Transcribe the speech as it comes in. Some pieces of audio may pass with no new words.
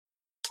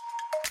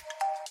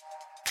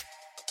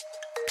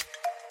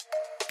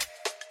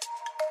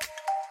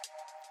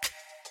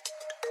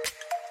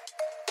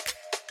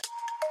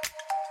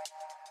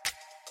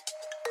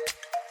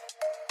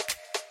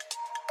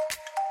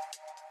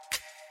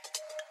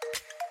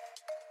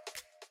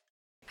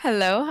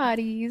Hello,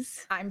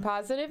 hotties. I'm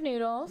Positive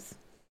Noodles.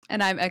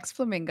 And I'm X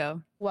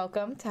Flamingo.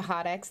 Welcome to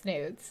Hot X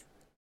Nudes.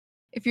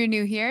 If you're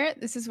new here,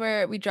 this is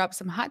where we drop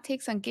some hot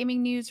takes on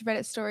gaming news,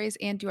 Reddit stories,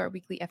 and do our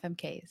weekly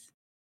FMKs.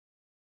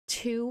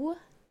 2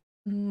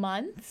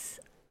 months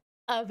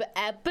of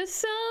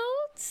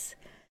episodes?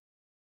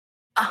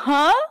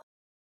 Huh?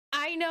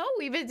 I know,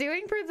 we've been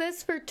doing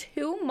this for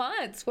 2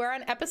 months. We're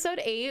on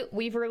episode 8.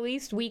 We've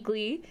released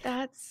weekly.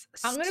 That's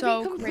I'm going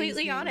to be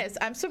completely honest.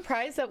 I'm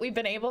surprised that we've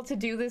been able to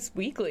do this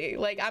weekly.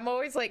 Like, I'm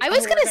always like... I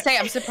was going to say,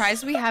 I'm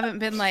surprised we haven't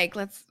been like,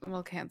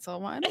 we'll cancel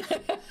one.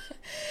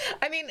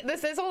 I mean,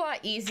 this is a lot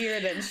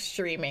easier than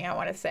streaming, I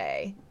want to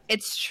say.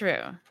 It's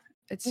true.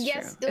 It's true.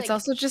 Like, it's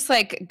also just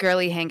like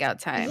girly hangout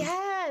time.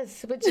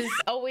 Yes, which is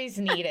always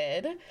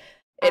needed.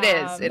 It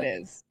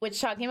is. Which,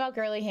 talking about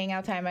girly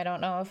hangout time, I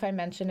don't know if I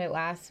mentioned it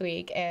last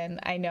week, and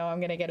I know I'm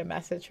going to get a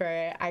message for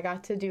it. I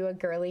got to do a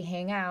girly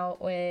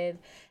hangout with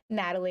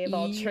Natalie of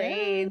All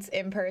Trades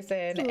in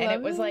person, and it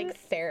was like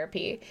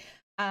therapy.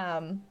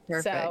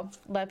 So,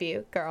 love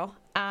you, girl.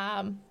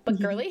 But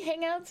girly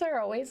hangouts are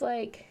always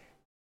like,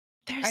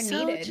 they're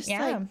so needed. Just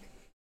yeah. like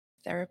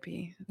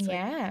therapy. It's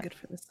like good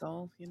for the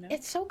soul, you know?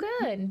 It's so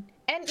good.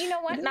 And you know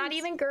what? Not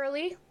even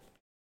girly.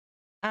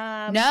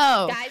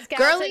 No, guys,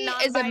 girly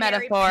is a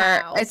metaphor.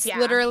 Pals. It's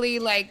literally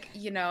like,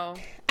 you know,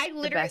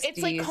 it's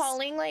like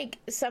calling like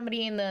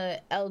somebody in the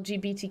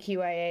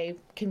LGBTQIA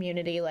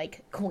community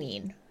like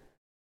queen.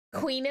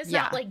 Queen is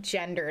not like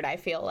gendered, I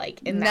feel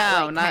like, in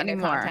that like, not kind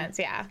anymore. of contents.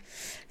 Yeah.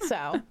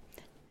 So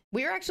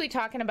we were actually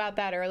talking about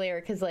that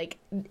earlier because like,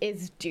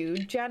 is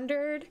dude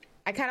gendered?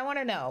 I kind of want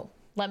to know.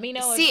 Let me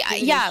know. See,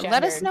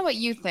 let us know what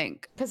you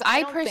think. Because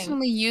I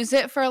personally use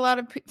it for a lot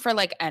of for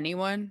like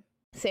anyone.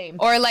 Same.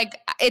 Or like,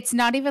 it's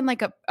not even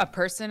like a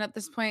person at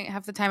this point.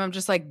 Half the time I'm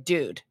just like,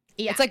 dude.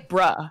 Yeah. It's like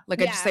bruh.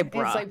 Like I just say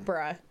bruh. It's like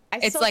bruh.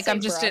 It's like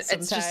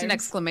it's just an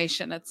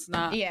exclamation. It's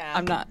not. Yeah.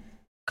 I'm not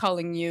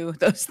calling you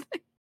those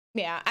things.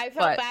 Yeah, I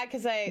felt bad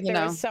because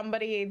there was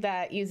somebody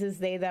that uses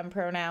they them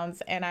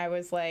pronouns, and I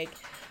was like,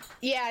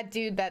 yeah,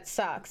 dude, that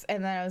sucks.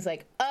 And then I was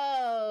like,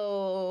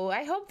 oh,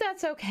 I hope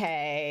that's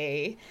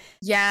okay.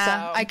 Yeah,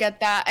 so, I get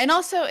that. And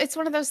also, it's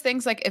one of those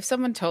things, like, if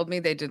someone told me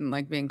they didn't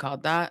like being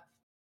called that,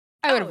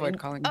 I would avoid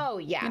calling them. Oh,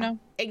 yeah. You know?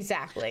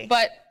 Exactly.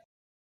 But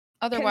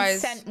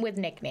otherwise... Consent with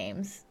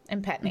nicknames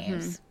and pet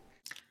names.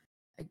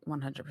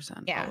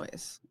 100%. Yeah.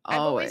 Always. I've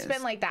always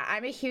been like that.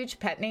 I'm a huge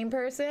pet name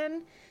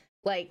person.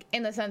 Like,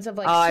 in the sense of,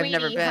 like,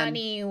 sweetie,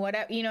 honey,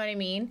 whatever, you know what I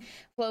mean?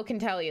 Flo can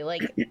tell you,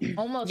 like,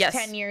 almost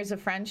 10 years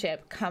of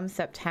friendship come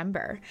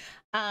September,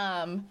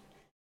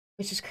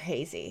 which is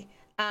crazy.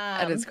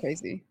 That is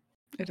crazy.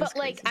 But,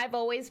 like, I've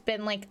always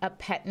been, like, a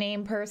pet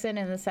name person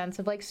in the sense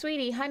of, like,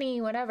 sweetie, honey,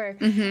 whatever.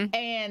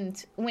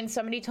 And when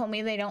somebody told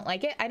me they don't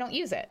like it, I don't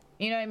use it.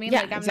 You know what I mean?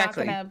 Yeah, like, I'm not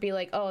going to be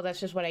like, oh, that's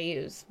just what I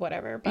use,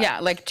 whatever. But, yeah,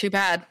 like, too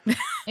bad.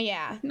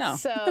 Yeah. No.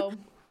 So,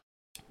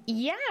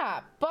 yeah,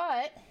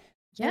 but...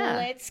 Yeah.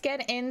 Let's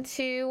get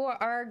into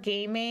our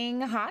gaming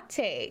hot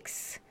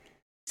takes.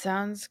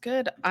 Sounds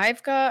good.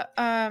 I've got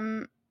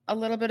a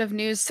little bit of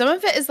news. Some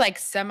of it is like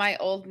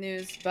semi-old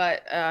news,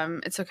 but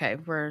it's okay.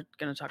 We're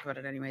going to talk about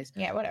it anyways.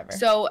 Yeah, whatever.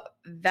 So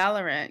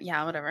Valorant,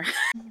 yeah, whatever.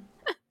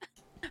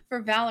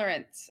 For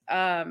Valorant,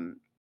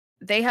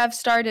 they have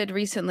started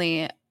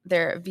recently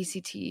their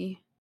VCT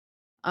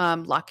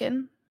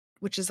lock-in,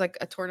 which is like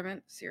a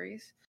tournament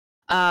series.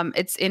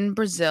 It's in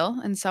Brazil,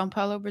 in Sao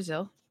Paulo,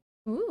 Brazil.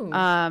 Ooh.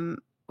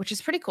 Which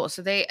is pretty cool.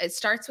 So it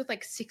starts with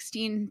like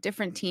 16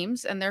 different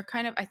teams, and they're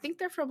kind of, I think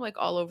they're from like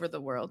all over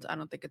the world. I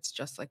don't think it's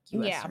just like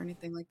US or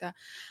anything like that.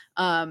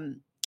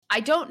 I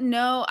don't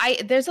know.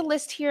 There's a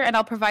list here, and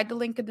I'll provide the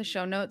link in the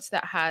show notes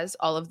that has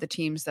all of the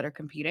teams that are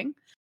competing.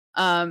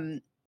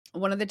 One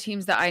of the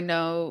teams that I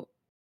know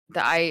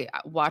that I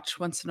watch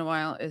once in a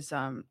while is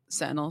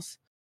Sentinels.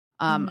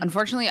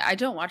 Unfortunately, I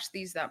don't watch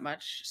these that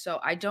much, so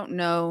I don't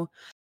know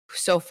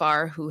so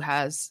far who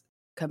has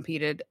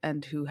competed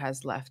and who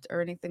has left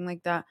or anything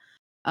like that.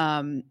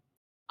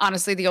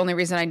 Honestly, the only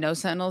reason I know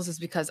Sentinels is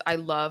because I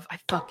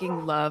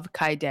fucking love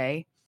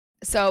Kaide.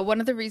 So one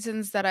of the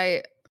reasons that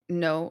I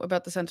know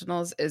about the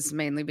Sentinels is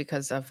mainly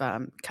because of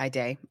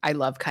Kaide. I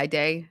love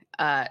Kaide.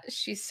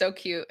 She's so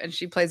cute, and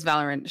she plays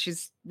Valorant.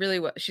 She's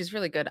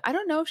really good. I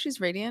don't know if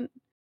she's Radiant.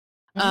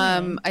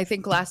 I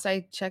think last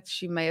I checked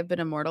she may have been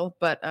Immortal,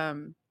 but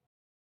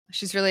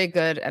she's really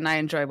good, and I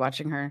enjoy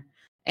watching her.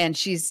 And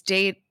she's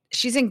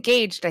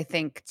engaged, I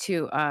think,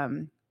 to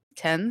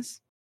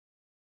Tens,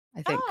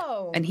 I think.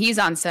 Oh. And he's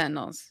on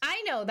Sentinels.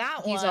 I know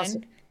that one.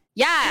 Also,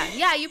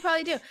 yeah, you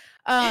probably do.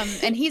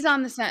 And he's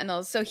on the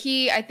Sentinels. So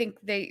I think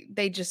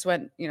they just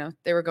went,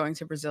 they were going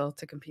to Brazil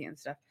to compete and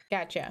stuff.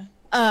 Gotcha.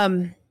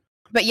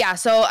 But yeah,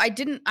 so I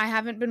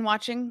haven't been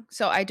watching,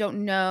 so I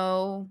don't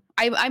know.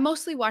 I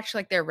mostly watch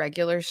like their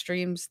regular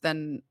streams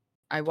than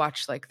I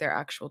watch like their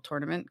actual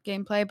tournament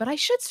gameplay, but I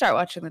should start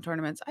watching the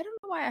tournaments. I don't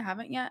know why I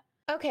haven't yet.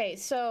 Okay,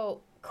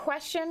 so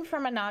question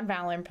from a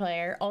non-Valorant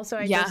player. Also,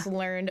 I just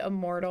learned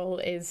Immortal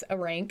is a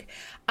rank.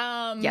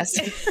 Yes.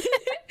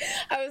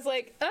 I was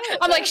like, oh.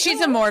 I'm like,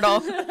 she's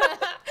Immortal.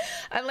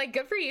 I'm like,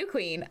 good for you,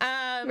 queen.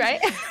 Right?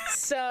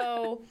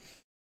 So,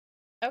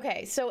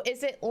 okay. So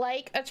is it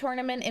like a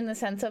tournament in the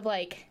sense of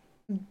like,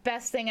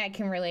 best thing I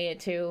can relate it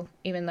to,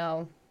 even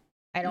though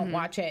I don't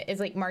watch it, is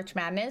like March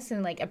Madness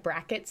in like a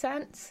bracket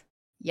sense?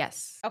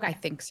 Yes. Okay. I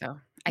think so.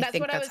 That's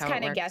what I was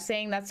kind of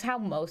guessing. That's how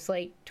most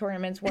like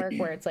tournaments work,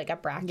 where it's like a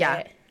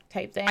bracket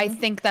type thing. I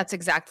think that's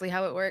exactly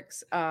how it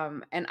works.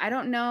 And I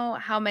don't know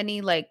how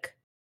many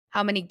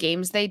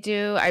games they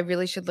do. I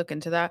really should look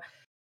into that.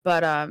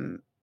 But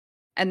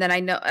and then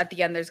I know at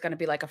the end there's going to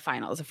be like a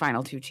final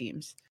 2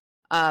 teams.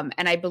 And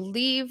I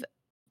believe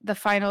the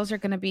finals are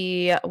going to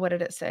be, what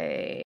did it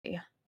say?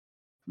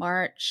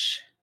 March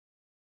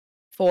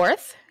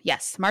 4th?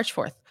 Yes, March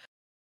 4th.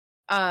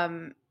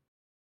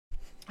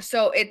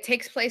 So it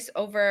takes place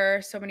over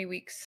so many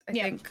weeks, I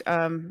think,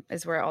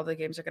 is where all the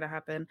games are going to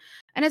happen.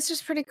 And it's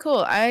just pretty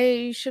cool.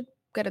 I should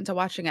get into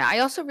watching it. I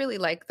also really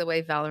like the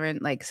way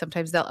Valorant, like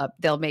sometimes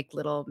they'll make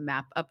little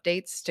map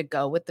updates to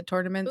go with the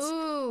tournaments.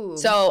 Ooh.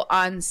 So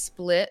on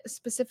Split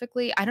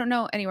specifically, I don't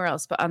know anywhere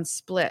else, but on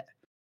Split,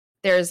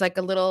 there's like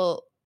a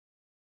little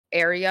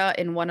area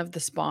in one of the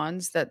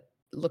spawns that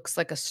looks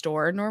like a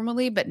store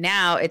normally, but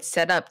now it's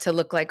set up to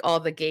look like all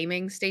the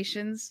gaming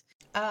stations.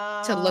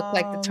 To look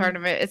like the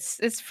tournament.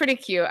 It's pretty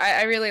cute.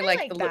 I really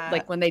like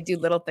like when they do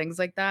little things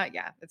like that.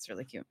 Yeah, it's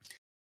really cute.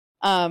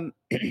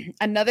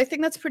 Another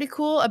thing that's pretty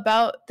cool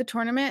about the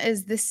tournament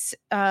is this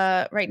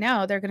right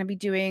now they're going to be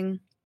doing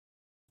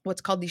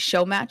what's called the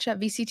show match at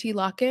VCT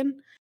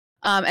Lock-In.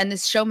 And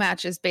this show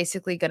match is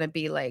basically going to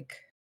be like,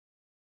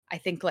 I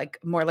think like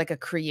more like a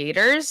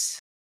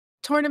creators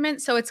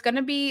tournament. So it's going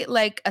to be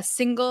like a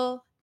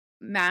single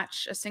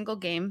match, a single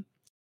game.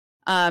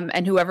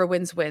 And whoever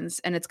wins.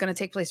 And it's going to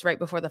take place right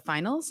before the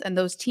finals. And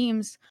those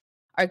teams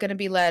are going to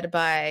be led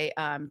by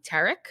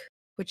Tarek,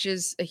 which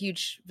is a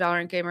huge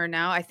Valorant gamer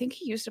now. I think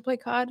he used to play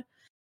COD.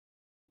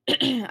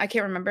 I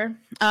can't remember.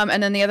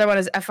 And then the other one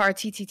is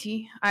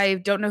FRTTT. I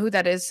don't know who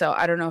that is, so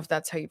I don't know if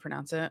that's how you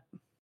pronounce it.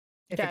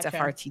 If it's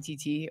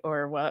FRTTT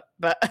or what.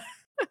 But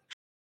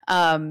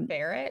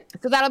Barrett?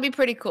 So that'll be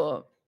pretty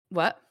cool.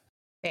 What?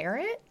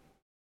 Barrett?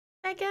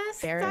 I guess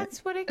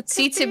that's what it could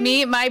See, to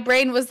me, my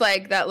brain was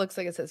like, that looks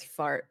like it says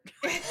fart.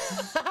 I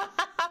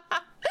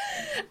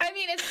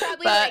mean, it's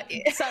probably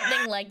like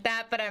something like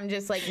that, but I'm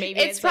just like, maybe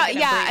it's like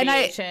an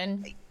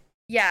abbreviation.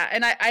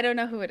 And I don't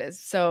know who it is.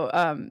 So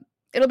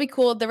it'll be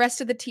cool. The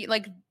rest of the team,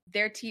 like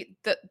their team,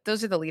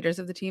 those are the leaders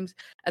of the teams,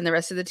 and the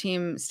rest of the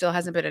team still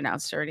hasn't been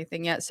announced or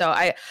anything yet. So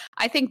I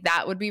think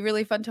that would be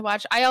really fun to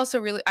watch. I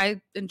also I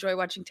enjoy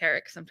watching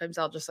Tarek. Sometimes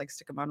I'll just like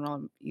stick him on while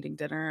I'm eating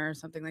dinner or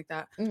something like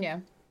that.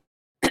 Yeah.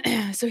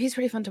 So he's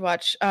pretty fun to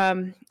watch.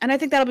 And I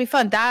think that'll be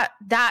fun. That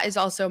is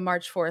also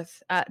March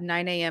 4th at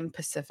 9 a.m.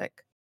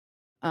 Pacific.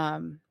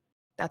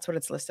 That's what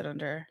it's listed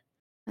under.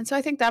 And so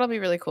I think that'll be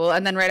really cool.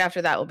 And then right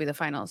after that will be the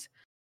finals.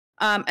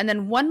 And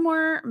then one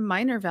more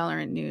minor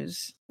Valorant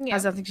news,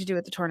 has nothing to do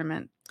with the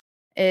tournament,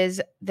 is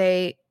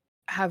they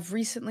have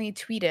recently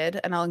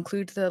tweeted, and I'll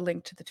include the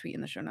link to the tweet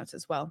in the show notes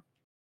as well.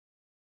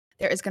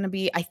 There is going to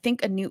be, I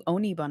think, a new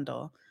Oni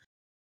bundle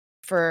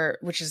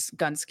which is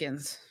gun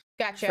skins.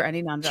 Gotcha. For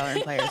any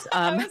non-Valorant players.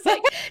 I was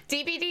like,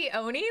 DBD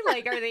Oni?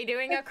 Like, are they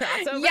doing a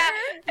crossover?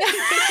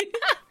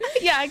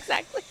 Yeah,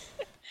 exactly.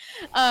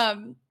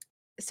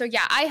 So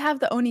yeah, I have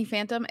the Oni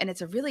Phantom, and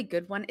it's a really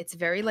good one. It's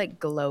very like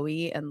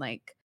glowy and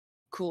like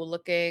cool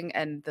looking,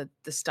 and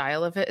the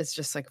style of it is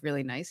just like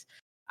really nice.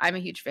 I'm a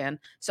huge fan.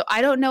 So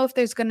I don't know if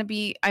there's going to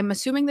be, I'm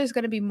assuming there's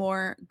going to be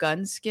more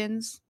gun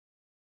skins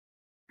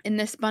in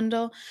this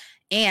bundle.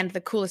 And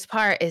the coolest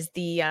part is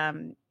the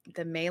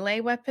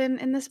melee weapon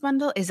in this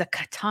bundle is a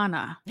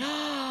katana.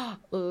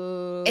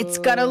 Ooh. It's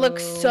gonna look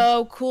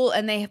so cool.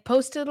 And they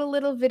posted a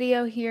little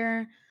video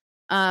here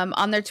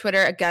on their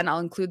Twitter. Again, I'll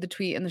include the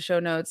tweet in the show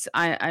notes.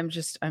 I'm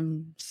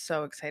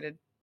so excited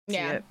to see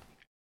it.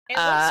 It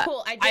looks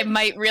cool. I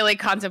might really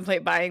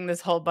contemplate buying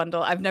this whole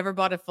bundle. I've never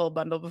bought a full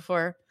bundle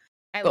before,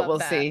 but we'll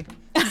see.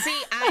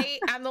 See,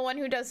 I'm the one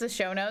who does the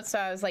show notes, so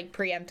I was like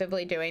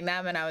preemptively doing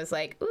them, and I was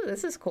like, ooh,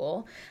 this is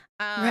cool.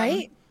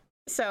 Right?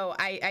 So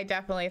I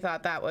definitely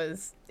thought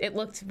it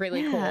looked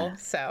really cool.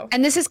 So,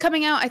 and this is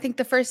coming out, I think,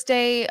 the first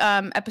day,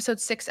 episode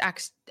 6,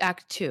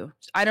 act 2.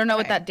 I don't know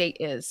what that date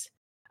is.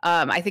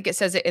 I think it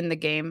says it in the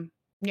game.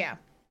 Yeah.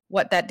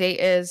 What that date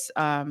is.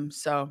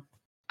 So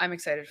I'm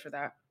excited for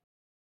that.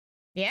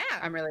 Yeah.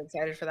 I'm really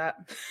excited for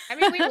that. I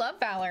mean, we love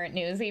Valorant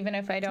news, even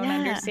if I don't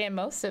understand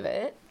most of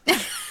it.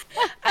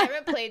 I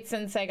haven't played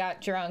since I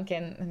got drunk,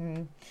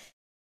 and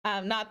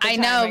not the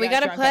time I we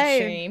gotta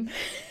play.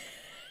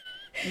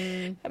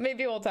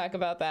 Maybe we'll talk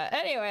about that.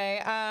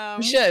 Anyway,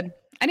 we should.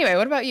 Anyway,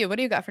 what about you? What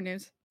do you got for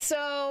news?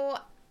 So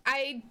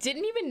I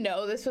didn't even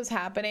know this was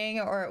happening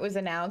or it was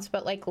announced,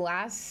 but like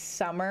last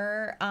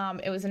summer,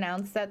 it was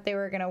announced that they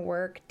were gonna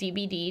work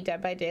DBD,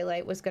 Dead by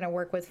Daylight, was gonna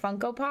work with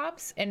Funko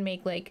Pops and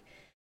make like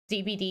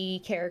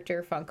DBD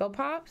character Funko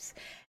Pops.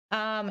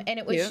 And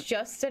it was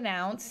just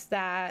announced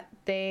that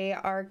they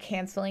are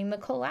canceling the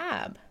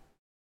collab.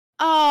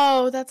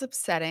 Oh, that's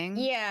upsetting.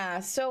 Yeah,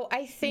 so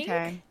I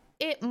think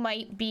it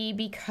might be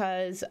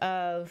because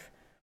of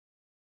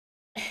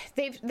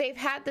they've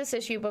had this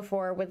issue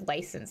before with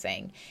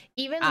licensing,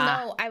 even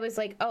though I was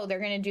like, oh, they're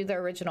gonna do the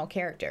original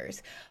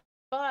characters,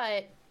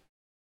 but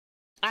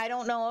I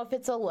don't know if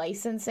it's a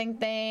licensing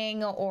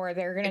thing or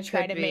they're gonna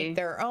try to make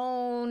their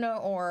own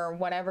or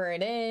whatever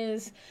it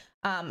is.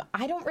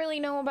 I don't really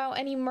know about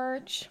any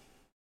merch,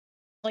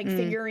 like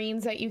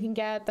figurines that you can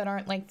get that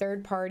aren't like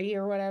third party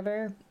or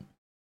whatever,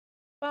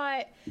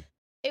 but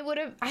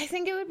I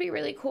think it would be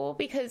really cool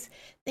because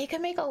they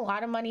could make a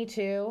lot of money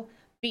too,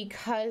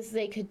 because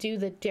they could do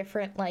the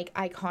different like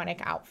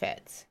iconic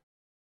outfits.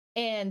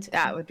 And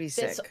that would be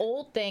sick. This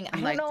old thing,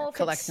 I don't know if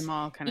collect them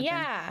all kind of thing.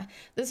 Yeah,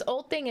 this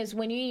old thing is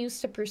when you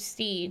used to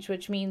prestige,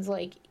 which means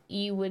like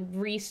you would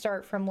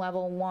restart from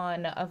level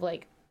 1 of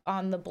like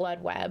on the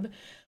blood web.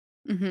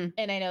 And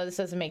I know this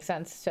doesn't make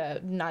sense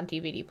to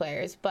non-DVD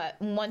players, but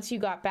once you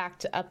got back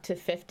to up to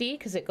 50,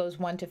 because it goes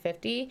 1 to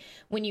 50,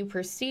 when you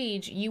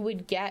prestige, you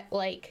would get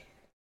like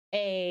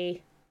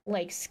a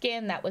like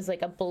skin that was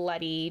like a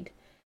bloodied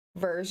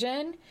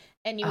version,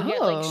 and you would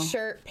get like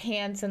shirt,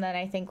 pants, and then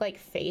I think like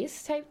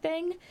face type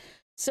thing.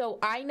 So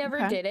I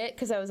never did it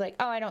because I was like,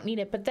 oh, I don't need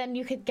it. But then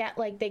you could get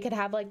like, they could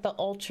have like the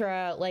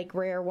ultra like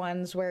rare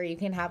ones where you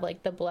can have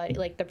like the blood,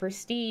 like the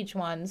prestige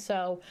ones.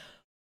 So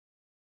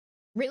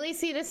really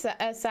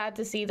sad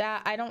to see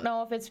that. I don't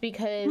know if it's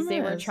because they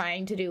were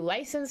trying to do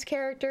licensed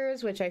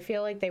characters, which I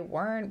feel like they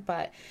weren't,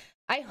 but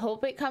I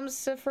hope it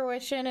comes to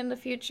fruition in the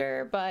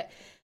future. But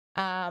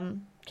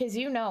because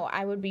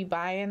I would be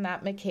buying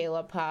that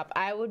Michaela pop.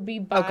 I would be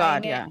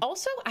buying it.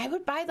 Also, I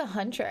would buy the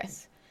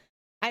Huntress.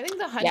 I think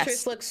the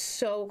Huntress looks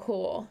so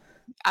cool.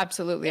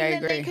 Absolutely, and I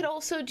agree. They could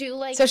also do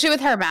like, especially with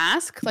her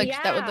mask, like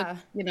that would look,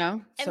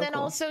 and so then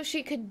cool. Also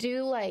she could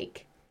do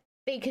like,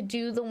 they could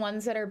do the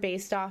ones that are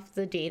based off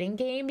the dating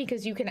game,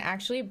 because you can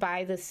actually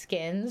buy the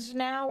skins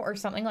now or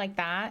something like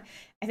that.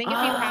 I think if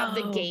you have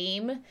the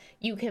game,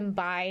 you can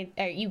buy,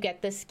 you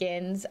get the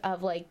skins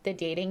of like the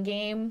dating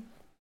game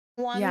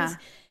ones,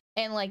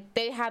 and like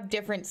they have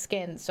different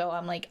skins. So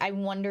I'm like, I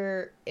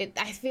wonder,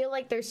 I feel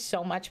like there's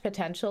so much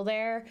potential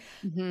there,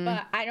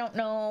 but I don't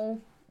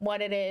know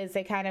what it is.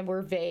 They kind of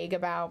were vague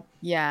about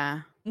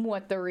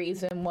what the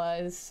reason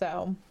was.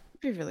 So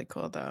be really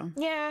cool though.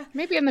 Yeah,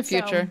 maybe in the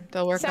future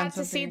they'll work on something.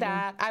 Sad to see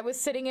that. I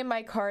was sitting in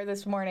my car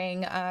this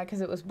morning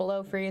because it was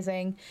below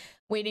freezing,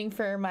 waiting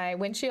for my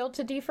windshield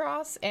to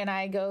defrost, and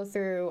I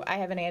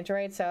have an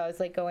Android, so I was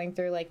like going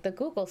through like the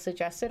Google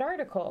suggested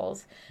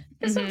articles,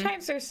 because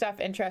sometimes there's stuff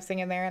interesting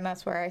in there, and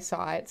that's where I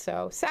saw it.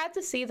 So sad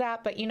to see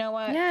that, but you know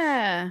what,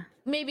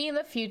 maybe in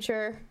the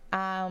future.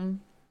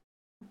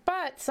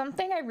 But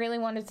something I really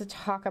wanted to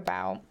talk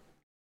about,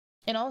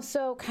 and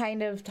also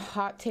kind of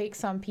hot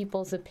takes on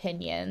people's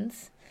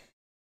opinions,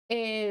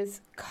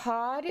 is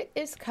COD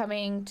is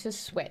coming to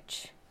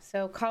Switch.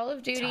 So Call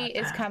of Duty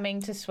is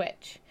coming to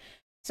Switch.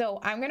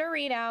 So I'm going to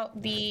read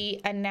out the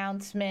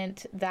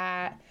announcement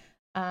that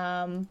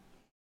Brad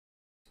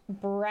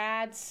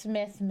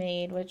Smith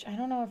made, which I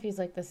don't know if he's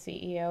like the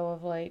CEO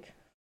of like,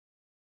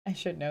 I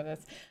should know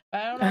this,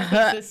 but I don't know if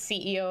he's the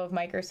CEO of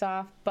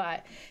Microsoft,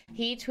 but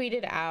he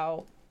tweeted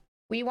out,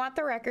 "We want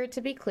the record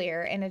to be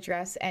clear and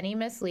address any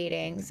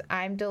misleadings.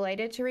 I'm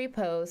delighted to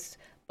repost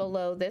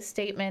below this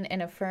statement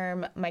and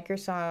affirm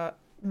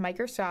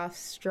Microsoft's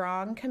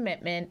strong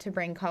commitment to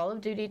bring Call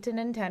of Duty to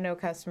Nintendo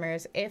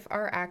customers if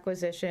our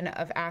acquisition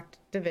of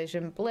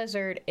Activision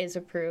Blizzard is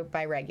approved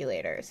by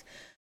regulators."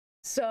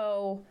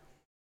 So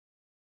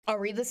I'll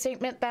read the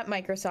statement that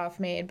Microsoft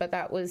made, but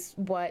that was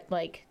what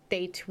like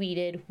they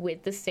tweeted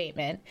with the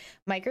statement.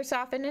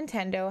 "Microsoft and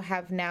Nintendo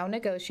have now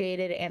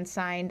negotiated and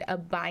signed a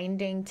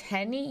binding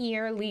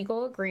 10-year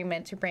legal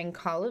agreement to bring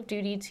Call of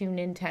Duty to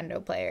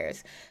Nintendo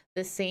players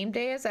the same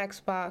day as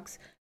Xbox,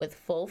 with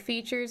full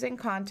features and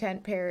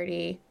content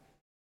parity,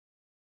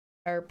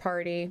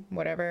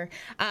 whatever,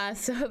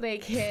 so they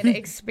can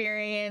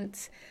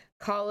experience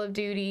Call of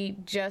Duty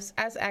just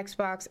as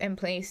Xbox and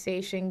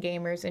PlayStation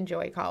gamers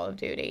enjoy Call of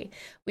Duty.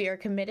 We are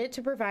committed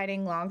to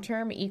providing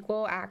long-term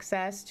equal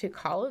access to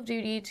Call of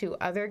Duty to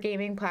other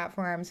gaming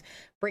platforms,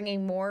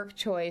 bringing more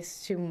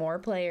choice to more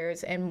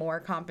players and more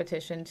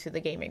competition to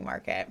the gaming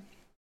market."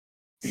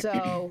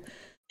 So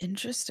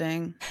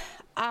interesting.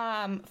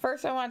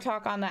 First I want to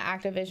talk on the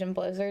Activision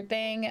Blizzard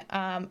thing.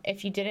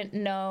 If you didn't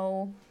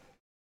know,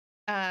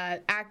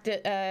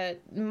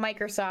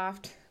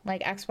 Microsoft,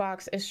 like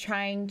Xbox, is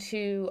trying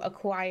to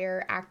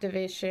acquire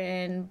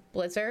Activision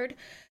Blizzard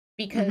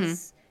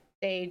because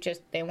they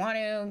want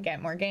to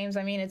get more games.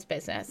 I mean, it's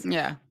business.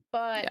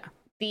 But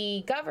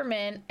the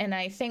government, and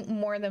I think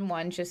more than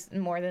one, just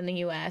more than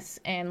the US,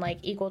 and like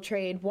Equal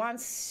Trade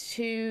wants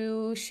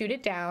to shoot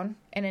it down,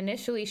 and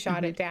initially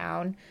shot it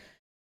down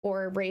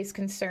or raise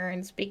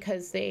concerns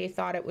because they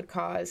thought it would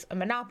cause a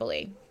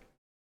monopoly.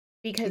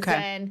 Because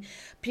then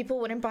people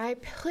wouldn't buy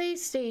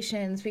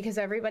PlayStations because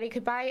everybody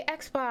could buy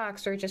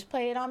Xbox or just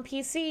play it on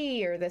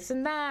PC or this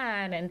and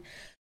that, and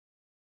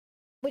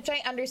which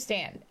I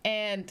understand.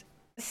 And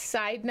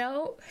side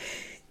note,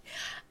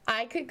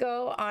 I could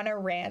go on a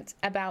rant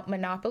about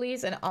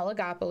monopolies and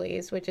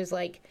oligopolies, which is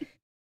like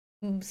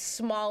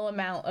small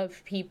amount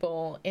of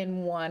people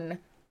in one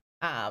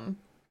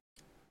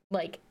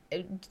like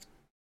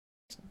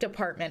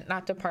department,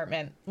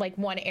 like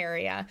one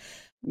area.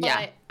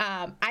 Yeah.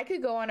 But I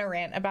could go on a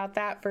rant about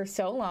that for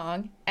so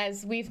long.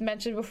 As we've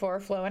mentioned before,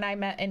 Flo and I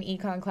met in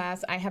econ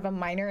class. I have a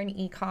minor in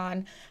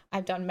econ.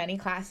 I've done many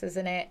classes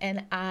in it,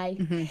 and I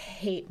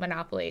hate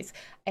monopolies.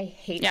 I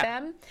hate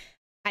them.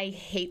 I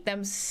hate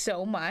them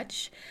so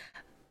much.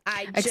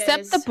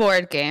 Except the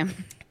board game.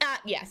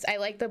 Yes, I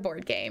like the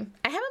board game.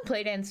 I haven't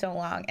played it in so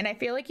long, and I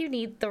feel like you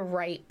need the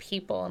right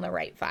people and the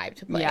right vibe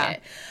to play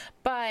it.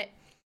 But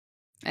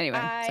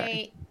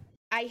anyway,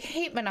 I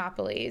hate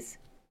monopolies.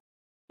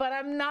 But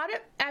I'm not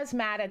as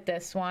mad at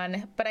this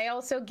one. But I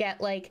also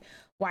get, like,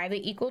 why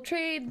the equal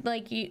trade,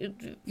 like,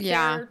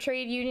 fair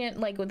trade union,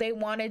 like, they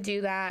want to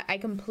do that. I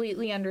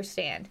completely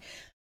understand.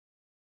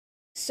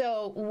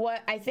 So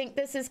what I think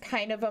this is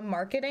kind of a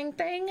marketing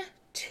thing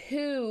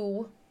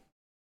to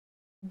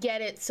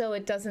get it so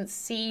it doesn't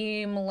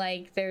seem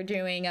like they're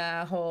doing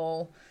a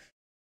whole,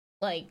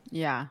 like,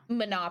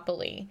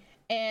 monopoly.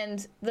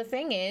 And the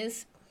thing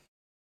is,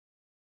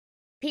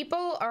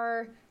 people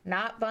are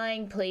not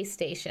buying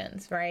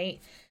PlayStations, right?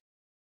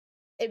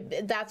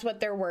 That's what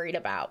they're worried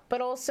about.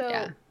 But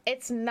also,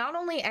 it's not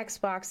only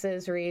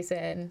Xbox's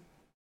reason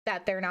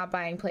that they're not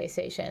buying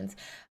PlayStations.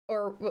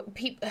 Or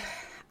people,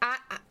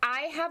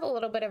 I have a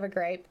little bit of a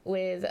gripe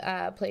with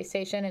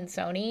PlayStation and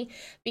Sony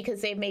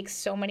because they make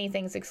so many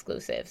things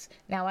exclusives.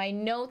 Now, I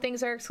know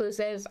things are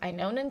exclusives. I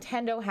know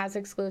Nintendo has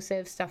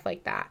exclusives, stuff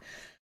like that.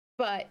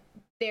 But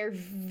they're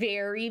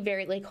very,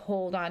 very, like,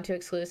 hold on to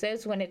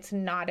exclusives when it's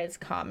not as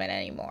common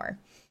anymore.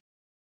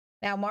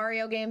 Now,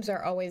 Mario games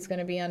are always going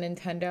to be on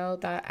Nintendo.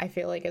 That I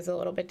feel like is a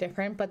little bit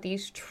different. But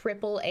these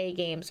AAA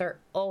games are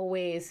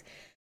always,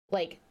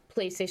 like,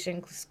 PlayStation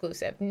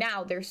exclusive.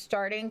 Now, they're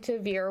starting to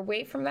veer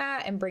away from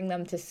that and bring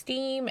them to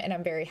Steam. And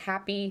I'm very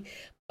happy.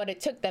 But it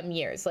took them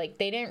years. Like,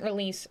 they didn't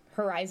release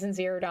Horizon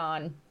Zero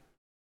Dawn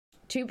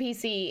to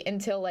PC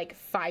until, like,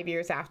 5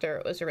 years after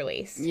it was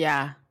released.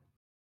 Yeah.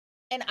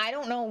 And I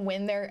don't know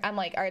when I'm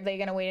like, are they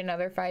going to wait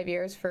another 5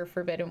 years for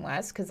Forbidden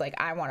West? Because, like,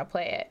 I want to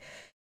play it.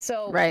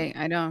 So, right,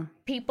 I know.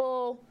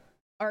 People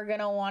are going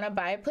to want to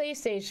buy a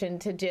PlayStation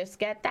to just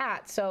get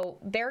that. So,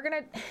 they're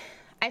going to,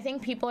 I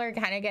think people are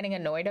kind of getting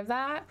annoyed of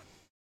that.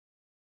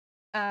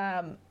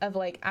 Of,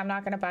 like, I'm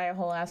not going to buy a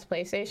whole ass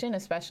PlayStation,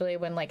 especially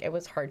when, like, it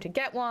was hard to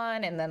get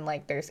one. And then,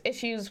 like, there's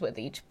issues with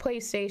each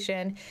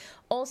PlayStation.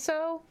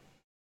 Also,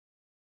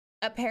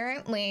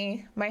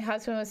 apparently, my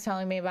husband was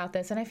telling me about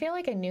this, and I feel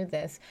like I knew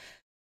this.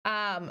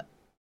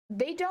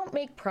 They don't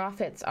make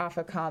profits off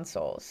of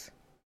consoles.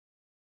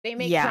 They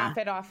make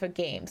profit off of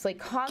games. Like,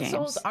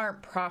 consoles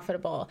aren't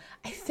profitable.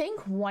 I think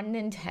one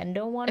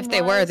Nintendo one If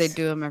they were, they'd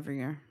do them every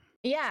year.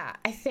 Yeah,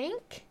 I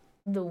think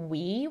the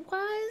Wii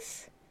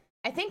was.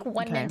 I think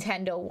one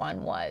Nintendo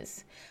one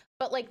was.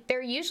 But, like,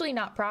 they're usually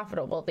not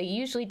profitable. They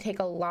usually take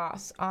a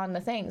loss on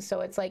the thing. So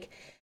it's like,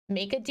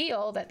 make a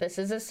deal that this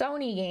is a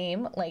Sony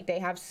game. Like, they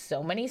have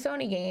so many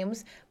Sony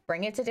games.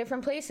 Bring it to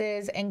different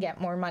places and get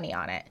more money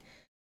on it.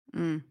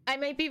 I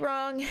might be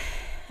wrong.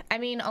 I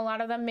mean, a lot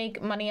of them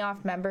make money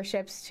off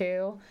memberships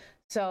too.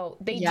 So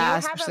they do have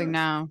especially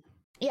now.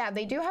 Yeah,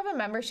 they do have a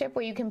membership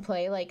where you can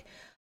play, like,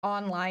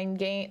 online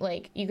game,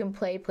 like, you can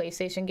play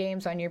PlayStation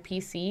games on your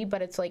PC,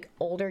 but it's, like,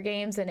 older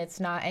games and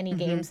it's not any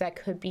games that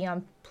could be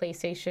on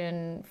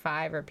PlayStation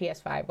 5 or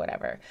PS5,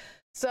 whatever.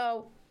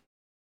 So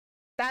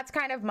that's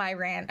kind of my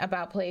rant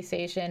about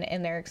PlayStation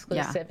and their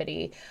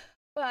exclusivity.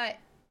 But,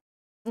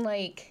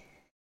 like,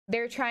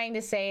 they're trying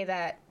to say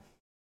that,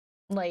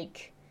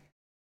 like,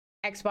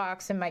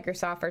 Xbox and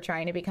Microsoft are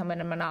trying to become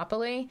a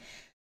monopoly,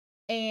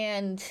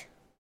 and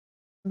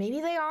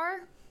maybe they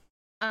are.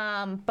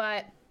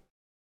 But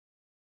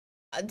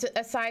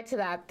aside to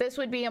that, this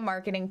would be a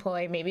marketing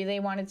ploy. Maybe they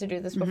wanted to do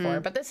this before,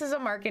 but this is a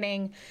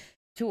marketing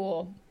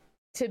tool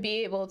to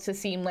be able to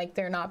seem like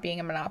they're not being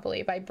a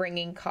monopoly by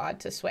bringing COD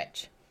to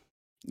Switch.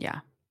 Yeah.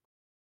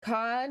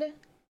 COD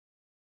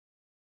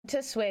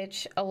to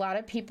Switch, a lot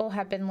of people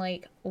have been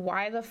like,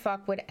 why the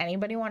fuck would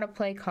anybody want to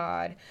play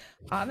COD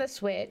on the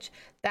Switch?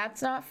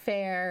 That's not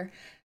fair.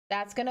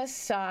 That's gonna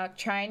suck.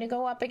 Trying to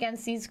go up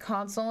against these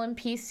console and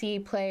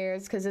PC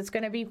players, because it's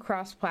gonna be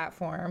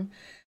cross-platform.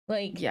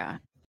 Like,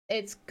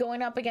 it's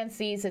going up against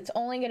these. It's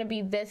only gonna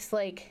be this,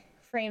 like,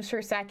 frames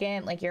per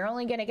second. Like, you're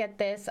only gonna get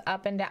this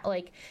up and down.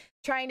 Like,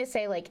 trying to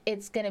say, like,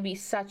 it's gonna be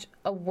such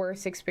a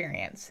worse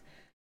experience.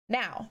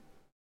 Now,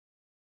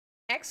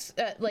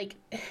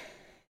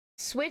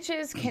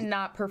 Switches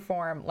cannot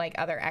perform like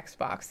other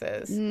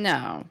Xboxes.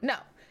 No.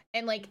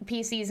 And, like,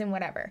 PCs and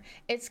whatever.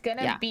 It's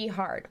gonna be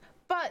hard.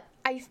 But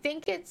I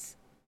think it's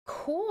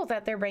cool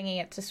that they're bringing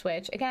it to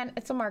Switch. Again,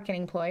 it's a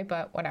marketing ploy,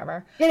 but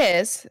whatever. It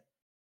is.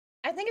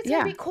 I think it's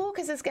gonna be cool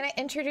because it's gonna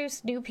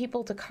introduce new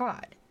people to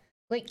COD.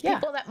 Like,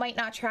 people that might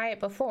not try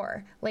it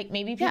before. Like,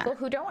 maybe people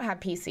who don't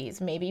have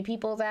PCs. Maybe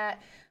people that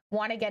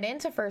want to get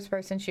into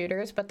first-person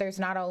shooters, but there's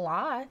not a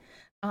lot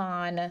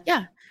on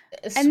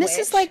Switch. And this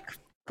is like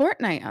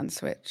Fortnite on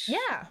Switch.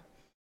 Yeah.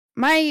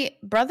 My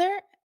brother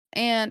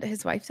and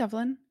his wife,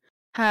 Evelyn,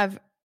 have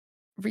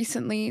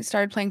recently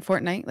started playing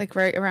Fortnite, like,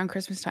 right around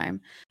Christmas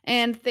time,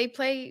 and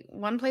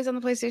one plays on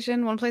the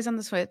PlayStation, one plays on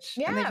the Switch,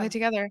 and they play Yeah.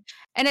 together,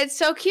 and it's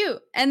so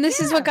cute, and this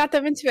is what Yeah. got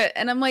them into it,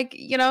 and I'm like,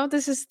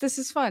 this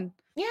is fun.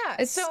 Yeah,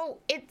 It's so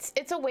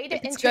it's a way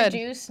like, to it's good.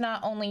 introduce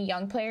not only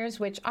young players,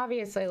 which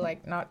obviously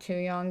like not too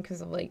young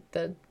because of like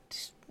the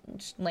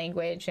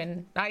language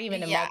and not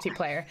even in Yeah.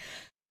 multiplayer.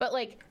 But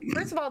like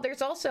first of all,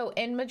 there's also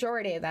in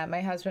majority of them,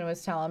 my husband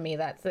was telling me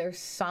that there's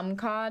some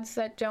CODs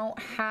that don't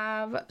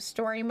have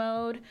story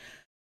mode,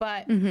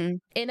 but Mhm.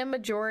 in a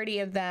majority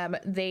of them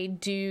they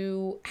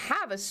do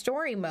have a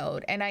story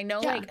mode. And I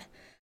know Yeah. like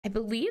I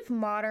believe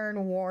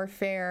Modern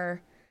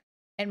Warfare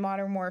and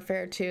Modern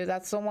Warfare 2,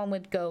 that's the one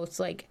with ghosts,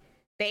 like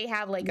they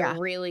have like a Yeah.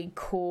 really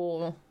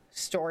cool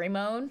story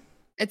mode.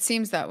 It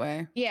seems that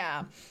way.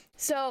 Yeah.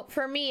 So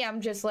for me,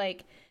 I'm just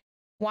like,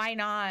 why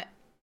not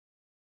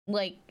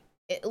like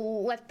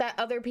let that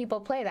other people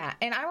play that?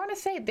 And I want to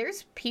say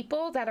there's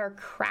people that are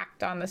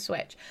cracked on the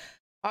Switch.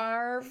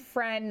 Our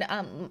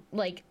friend,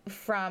 like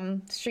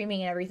from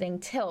streaming and everything,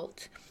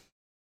 Tilt,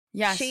 she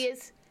Yes.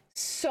 is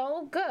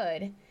so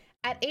good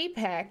at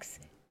Apex,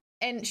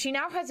 and she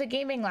now has a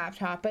gaming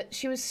laptop, but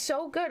she was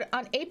so good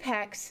on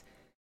Apex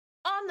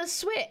on the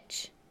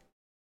Switch.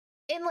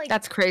 And like,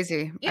 That's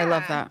crazy. I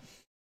love yeah. that.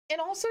 And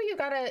also you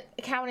gotta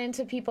count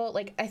into people,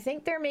 like I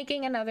think they're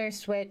making another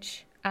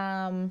Switch,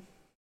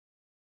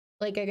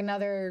 like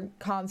another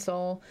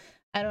console.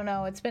 I don't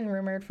know, it's been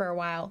rumored for a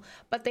while.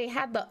 But they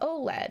had the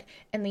OLED,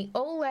 and the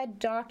OLED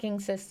docking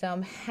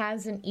system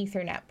has an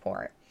Ethernet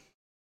port.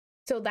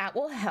 So that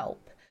will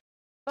help.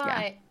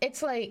 Yeah. But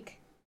it's like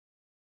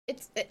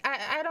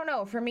I don't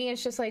know. For me,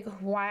 it's just like,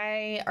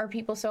 why are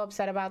people so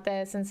upset about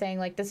this and saying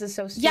like this is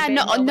so Yeah, stupid?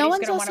 no Nobody's one's gonna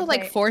want to also,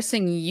 like, play.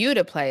 forcing you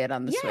to play it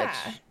on the Yeah,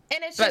 Switch,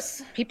 and it's but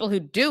just people who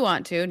do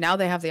want to, now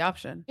they have the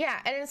option. yeah,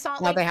 and it's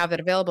not Now they like have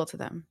it available to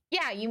them.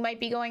 yeah, you might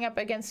be going up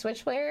against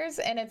Switch players,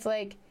 and it's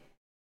like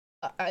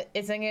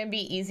isn't gonna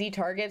be easy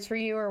targets for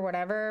you or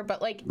whatever.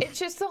 But like, it's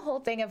just the whole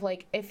thing of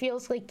like, it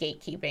feels like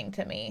gatekeeping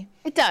to me.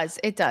 It does,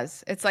 it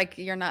does. It's like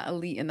you're not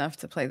elite enough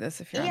to play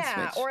this if you're on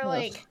Yeah, Switch. or Ugh.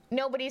 like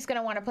nobody's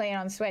gonna want to play it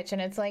on Switch,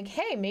 and it's like,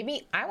 hey,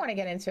 maybe I want to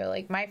get into it.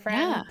 Like my Yeah.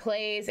 friend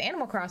plays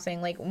Animal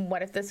Crossing. Like,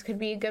 what if this could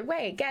be a good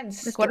way? Again,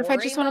 Like, what if I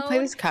story just wanna play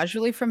mode. this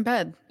casually from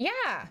bed?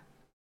 Yeah,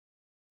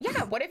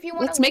 yeah. What if you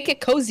want to Let's make lay?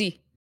 it cozy.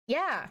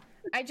 Yeah,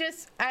 I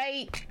just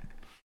I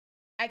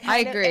I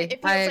kind of agree. it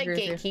I feels like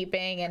agree with you.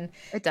 gatekeeping, and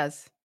It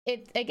does.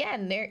 it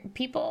again, there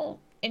people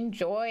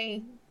enjoy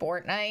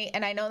Fortnite,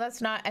 and I know that's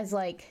not as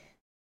like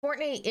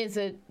Fortnite is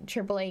a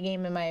AAA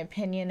game in my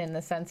opinion in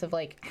the sense of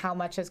like how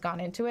much has gone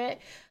into it,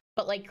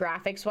 but like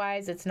graphics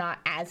wise, it's not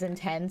as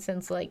intense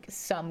as like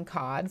some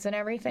CODs and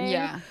everything.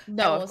 Yeah. I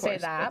No, will of say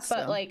course, but that,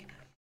 but still. like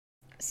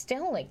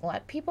still like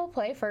let people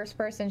play first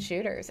person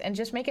shooters and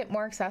just make it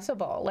more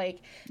accessible.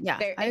 Like Yeah,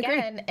 there I agree.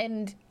 again,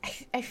 and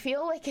I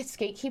feel like it's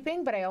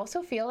gatekeeping, but I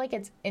also feel like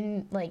it's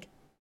in like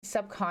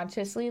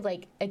subconsciously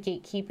like a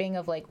gatekeeping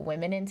of like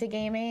women into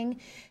gaming,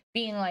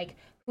 being like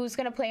who's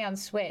gonna play on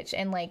Switch,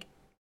 and like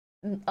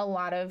a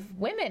lot of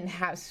women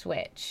have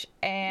Switch,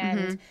 and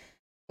Mhm.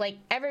 like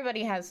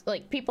everybody has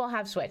like people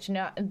have Switch.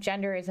 No,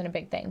 gender isn't a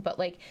big thing, but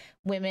like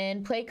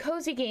women play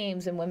cozy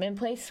games and women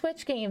play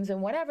Switch games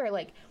and whatever.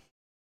 Like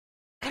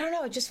I don't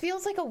know, it just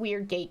feels like a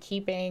weird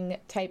gatekeeping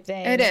type It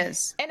thing.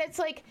 is. And it's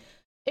like,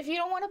 if you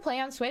don't want to play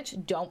on Switch,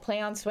 don't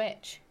play on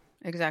Switch.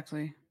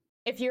 Exactly.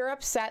 If you're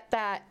upset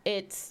that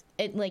it's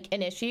like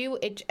an issue,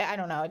 I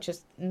don't know, it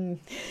just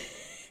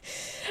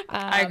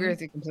I agree um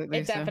with you completely,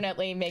 it so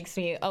definitely makes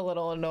me a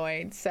little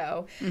annoyed.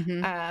 So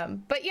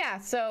Mhm. but yeah,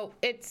 so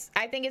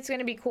I think it's going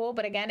to be cool,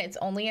 but again, it's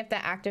only if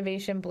the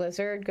Activation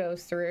Blizzard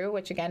goes through,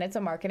 which again, it's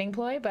a marketing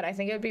ploy, but I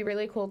think it would be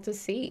really cool to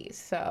see.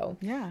 So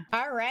Yeah.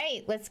 all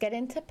right, let's get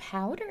into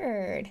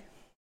Powdered.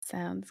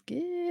 Sounds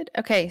good.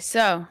 Okay,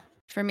 so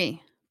for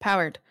me,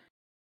 powered,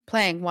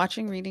 playing,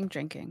 watching, reading,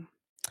 drinking.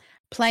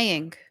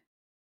 Playing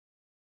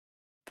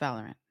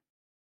Valorant,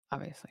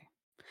 obviously.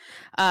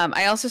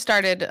 I also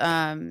started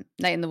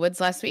Night in the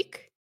Woods last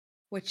week,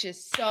 which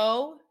is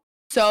so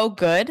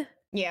good.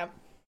 Yeah.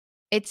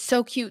 It's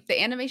so cute. The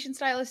animation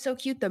style is so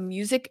cute. The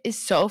music is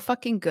so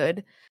fucking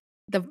good.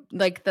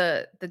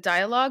 The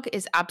dialogue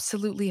is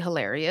absolutely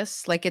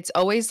hilarious. Like it's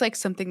always like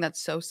something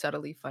that's so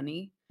subtly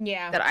funny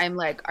Yeah. that I'm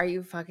like, are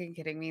you fucking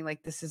kidding me?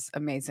 Like this is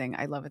amazing.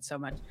 I love it so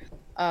much.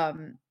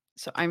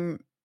 So I'm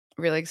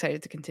really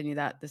excited to continue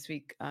that this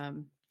week.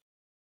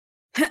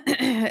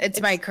 It's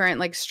my It's current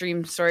like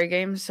stream story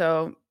game,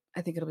 so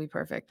I think it'll be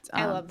perfect.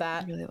 I love I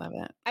that. really love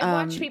it. I've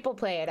watched people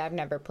play it. I've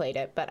never played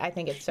it, but I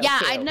think it's so Yeah,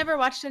 I'd cute. never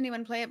watched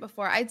anyone play it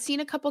before. I'd seen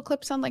a couple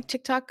clips on like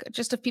TikTok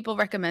just of people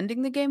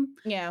recommending the game.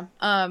 Yeah.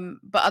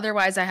 But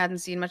otherwise I hadn't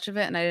seen much of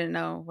it and I didn't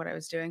know what I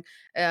was doing.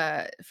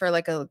 For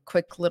like a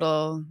quick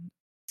little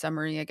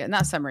summary again,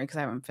 not summary because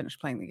I haven't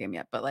finished playing the game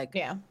yet, but like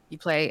Yeah. you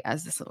play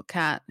as this little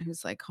cat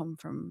who's like home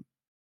from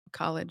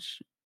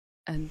college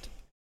and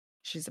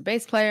she's a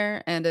bass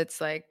player and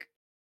it's like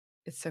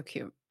it's so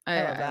cute. I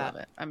love I love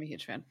that. it. I'm a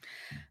huge fan.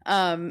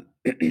 Um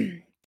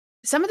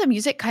some of the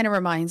music kind of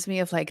reminds me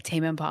of like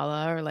Tame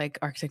Impala or like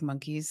Arctic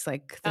Monkeys.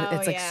 Like Oh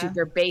it's like yeah.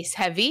 super bass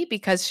heavy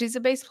because she's a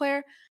bass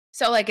player.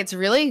 So like it's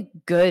really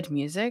good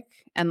music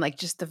and like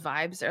just the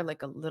vibes are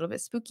like a little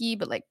bit spooky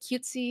but like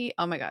cutesy.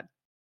 Oh my god.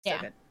 So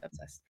Yeah. good.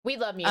 Obsessed. We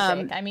love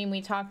music. I mean,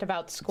 we talked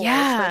about scores for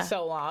Yeah.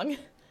 so long.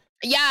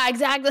 Yeah,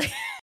 exactly.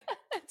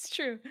 That's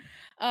true.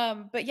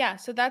 But yeah,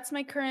 so that's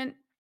my current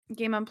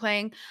game I'm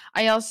playing.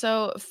 I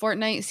also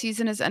Fortnite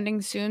season is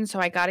ending soon, so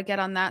I got to get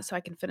on that so I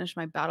can finish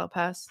my battle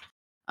pass.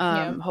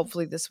 Yeah.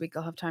 Hopefully this week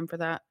I'll have time for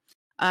that.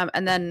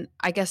 And then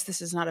I guess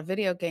this is not a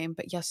video game,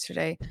 but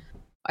yesterday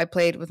I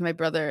played with my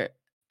brother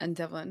and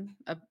Devlin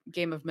a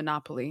game of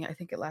Monopoly. I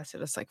think it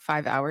lasted us like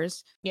 5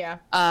 hours. Yeah.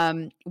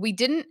 We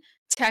didn't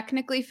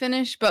technically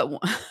finish, but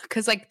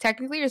because like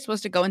technically you're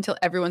supposed to go until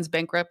everyone's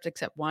bankrupt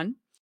except one.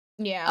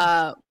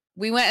 Yeah.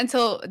 We went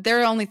until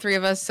there are only 3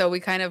 of us, so we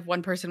kind of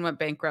one person went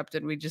bankrupt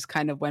and we just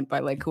kind of went by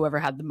like whoever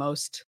had the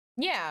most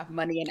Yeah.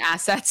 money and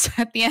assets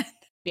at the end.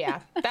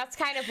 Yeah. That's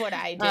kind of what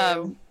I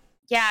do.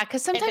 Yeah,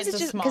 because sometimes it's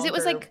just because it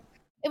was group. like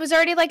it was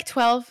already like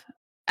 12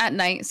 at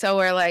night, so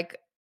we're like,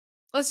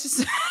 let's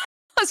just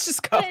let's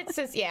just go. It's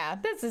just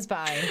this is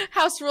fine.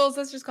 House rules,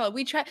 let's just call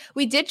it.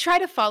 We did try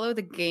to follow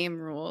the game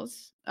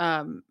rules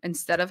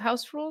instead of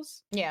house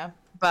rules. Yeah.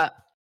 But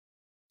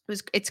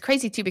it's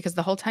crazy too because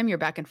the whole time you're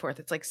back and forth.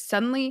 It's like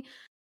suddenly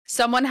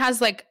someone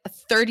has like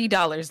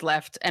 $30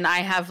 left and I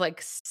have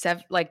like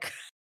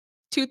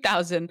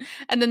 2,000,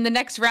 and then the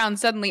next round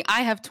suddenly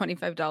I have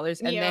 $25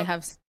 and they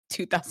have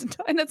 $2,000,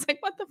 and it's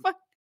like what the fuck.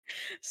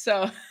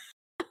 So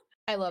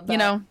I love that. You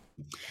know,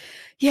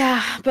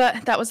 yeah,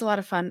 but that was a lot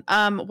of fun.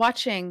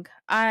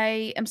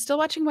 I am still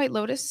watching White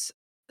Lotus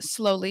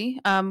slowly.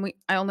 I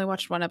only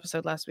watched 1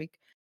 episode last week.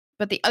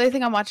 But the other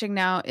thing I'm watching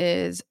now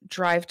is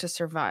Drive to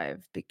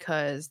Survive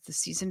because the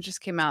season just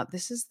came out.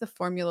 This is the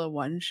Formula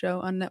 1 show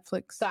on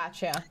Netflix.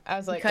 Gotcha. I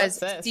was like, because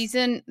what's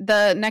this?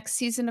 The next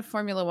season of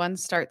Formula 1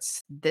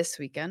 starts this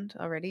weekend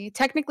already.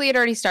 Technically, it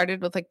already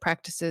started with like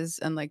practices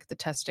and like the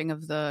testing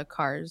of the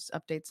cars,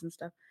 updates and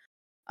stuff.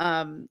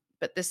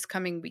 But this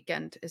coming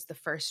weekend is the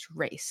first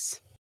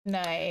race.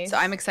 Nice. So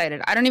I'm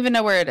excited. I don't even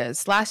know where it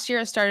is. Last year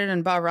it started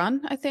in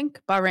Bahrain, I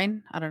think.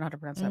 Bahrain. I don't know how to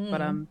pronounce that,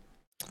 but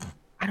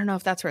I don't know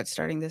if that's where it's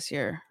starting this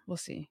year. We'll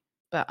see.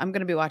 But I'm going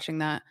to be watching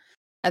that.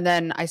 And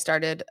then I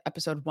started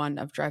episode 1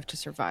 of Drive to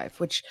Survive,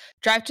 which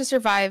Drive to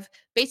Survive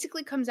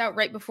basically comes out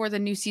right before the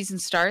new season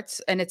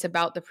starts, and it's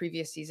about the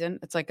previous season.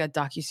 It's like a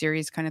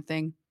docuseries kind of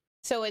thing.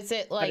 So is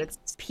it like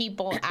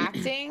people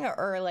acting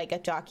or like a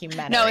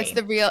documentary? No, it's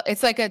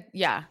it's like a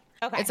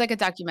Okay. It's like a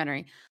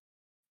documentary.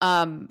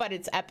 But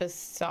it's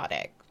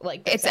episodic.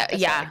 Like it's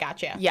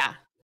gotcha.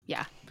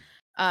 Yeah.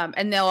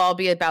 And they'll all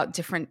be about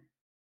different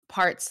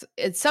parts.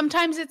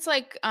 Sometimes it's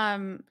like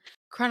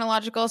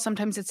chronological,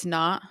 sometimes it's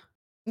not.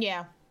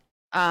 Yeah.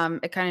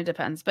 It kind of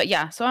depends. But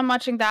yeah, so I'm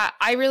watching that.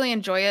 I really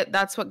enjoy it.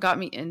 That's what got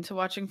me into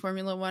watching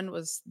Formula 1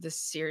 was this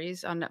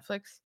series on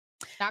Netflix.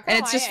 And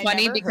it's just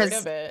funny because heard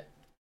of it.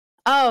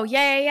 Oh,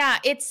 yeah.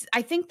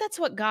 I think that's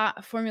what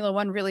got Formula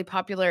 1 really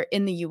popular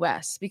in the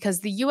US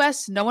because the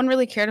US, no one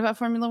really cared about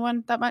Formula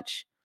 1 that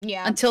much.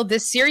 Yeah. Until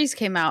this series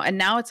came out, and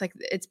now it's like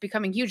it's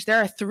becoming huge. There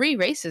are 3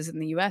 races in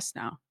the US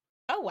now.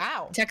 Oh,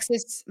 wow.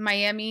 Texas,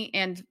 Miami,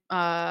 and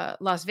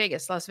Las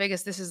Vegas. Las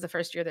Vegas, this is the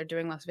first year they're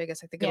doing Las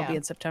Vegas. I think it'll be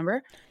in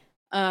September.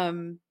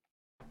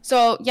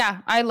 So yeah,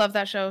 I love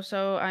that show.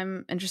 So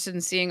I'm interested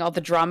in seeing all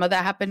the drama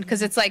that happened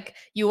because it's like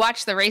you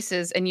watch the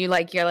races and you're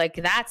like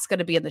that's going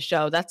to be in the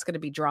show. That's going to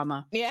be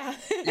drama. Yeah.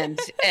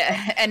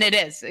 and it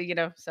is,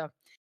 so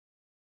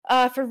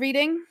for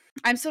reading,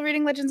 I'm still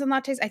reading Legends and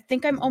Lattes. I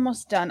think I'm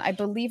almost done. I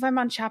believe I'm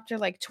on chapter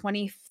like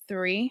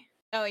 23.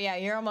 Oh yeah,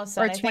 you're almost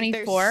done. Or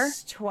 24. I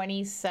think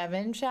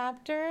 27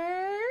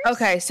 chapters.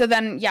 Okay, so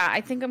then yeah,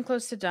 I think I'm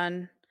close to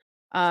done.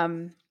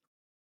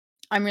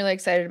 I'm really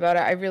excited about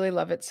it. I really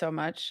love it so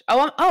much.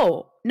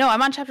 No,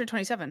 I'm on chapter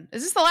 27.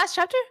 Is this the last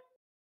chapter?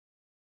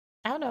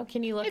 I don't know.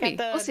 Can you look Maybe. at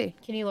the? We'll see.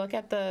 Can you look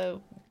at the?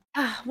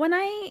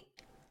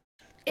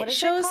 It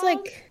shows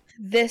like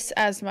this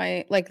as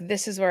my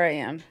this is where I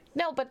am.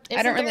 No, but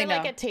I don't really there know.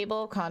 Like a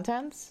table of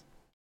contents.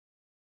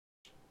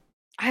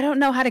 I don't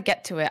know how to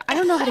get to it. I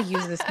don't know how to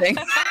use this thing.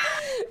 Fair,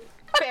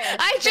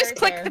 I just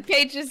click the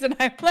pages and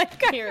I'm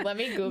like, here, let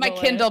me Google my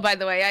Kindle. By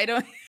the way, I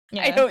don't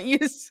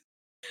use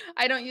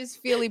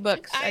Feely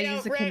books. I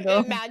use the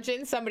Kindle.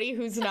 Imagine somebody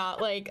who's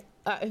not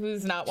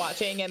who's not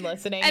watching and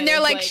listening, and they're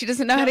like, she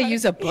doesn't know how to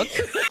use a book.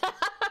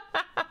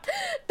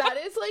 That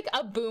is like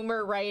a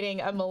boomer writing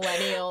a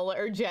millennial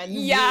or Gen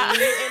Z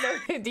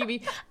in a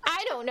DB.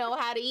 I don't know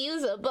how to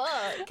use a book.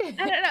 I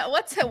don't know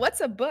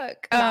what's a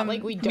book. Not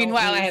like we don't.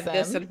 Meanwhile, I have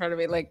this in front of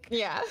me.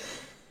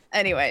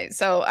 Anyway,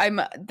 so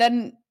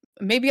then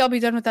maybe I'll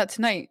be done with that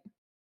tonight.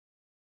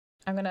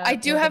 I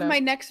do have my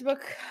next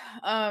book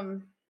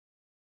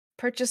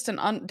purchased and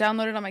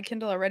downloaded on my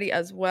Kindle already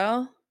as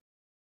well.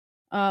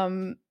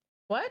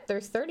 What?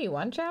 There's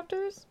 31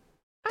 chapters?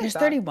 There's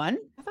 31?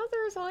 I thought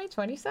there was only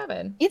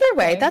 27. Either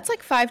way, that's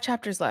like 5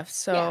 chapters left.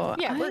 So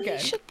yeah, we're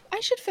good. I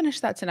should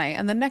finish that tonight.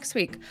 And then next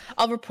week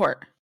I'll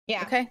report.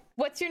 Yeah. Okay.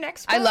 What's your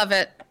next book? I love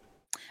it.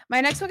 My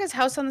next book is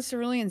House on the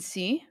Cerulean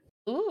Sea.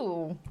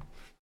 Ooh.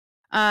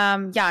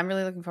 Yeah, I'm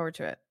really looking forward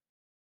to it.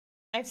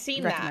 I've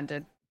seen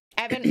Recommended.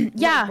 that. I haven't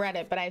Yeah. read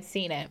it, but I've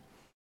seen it.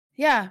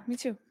 Yeah, me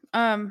too. So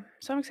I'm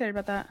excited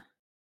about that.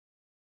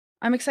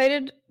 I'm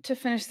excited to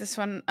finish this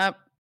one up.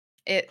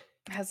 It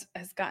has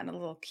gotten a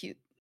little cute.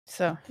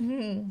 So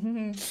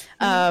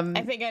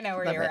I think I know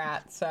where you're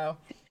at, so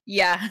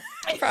yeah,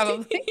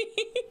 probably.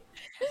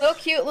 A little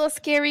cute, a little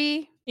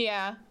scary.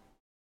 Yeah.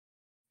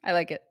 I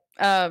like it.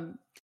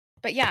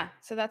 But yeah,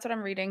 so that's what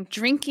I'm reading.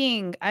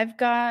 Drinking. I've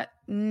got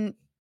no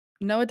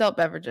adult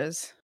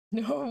beverages.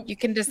 No. You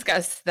can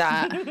discuss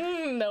that.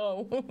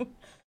 No.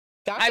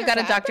 I've got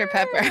a Dr.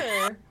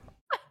 Pepper.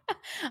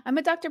 I'm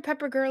a Dr.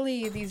 Pepper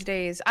girly these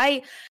days.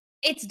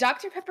 It's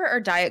Dr. Pepper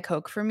or Diet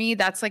Coke for me.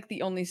 That's like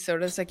the only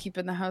sodas I keep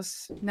in the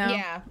house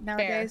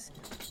nowadays.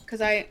 Because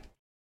I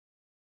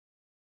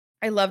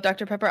love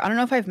Dr. Pepper. I don't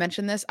know if I've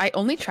mentioned this. I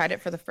only tried it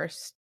for the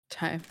first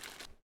time.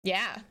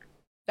 Yeah.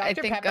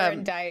 Dr. Pepper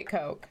and Diet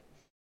Coke.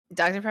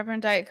 Dr. Pepper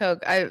and Diet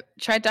Coke. I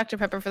tried Dr.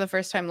 Pepper for the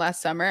first time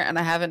last summer, and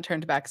I haven't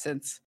turned back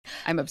since.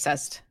 I'm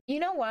obsessed. You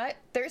know what?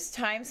 There's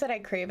times that I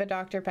crave a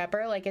Dr.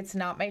 Pepper. Like, it's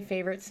not my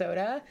favorite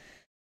soda,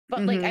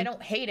 but like, I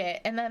don't hate it.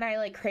 And then I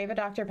like crave a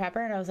Dr.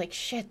 Pepper, and I was like,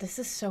 shit, this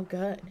is so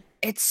good.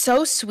 It's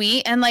so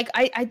sweet. And like,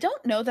 I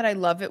don't know that I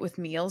love it with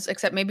meals,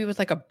 except maybe with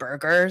like a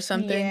burger or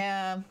something.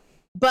 Yeah.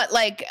 But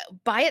like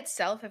by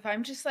itself, if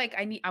I'm just like,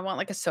 I want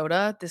like a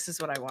soda, this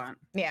is what I want.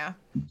 Yeah.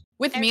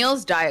 With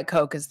meals, Diet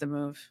Coke is the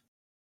move.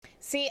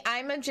 See,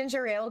 I'm a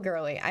ginger ale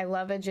girly. I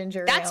love a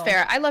ginger ale. That's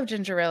fair. I love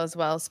ginger ale as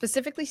well,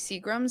 specifically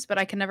Seagram's, but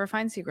I can never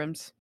find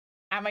Seagram's.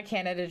 I'm a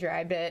Canada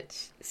Dry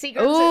bitch.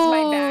 Seagram's is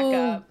my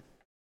backup.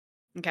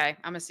 Okay,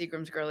 I'm a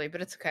Seagram's girly, but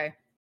it's okay.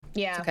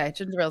 Yeah. It's okay.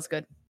 Ginger ale's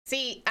good.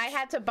 See, I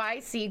had to buy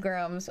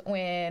Seagram's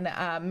when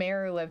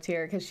Meru lived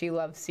here because she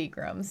loves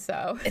Seagram's,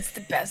 so. It's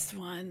the best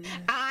one.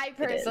 I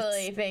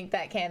personally think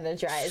that Canada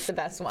Dry is the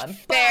best one.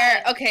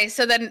 Fair. Okay,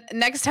 so then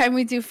next time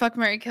we do Fuck,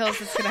 Marry,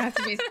 Kills, it's going to have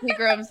to be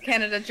Seagram's,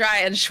 Canada Dry,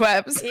 and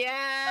Schweppes.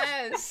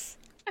 Yes.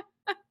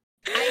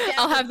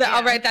 I'll have that. Yeah.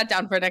 I'll write that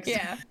down for next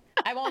time.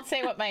 I won't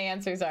say what my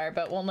answers are,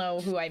 but we'll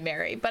know who I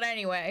marry. But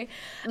anyway.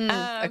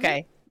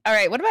 Okay. All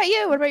right. What about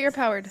you? What about your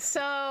Powered?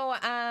 So,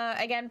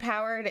 again,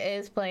 Powered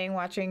is playing,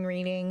 watching,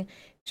 reading,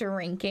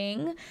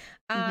 drinking.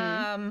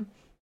 I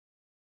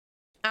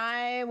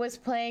was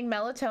playing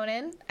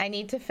Melatonin. I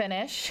need to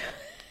finish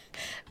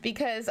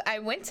because I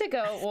went to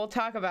go, we'll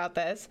talk about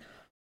this.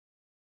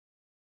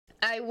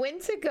 I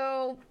went to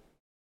go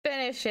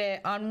finish it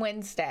on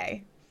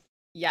Wednesday.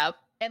 Yep.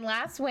 And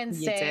last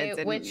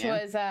Wednesday, which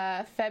was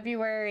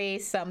February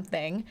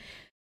something,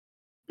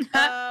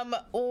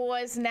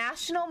 was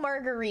National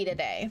Margarita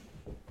Day.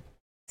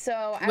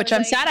 So which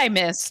I'm sad I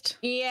missed.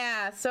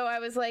 Yeah, so I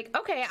was like,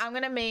 okay, I'm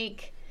gonna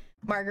make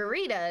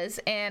margaritas,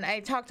 and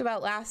I talked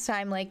about last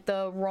time like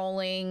the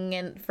rolling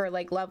and for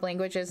like love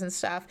languages and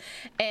stuff,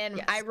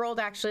 and I rolled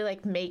actually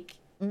like make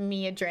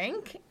me a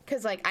drink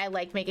because like I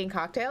like making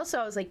cocktails, so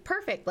I was like,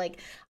 perfect,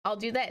 like I'll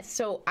do this.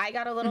 So I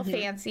got a little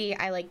fancy.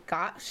 I like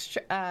got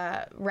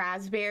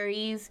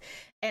raspberries,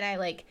 and I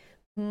like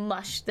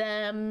mushed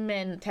them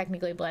and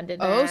technically blended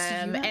them, so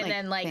and like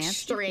then like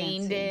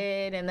strained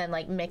it and then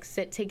like mixed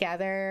it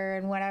together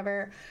and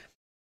whatever.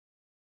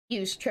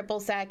 Use triple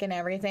sec and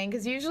everything,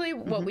 because usually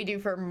what we do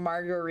for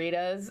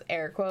margaritas,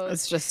 air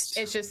quotes,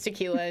 it's just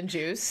tequila and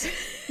juice.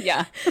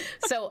 Yeah.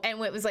 So, and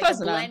it was like a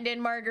blended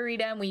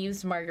margarita, and we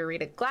used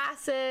margarita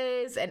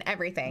glasses and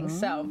everything.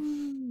 So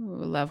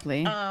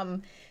lovely.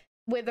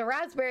 With the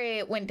raspberry,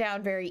 it went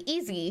down very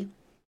easy.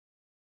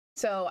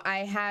 So I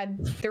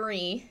had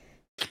 3.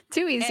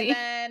 Too easy.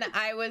 And then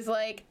I was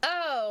like,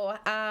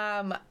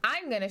 I'm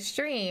gonna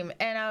stream,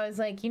 and I was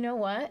like, you know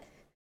what?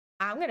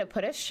 I'm gonna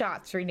put a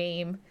shots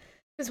rename.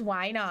 Because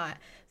why not?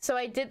 So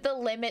I did the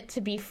limit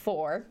to be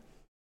 4.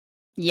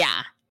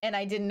 Yeah. And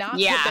I did not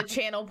put the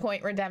channel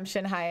point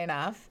redemption high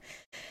enough.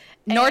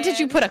 Nor did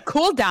you put a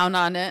cooldown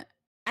on it.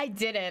 I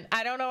didn't.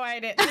 I don't know why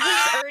I didn't. I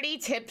was already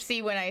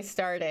tipsy when I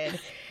started.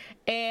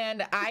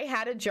 And I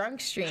had a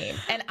drunk stream.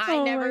 And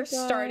I never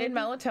started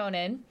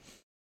Melatonin.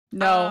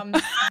 No.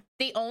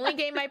 The only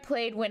game I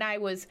played when I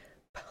was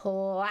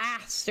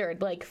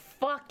plastered, like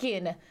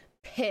fucking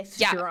pissed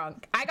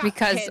drunk. I got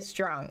pissed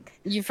drunk.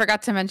 You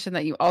forgot to mention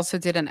that you also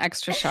did an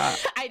extra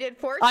shot. I did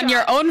 4 on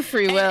your own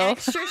free will. An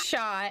extra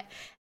shot,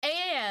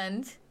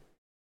 and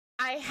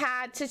I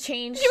had to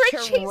change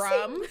to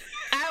rum.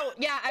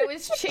 I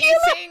was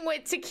chasing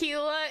with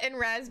tequila and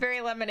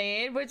raspberry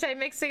lemonade, which I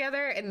mixed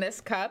together in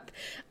this cup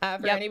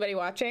for anybody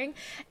watching.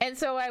 And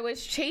so I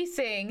was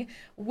chasing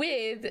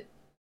with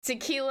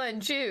tequila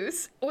and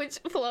juice, which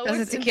Flo was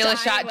a tequila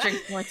shot,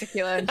 drink more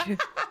tequila and juice.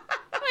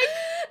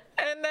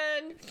 And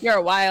then you're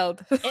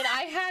wild. And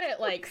I had it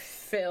like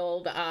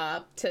filled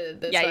up to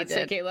this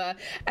tequila.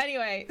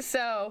 Anyway,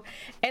 so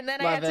and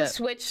then I had to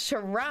switch to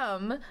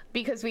rum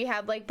because we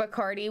had like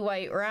Bacardi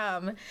white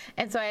rum,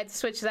 and so I had to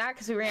switch to that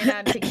because we ran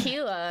out of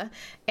tequila,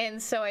 and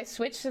so I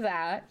switched to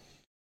that.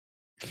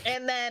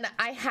 And then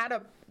I had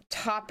a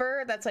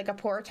topper that's like a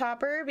pour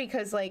topper,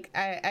 because like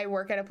I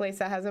work at a place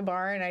that has a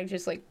bar and I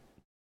just like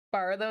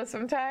borrow those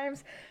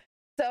sometimes.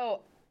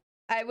 So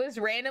I was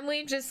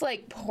randomly just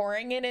like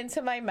pouring it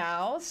into my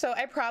mouth. So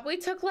I probably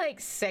took like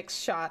 6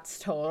 shots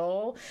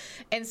total.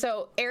 And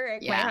so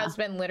Eric, my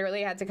husband,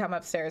 literally had to come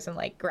upstairs and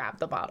like grab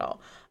the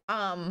bottle.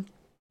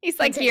 He's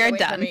like, you're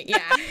done.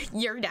 Yeah,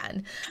 you're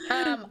done.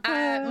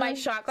 My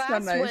shot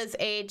glass was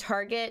a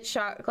Target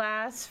shot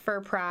glass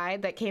for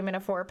Pride that came in a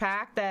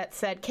 4-pack that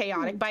said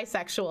chaotic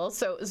bisexual.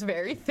 So it was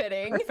very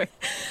fitting.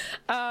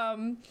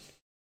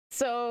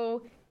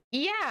 So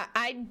yeah,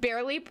 I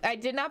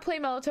did not play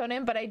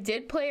Melatonin, but I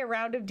did play a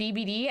round of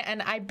DBD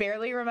and I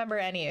barely remember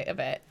any of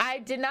it. I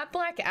did not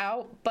black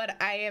out, but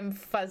I am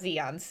fuzzy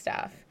on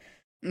stuff.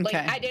 Okay. Like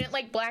I didn't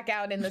like black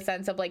out in the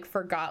sense of like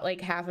forgot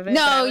like half of it.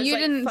 No, you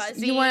didn't.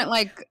 Fuzzy. You weren't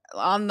like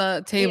on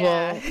the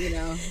table, you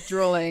know,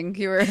 drooling.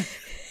 You were.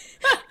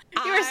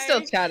 You were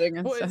still chatting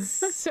and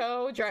stuff.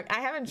 So drunk.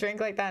 I haven't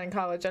drank like that in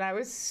college, and I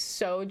was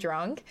so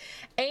drunk.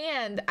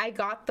 And I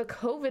got the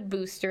COVID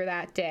booster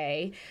that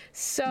day,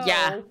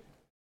 so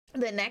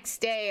the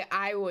next day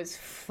I was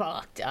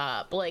fucked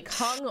up, like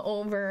hung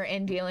over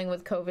and dealing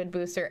with COVID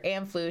booster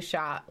and flu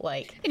shot.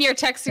 Like, and you're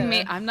texting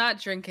me, I'm not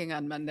drinking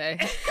on Monday.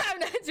 I'm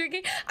not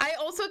drinking. I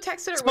also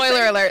texted her.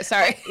 Spoiler alert.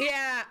 Sorry.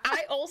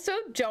 I also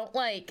don't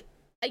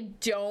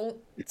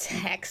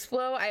text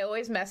Flo. I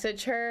always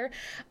message her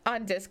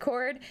on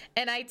Discord,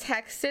 and I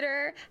texted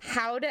her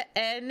how to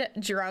end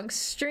drunk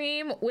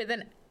stream with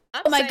an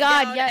upside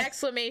down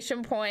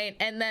exclamation point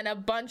and then a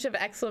bunch of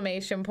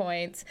exclamation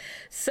points.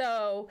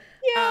 So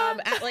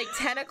at like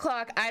 10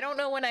 o'clock, I don't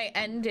know when I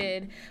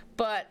ended,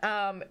 but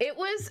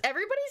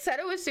everybody said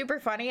it was super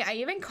funny. I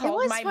even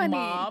called my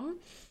mom.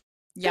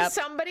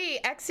 Somebody,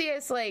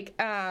 Exius, like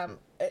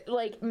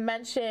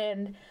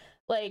mentioned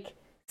like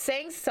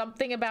saying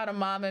something about a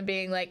mom and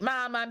being like,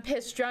 Mom, I'm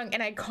pissed drunk.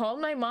 And I called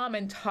my mom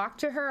and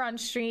talked to her on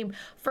stream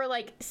for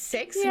like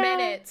 6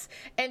 minutes,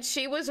 and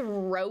she was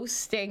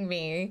roasting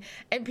me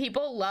and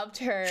people loved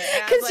her.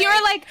 Because you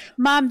were like,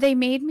 Mom, they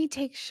made me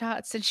take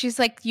shots. And she's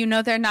like, you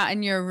know, they're not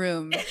in your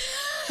room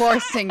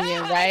forcing you,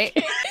 right?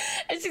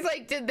 And she's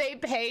like, did they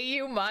pay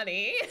you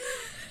money?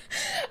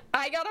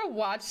 I gotta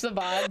watch the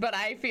VOD, but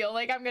I feel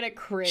like I'm gonna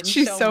cringe.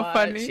 She's so much.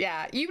 Funny.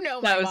 Yeah, you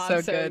know my mom,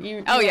 so good. You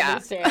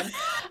understand.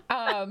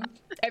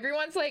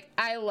 Everyone's like,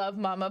 I love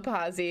Mama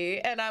Pazzi,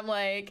 and I'm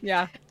like,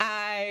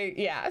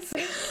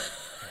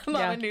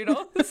 Mama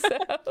Noodles. So,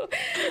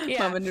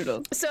 Mama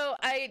Noodles. So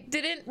I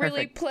didn't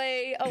really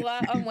play a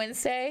lot on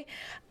Wednesday.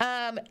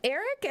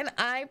 Eric and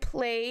I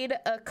played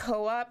a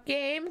co-op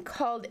game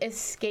called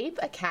Escape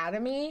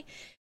Academy.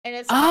 And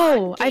it's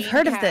I've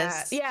heard of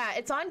this. Yeah,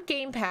 it's on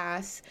Game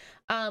Pass.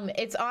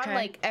 It's on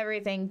like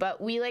everything, but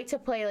we like to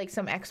play like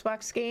some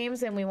Xbox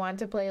games, and we want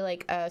to play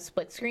like a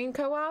split screen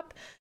co-op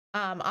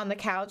on the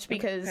couch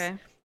because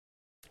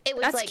it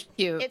was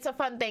cute. It's a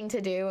fun thing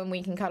to do, and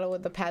we can cuddle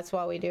with the pets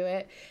while we do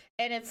it.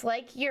 And it's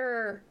like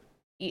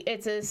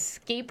it's an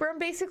escape room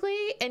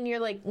basically, and you're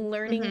like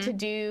learning to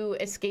do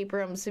escape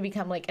rooms to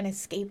become like an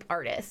escape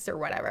artist or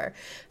whatever.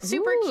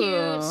 Super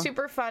cute,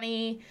 super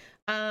funny.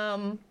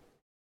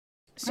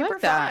 Super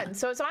fun.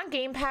 So it's on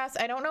Game Pass.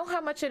 I don't know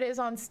how much it is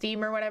on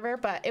Steam or whatever,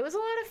 but it was a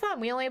lot of fun.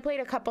 We only played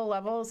a couple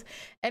levels,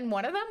 and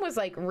one of them was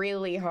like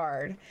really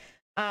hard.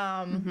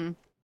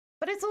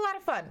 But it's a lot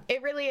of fun.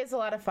 It really is a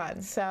lot of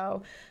fun.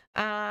 So,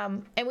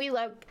 and we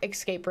love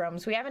escape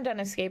rooms. We haven't done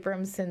escape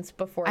rooms since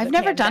before the pandemic.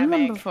 I've never done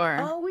one before.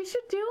 Oh, we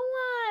should do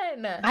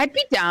one. I'd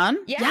be down.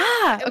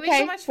 Yeah. It would be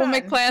so much fun.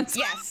 We'll make plans.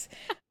 Yes.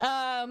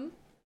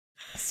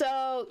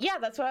 So yeah,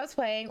 that's what I was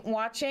playing.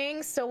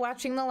 Still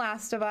watching The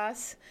Last of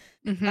Us.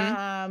 This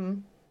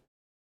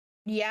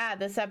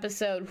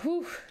episode,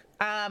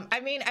 I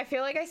mean, I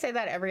feel like I say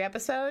that every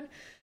episode.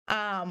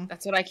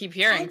 That's what I keep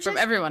hearing from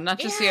everyone, not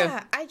just you.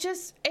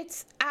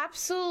 It's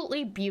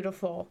absolutely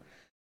beautiful.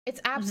 It's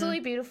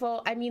absolutely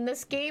beautiful. I mean,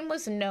 this game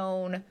was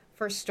known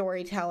for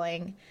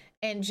storytelling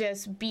and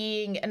just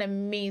being an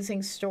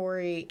amazing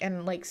story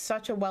and like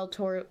such a well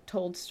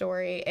told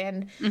story.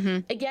 And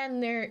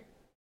again,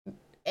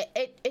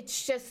 it's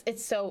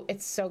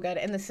so good.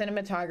 And the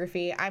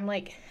cinematography, I'm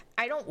like,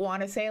 I don't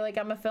want to say like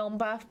I'm a film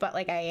buff, but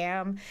like I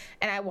am,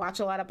 and I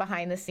watch a lot of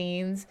behind the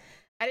scenes.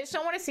 I just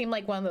don't want to seem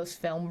like one of those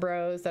film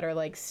bros that are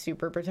like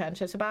super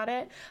pretentious about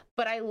it,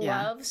 but I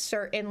love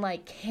certain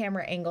like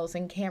camera angles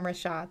and camera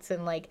shots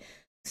and like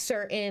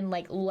certain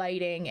like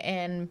lighting,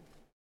 and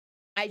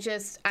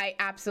I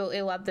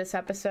absolutely love this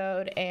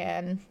episode.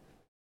 And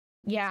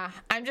yeah,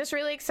 I'm just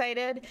really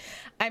excited.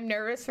 I'm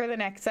nervous for the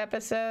next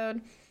episode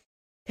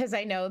because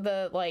I know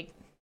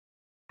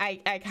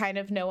I kind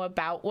of know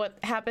about what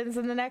happens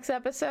in the next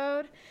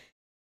episode.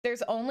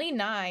 There's only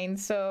 9,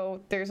 so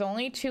there's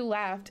only 2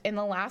 left, and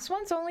the last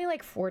one's only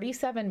like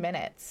 47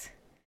 minutes.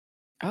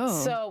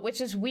 Oh. So,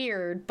 which is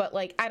weird, but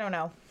like, I don't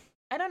know.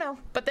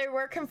 But they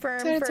were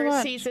confirmed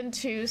for season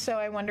 2, so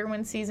I wonder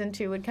when season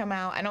 2 would come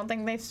out. I don't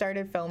think they've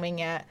started filming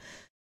yet.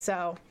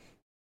 So,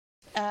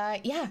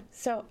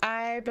 so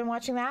I've been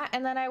watching that,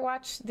 and then I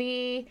watched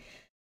the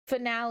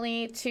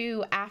finale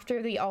to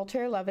After the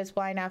Altar, Love is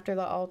Blind After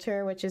the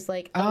Altar, which is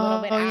like a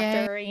little bit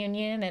after a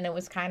reunion, and it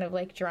was kind of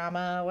like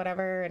drama,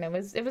 whatever, and it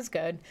was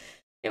good.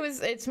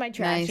 It's my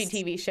trashy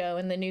TV show,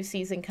 and the new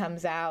season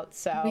comes out,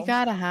 so we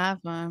gotta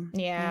have them.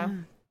 Yeah.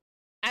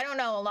 I don't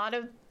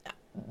know,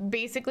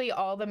 basically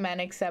all the men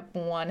except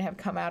one have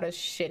come out as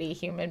shitty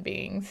human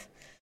beings.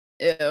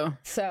 Ew.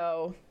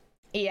 So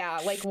yeah,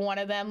 like one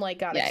of them like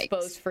got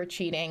exposed for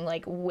cheating,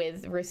 like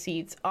with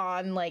receipts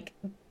on like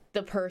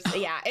the person.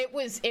 Yeah, it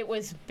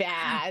was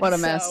bad. What a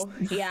mess. So,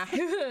 yeah.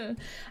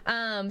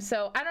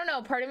 So I don't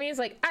know, part of me is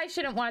like, I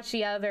shouldn't watch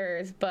the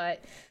others,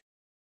 but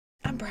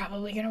I'm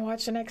probably gonna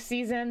watch the next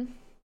season.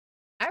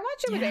 I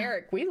watch it with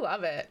Eric. We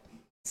love it.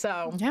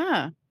 So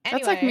yeah. Anyway,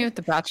 that's like me with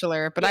The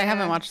Bachelor, but I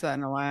haven't watched that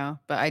in a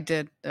while. But I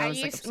did. I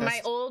was like obsessed. My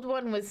old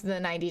one was the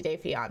 90 Day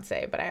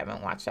Fiance, but I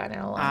haven't watched that in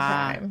a long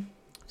time.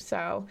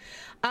 So,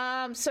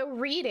 so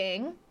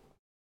reading.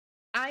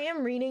 I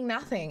am reading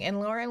nothing, and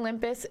Laura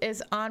Olympus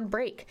is on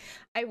break.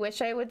 I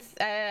wish I would.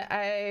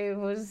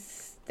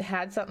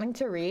 Had something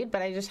to read,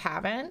 but I just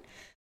haven't.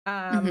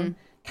 Kind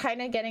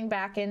of getting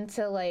back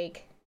into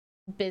like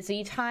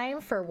busy time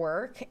for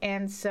work,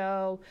 and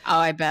so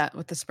I bet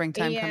with the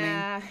springtime coming.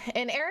 Yeah,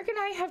 and Eric and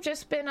I have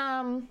just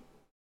been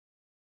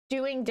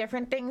doing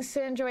different things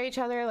to enjoy each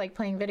other, like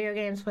playing video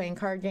games, playing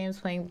card games,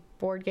 playing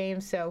board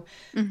games. So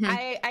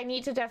I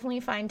need to definitely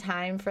find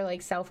time for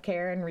like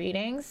self-care and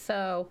reading.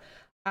 So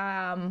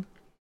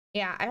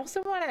yeah, I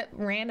also want a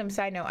random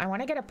side note. I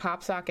want to get a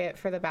pop socket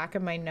for the back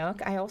of my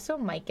Nook. I also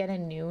might get a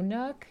new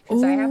Nook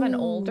because I have an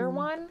older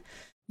one.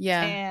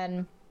 Yeah,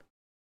 and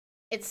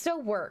it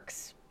still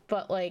works,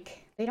 but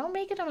like they don't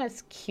make them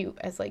as cute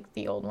as like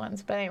the old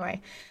ones. But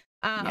anyway,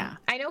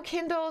 I know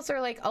Kindles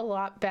are like a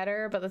lot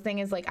better, but the thing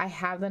is like I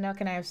have the Nook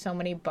and I have so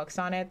many books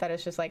on it that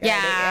it's just like,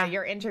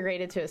 you're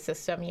integrated to a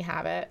system, you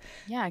have it.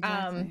 Yeah,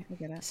 exactly. I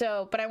get it.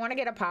 So, but I want to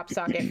get a pop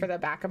socket for the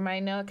back of my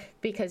Nook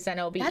because then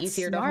it'll be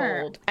easier to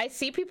hold. I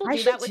see people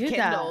do that with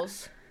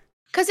Kindles.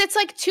 Because it's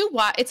like too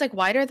wide. It's like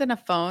wider than a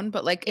phone,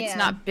 but like it's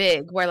not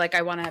big where like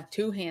I want to have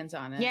two hands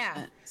on it.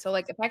 Yeah. So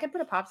like if I could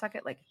put a pop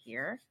socket like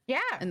here. Yeah.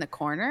 In the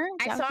corner.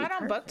 I saw it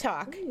on Book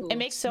Talk. It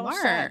makes so much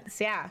sense.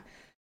 Yeah.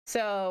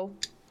 So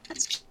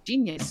that's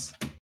genius.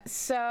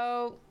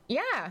 So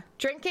yeah,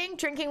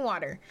 drinking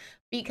water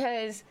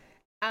because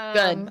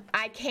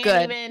I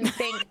can't even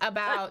think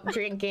about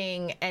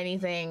drinking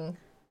anything.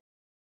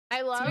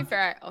 To be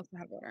fair, I also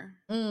have water.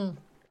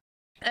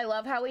 I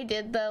love how we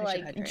did the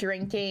like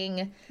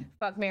drinking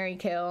fuck, marry,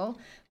 kill,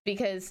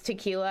 because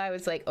tequila, I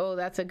was like, oh,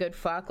 that's a good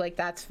fuck, like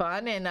that's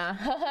fun, and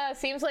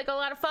seems like a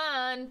lot of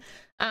fun.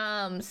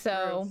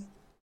 So gross.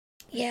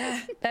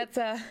 Yeah,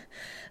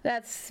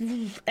 that's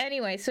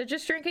anyway. So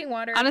just drinking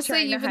water.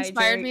 Honestly, you've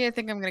inspired me. I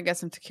think I'm gonna get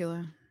some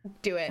tequila.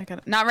 Do it.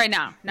 Not right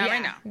now. Not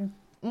right now.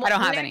 I don't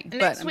have any.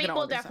 Next week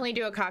we'll definitely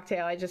do a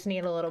cocktail. I just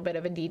need a little bit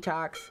of a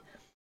detox.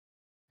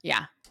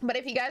 Yeah. But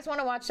if you guys want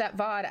to watch that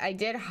VOD, I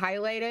did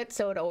highlight it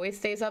so it always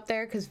stays up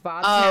there because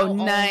VODs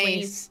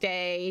only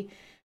stay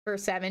for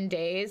 7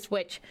 days,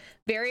 which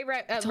very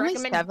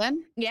recommend.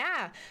 7?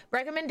 Yeah,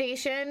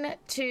 recommendation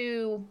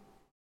to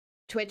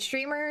Twitch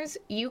streamers,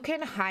 you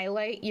can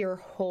highlight your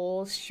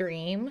whole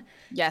stream.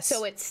 Yes.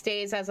 So it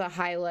stays as a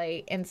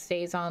highlight and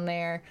stays on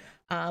there.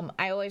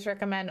 I always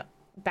recommend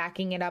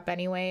backing it up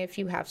anyway if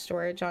you have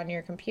storage on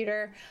your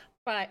computer.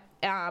 But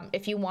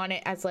if you want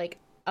it as like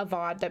a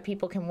VOD that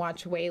people can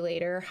watch way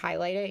later,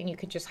 highlight it and you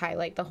could just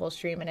highlight the whole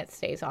stream and it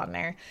stays on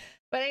there.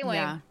 But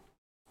anyway,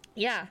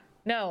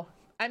 no.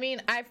 I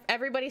mean,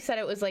 everybody said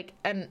it was like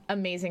an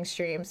amazing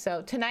stream.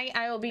 So tonight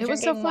I will be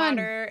drinking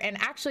water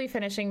and actually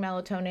finishing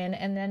melatonin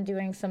and then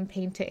doing some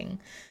painting.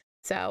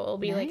 So it'll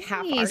be like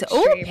half art stream.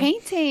 Oh,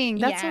 painting.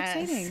 That's so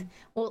exciting.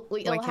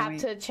 We'll have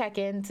to check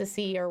in to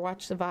see or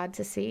watch the VOD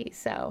to see.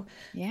 So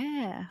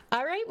yeah.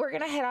 All right, we're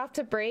going to head off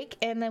to break.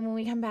 And then when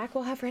we come back,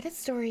 we'll have Reddit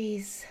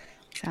stories.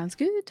 Sounds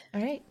good.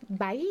 All right.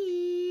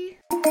 Bye.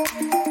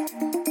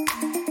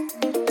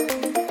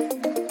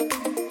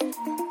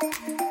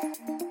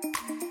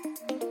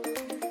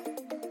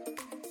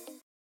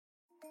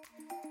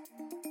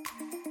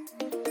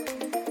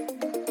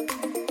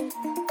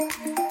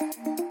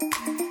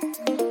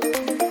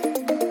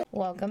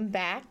 Welcome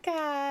back,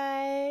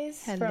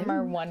 guys. Hello. From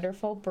our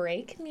wonderful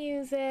break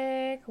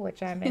music,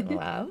 which I'm in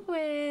love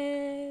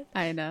with.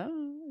 I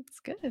know. It's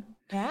good.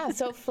 Yeah.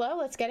 So, Flo,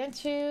 let's get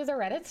into the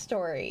Reddit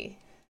story.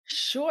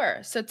 Sure.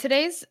 So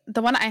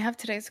the one I have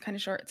today is kind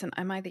of short. It's an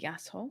Am I the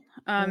Asshole?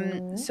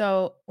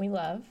 So we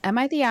love. Am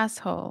I the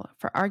asshole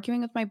for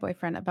arguing with my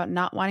boyfriend about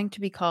not wanting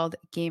to be called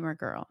gamer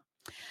girl?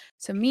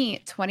 So me,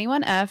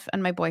 21F,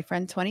 and my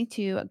boyfriend,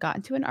 22, got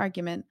into an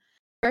argument.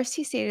 First,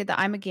 he stated that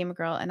I'm a gamer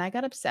girl, and I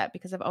got upset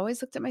because I've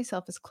always looked at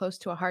myself as close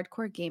to a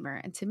hardcore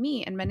gamer. And to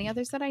me, and many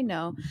others that I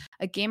know,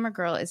 a gamer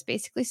girl is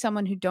basically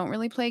someone who don't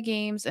really play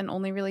games and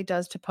only really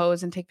does to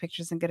pose and take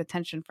pictures and get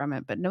attention from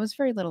it, but knows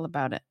very little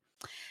about it.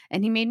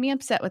 And he made me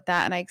upset with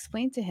that, and I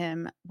explained to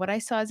him what I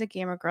saw as a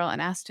gamer girl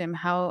and asked him,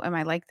 how am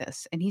I like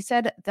this? And he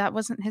said that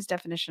wasn't his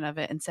definition of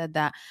it and said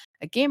that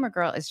a gamer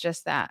girl is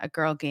just that, a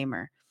girl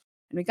gamer.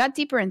 And we got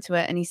deeper into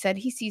it, and he said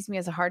he sees me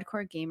as a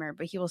hardcore gamer,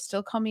 but he will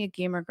still call me a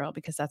gamer girl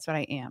because that's what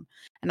I am.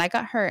 And I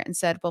got hurt and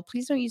said, well,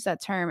 please don't use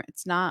that term.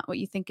 It's not what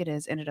you think it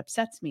is, and it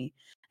upsets me.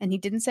 And he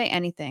didn't say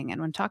anything. And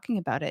when talking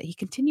about it, he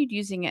continued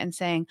using it and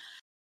saying,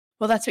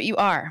 well, that's what you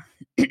are.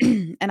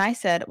 And I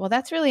said, well,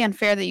 that's really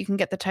unfair that you can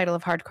get the title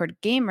of hardcore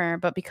gamer,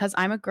 but because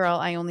I'm a girl,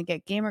 I only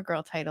get gamer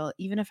girl title,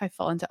 even if I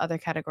fall into other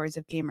categories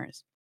of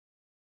gamers.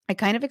 I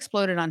kind of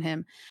exploded on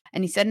him,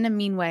 and he said in a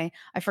mean way,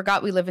 I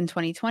forgot we live in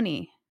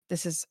 2020.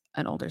 This is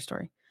an older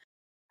story.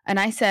 And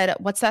I said,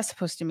 what's that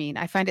supposed to mean?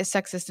 I find it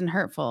sexist and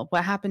hurtful.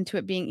 What happened to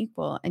it being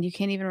equal? And you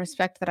can't even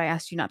respect that I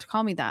asked you not to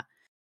call me that.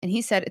 And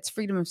he said, it's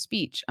freedom of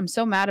speech. I'm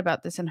so mad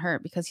about this and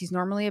hurt because he's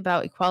normally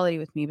about equality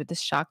with me, but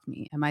this shocked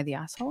me. Am I the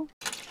asshole?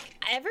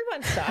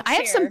 Everyone sucks. I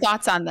have some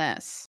thoughts on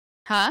this.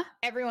 Huh?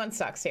 Everyone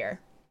sucks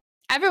here.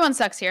 Everyone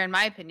sucks here, in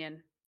my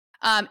opinion.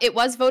 It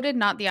was voted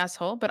not the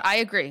asshole, but I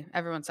agree.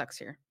 Everyone sucks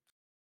here.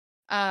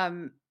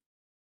 I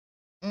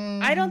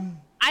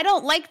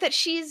don't like that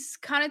she's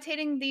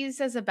connotating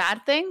these as a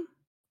bad thing,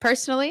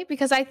 personally,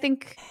 because I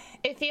think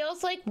it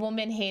feels like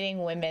woman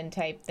hating women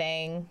type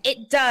thing.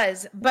 It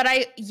does, but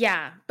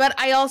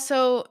I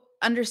also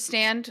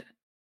understand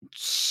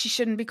she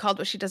shouldn't be called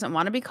what she doesn't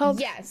want to be called.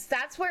 Yes,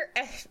 that's where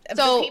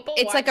so the people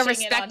it's like a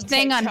respect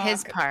thing on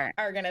his part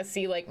are gonna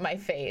see like my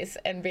face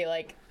and be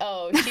like,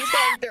 oh, she's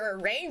going through a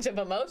range of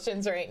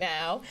emotions right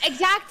now.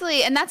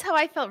 Exactly, and that's how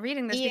I felt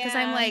reading this because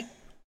I'm like,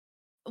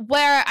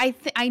 where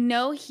I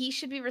know he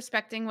should be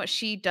respecting what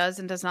she does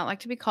and does not like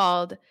to be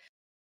called.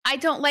 I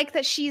don't like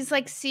that she's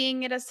like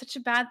seeing it as such a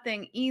bad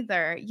thing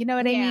either. You know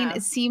what I mean?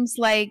 It seems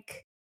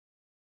like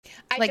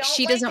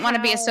she doesn't want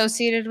to be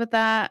associated with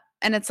that.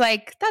 And it's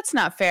like, that's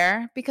not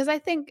fair because I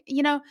think,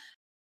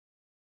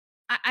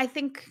 I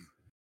think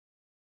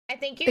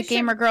the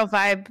gamer girl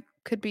vibe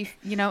could be,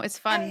 it's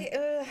fun.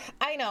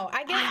 I know.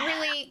 I get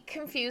really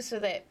confused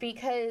with it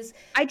because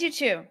I do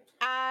too.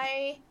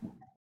 I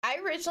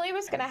originally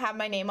was going to have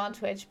my name on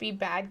Twitch be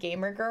Bad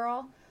Gamer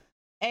Girl.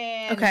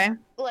 And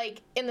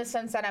like in the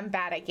sense that I'm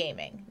bad at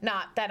gaming,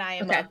 not that I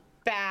am a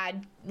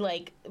bad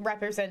like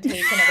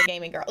representation of a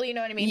gaming girl. You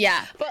know what I mean?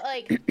 Yeah. But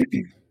like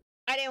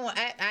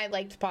I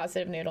liked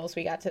Positive Noodles.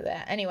 We got to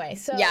that anyway.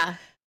 So yeah.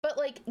 But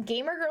like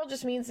gamer girl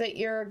just means that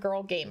you're a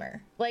girl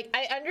gamer. Like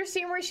I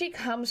understand where she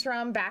comes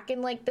from back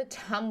in like the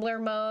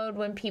Tumblr mode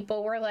when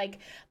people were like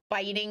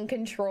biting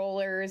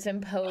controllers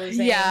and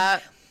posing. Yeah.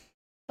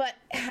 But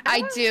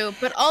I do.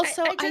 But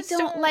also I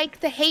don't like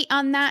the hate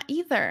on that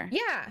either.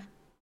 Yeah.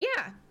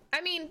 Yeah.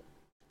 I mean,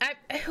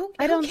 who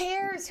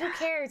cares? Who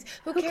cares?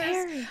 Who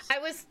cares? I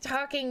was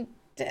talking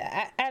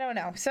I don't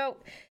know. So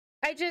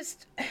I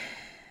just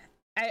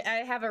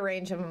I have a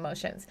range of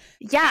emotions.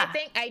 Yeah.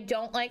 I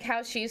don't like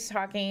how she's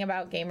talking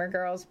about gamer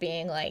girls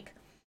being like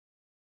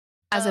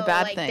as a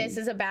bad thing. This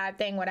is a bad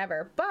thing,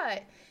 whatever.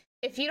 But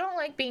if you don't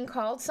like being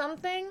called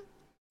something,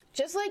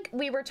 just like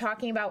we were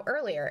talking about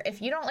earlier,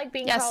 if you don't like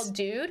being called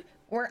dude,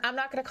 I'm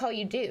not going to call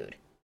you dude.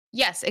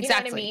 Yes,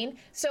 exactly. You know what I mean?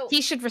 So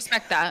he should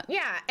respect that.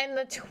 Yeah, and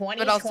the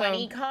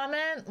 2020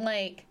 comment,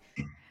 like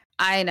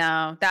I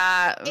know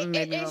that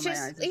made me it's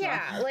just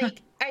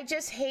like I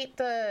just hate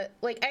I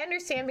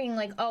understand being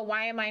like, oh,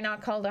 why am I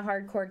not called a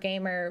hardcore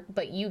gamer,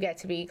 but you get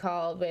to be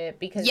called it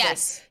because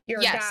you're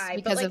a guy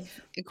because of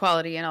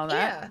equality and all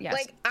that. Yeah,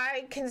 like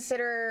I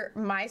consider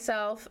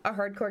myself a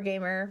hardcore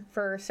gamer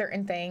for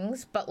certain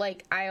things, but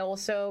like I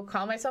also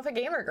call myself a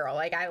gamer girl.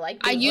 Like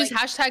I use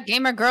hashtag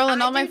gamer girl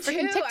in all my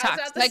freaking TikToks. I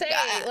was about to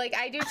say, like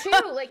I do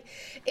too. Like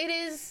it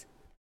is.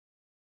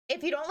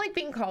 If you don't like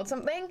being called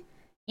something,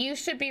 you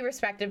should be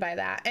respected by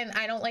that. And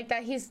I don't like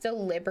that he's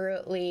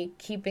deliberately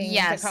keeping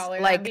the collar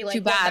like, and be like,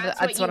 too bad,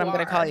 that's what I'm going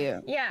to call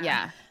you.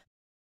 Yeah.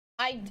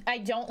 I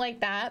don't like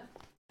that,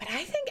 but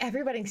I think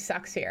everybody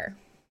sucks here.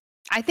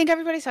 I think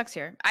everybody sucks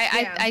here.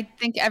 I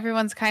think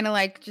everyone's kind of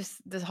like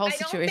just this whole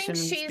situation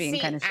is being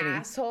kind of shitty. I don't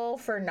think she's the asshole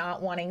for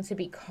not wanting to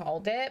be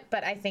called it,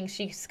 but I think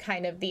she's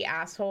kind of the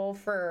asshole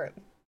for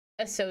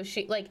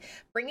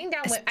bringing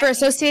down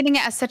associating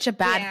it as such a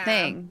bad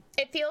thing.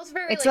 It feels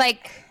very it's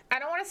like I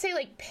don't want to say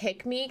like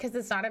pick me because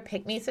it's not a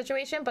pick me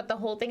situation, but the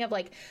whole thing of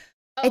like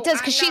it does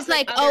because she's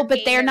like, oh,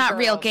 but they're not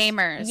real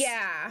gamers.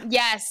 Yeah.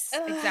 Yes,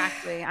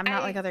 exactly. I'm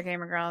not like other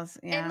gamer girls.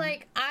 Yeah. And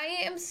like I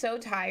am so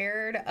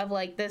tired of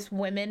like this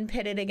women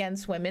pitted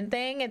against women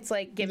thing. It's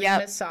like giving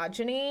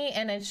misogyny,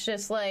 and it's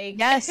just like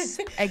yes,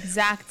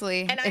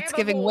 exactly. And it's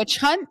giving witch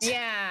hunt.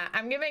 Yeah,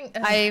 I'm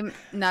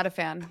not a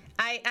fan.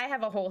 I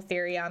have a whole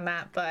theory on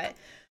that, but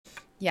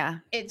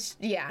it's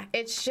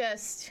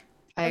just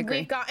I agree.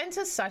 We've gotten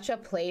to such a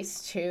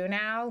place too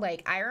now.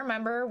 Like I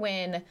remember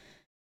when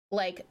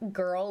like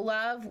girl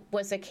love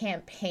was a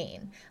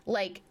campaign,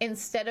 like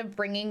instead of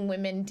bringing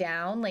women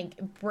down, like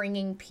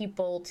bringing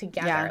people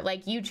together.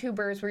 Like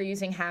YouTubers were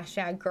using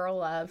hashtag girl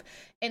love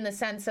in the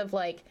sense of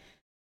like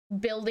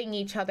building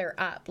each other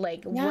up.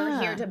 Like we're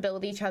here to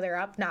build each other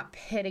up, not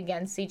pit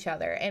against each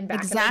other. And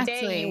back in the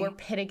day you were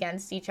pit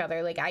against each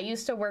other. Like I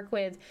used to work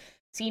with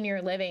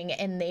senior living,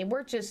 and they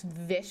were just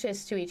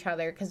vicious to each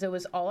other because it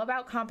was all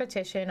about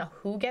competition,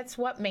 who gets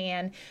what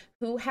man,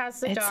 who has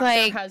the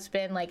doctor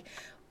husband. Like,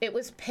 it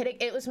was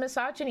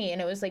misogyny,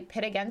 and it was like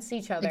pit against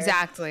each other.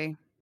 Exactly.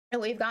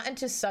 And we've gotten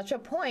to such a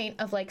point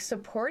of like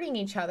supporting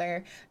each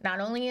other, not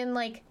only in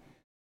like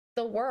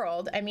the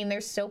world. I mean,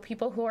 there's still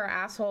people who are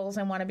assholes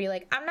and want to be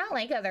like, I'm not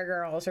like other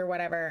girls or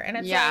whatever. And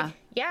it's like,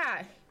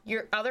 yeah,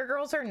 your other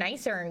girls are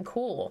nicer and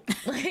cool.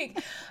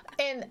 Like,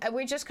 and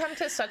we just come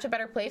to such a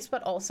better place,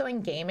 but also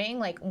in gaming,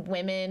 like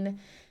women,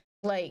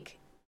 like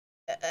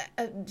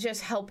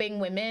just helping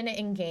women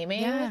in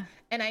gaming. Yeah.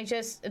 And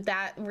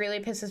that really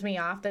pisses me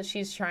off that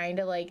she's trying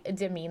to like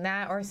demean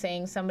that, or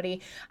saying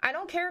somebody, I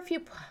don't care if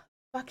you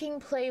fucking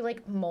play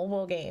like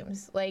mobile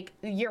games, like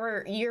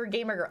you're a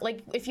gamer girl.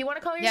 Like, if you want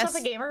to call yourself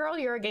a gamer girl,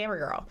 you're a gamer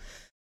girl.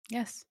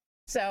 Yes.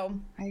 So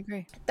I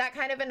agree. That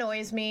kind of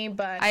annoys me,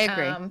 but I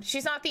agree.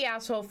 She's not the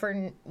asshole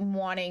for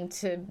wanting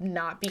to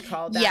not be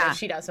called that if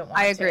she doesn't want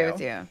to. I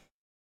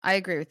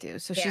agree with you.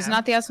 So she's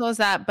not the asshole as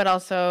that, but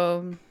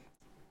also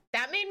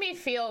that made me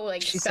feel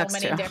like so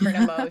many different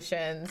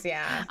emotions.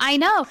 Yeah. I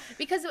know,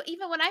 because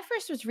even when I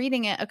first was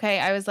reading it, okay,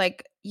 I was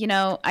like, you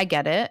know, I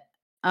get it.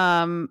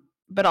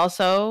 But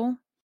also,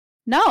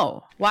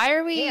 no. Why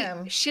are we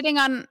shitting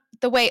on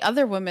the way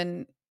other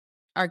women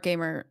are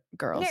gamer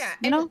girls? Yeah,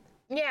 you know?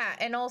 Yeah,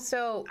 and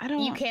also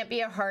you can't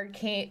be a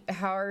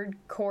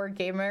hardcore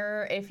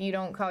gamer if you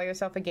don't call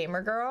yourself a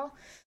gamer girl.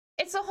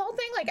 It's the whole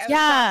thing. Like, I was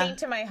talking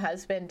to my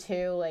husband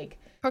too, like,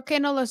 ¿Por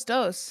qué no los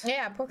dos?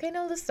 Yeah, ¿por qué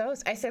no los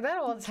dos? I say that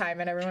all the time,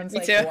 and everyone's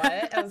like,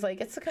 what? I was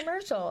like, it's a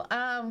commercial.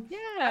 I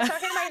was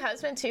talking to my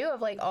husband too,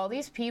 of like all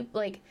these people,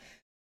 like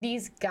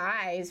these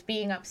guys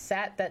being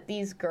upset that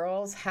these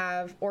girls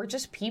have, or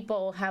just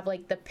people have,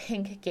 like the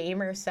pink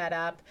gamer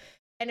setup,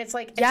 and it's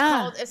like, it's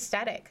called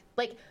aesthetic.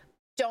 Like,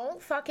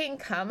 don't fucking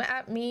come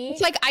at me.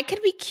 It's like, I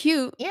could be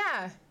cute.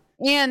 Yeah.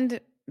 And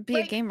be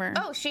a gamer.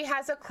 Oh, she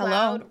has a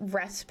cloud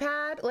rest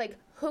pad. Like,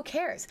 who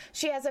cares?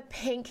 She has a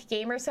pink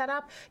gamer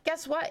setup.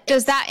 Guess what?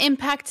 Does that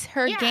impact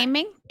her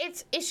gaming?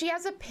 If she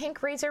has a pink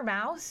Razer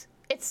mouse,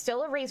 it's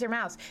still a Razer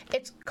mouse.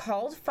 It's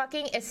called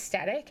fucking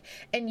aesthetic,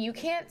 and you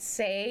can't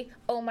say,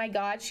 oh my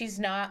god, she's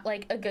not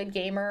like a good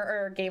gamer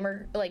or a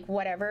gamer like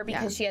whatever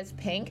because she has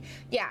pink.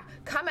 Yeah,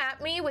 come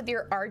at me with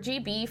your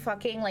RGB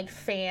fucking like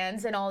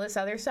fans and all this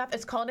other stuff.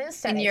 It's called an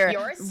aesthetic. And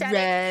your aesthetic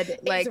red,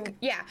 like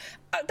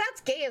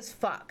that's gay as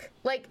fuck.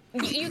 Like,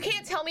 you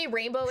can't tell me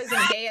rainbow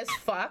isn't gay as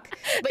fuck.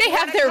 But they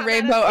have their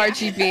rainbow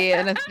RGB,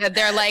 and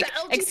they're like,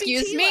 the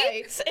excuse me.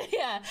 Lights.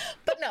 Yeah,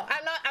 but no,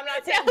 I'm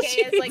not saying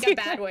gay is like a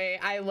bad way.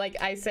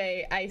 I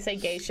say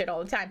gay shit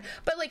all the time.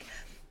 But like,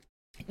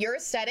 your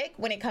aesthetic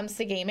when it comes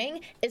to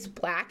gaming is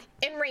black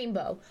and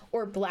rainbow,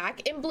 or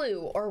black and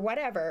blue, or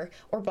whatever,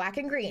 or black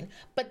and green.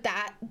 But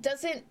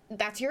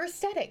that's your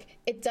aesthetic.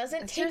 It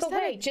doesn't take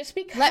away just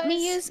because. Let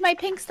me use my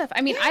pink stuff.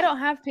 I mean, I don't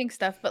have pink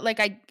stuff, but like,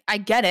 I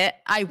get it.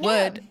 I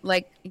would,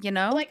 like, you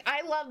know? Like,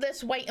 I love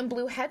this white and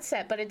blue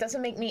headset, but it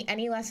doesn't make me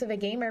any less of a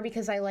gamer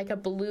because I like a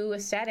blue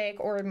aesthetic,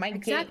 or my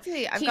I've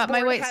got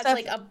my white has stuff.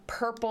 Like a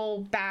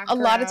purple background.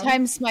 A lot of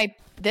times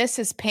this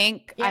is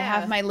pink. I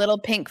have my little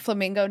pink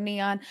flamingo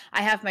neon.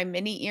 I have my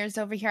mini ears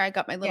over here. I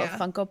got my little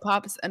Funko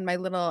Pops and my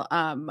little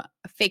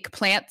fake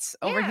plants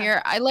over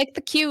here. I like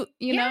the cute,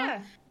 you know?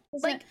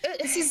 Like,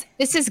 this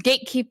is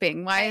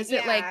gatekeeping. Why is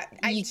it like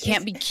you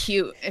can't be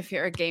cute if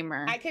you're a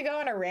gamer? I could go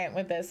on a rant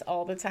with this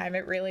all the time.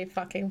 It really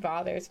fucking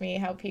bothers me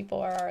how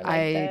people are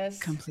like this.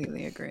 I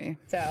completely agree.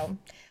 So,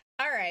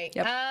 all right.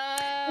 Yep.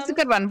 That's a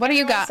good one. What do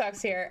you got?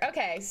 Sucks here.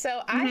 Okay,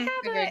 so I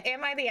have a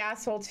Am I the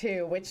Asshole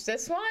too, which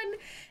this one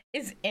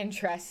is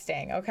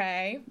interesting,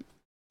 okay?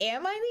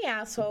 Am I the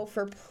asshole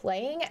for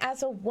playing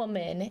as a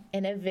woman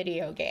in a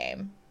video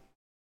game?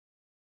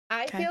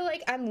 I feel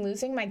like I'm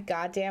losing my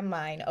goddamn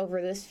mind over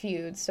this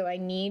feud, so I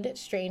need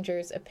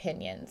strangers'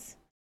 opinions.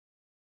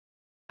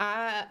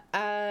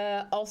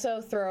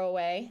 Also,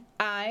 throwaway.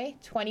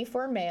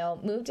 24 male,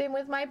 moved in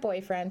with my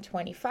boyfriend,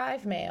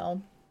 25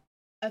 male,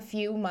 a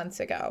few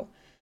months ago.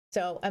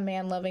 So, a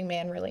man-loving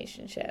man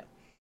relationship.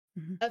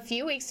 Mm-hmm. A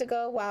few weeks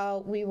ago,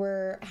 while we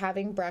were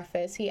having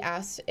breakfast, he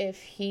asked if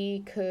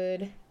he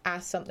could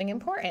ask something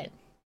important.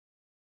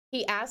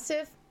 He asked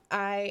if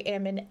I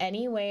am in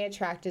any way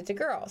attracted to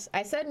girls.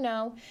 I said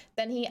no.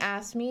 Then he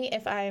asked me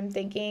if I am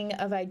thinking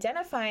of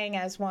identifying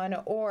as one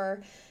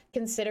or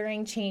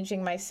considering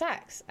changing my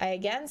sex. I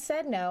again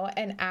said no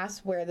and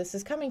asked where this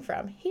is coming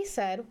from. He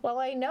said, well,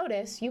 I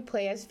notice you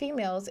play as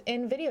females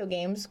in video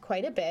games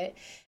quite a bit,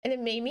 and it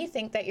made me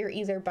think that you're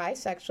either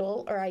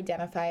bisexual or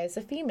identify as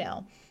a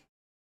female.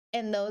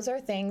 And those are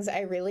things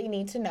I really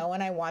need to know,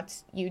 and I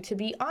want you to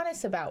be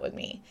honest about with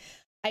me.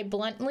 I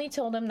bluntly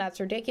told him that's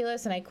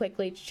ridiculous, and I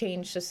quickly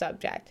changed the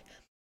subject.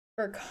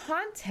 For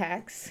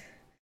context,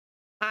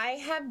 I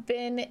have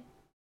been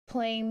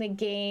playing the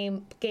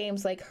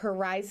games like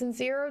Horizon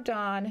Zero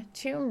Dawn,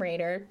 Tomb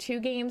Raider, 2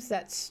 games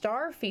that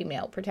star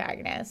female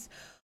protagonists,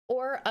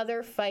 or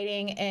other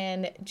fighting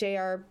and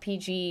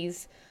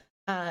JRPGs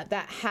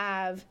that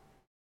have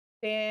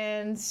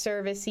fan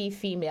servicey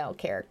female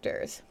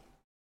characters.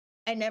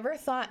 I never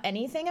thought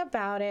anything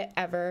about it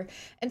ever,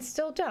 and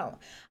still don't.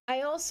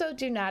 I also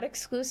do not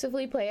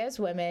exclusively play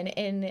as women,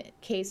 in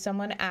case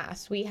someone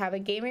asks. We have a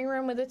gaming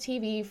room with a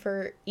TV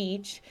for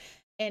each,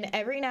 and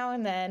every now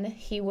and then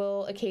he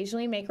will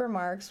occasionally make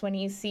remarks when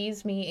he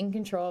sees me in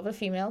control of a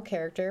female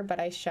character, but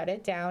I shut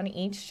it down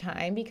each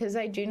time because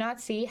I do not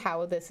see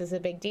how this is a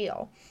big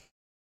deal.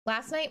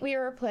 Last night we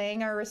were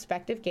playing our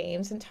respective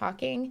games and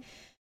talking,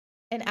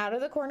 and out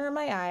of the corner of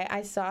my eye,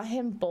 I saw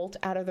him bolt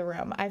out of the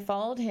room. I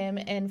followed him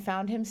and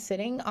found him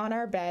sitting on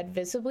our bed,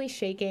 visibly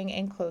shaking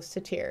and close to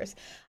tears.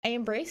 I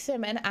embraced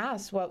him and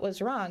asked what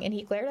was wrong, and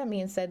he glared at me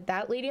and said,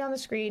 "That lady on the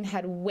screen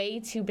had way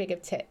too big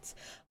of tits.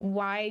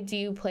 Why do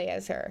you play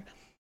as her?"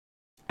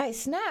 I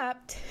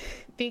snapped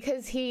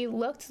because he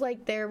looked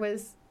like there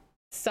was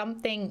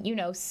something,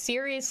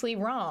 seriously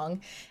wrong,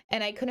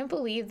 and I couldn't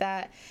believe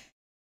that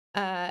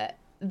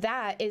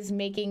that is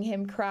making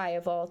him cry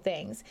of all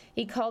things.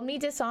 He called me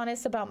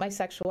dishonest about my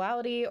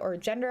sexuality or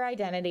gender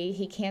identity.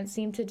 He can't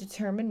seem to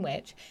determine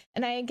which.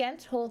 And I again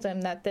told him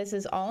that this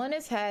is all in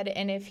his head,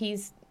 and if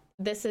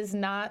this is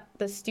not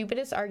the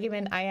stupidest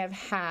argument I have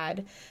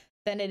had,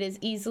 then it is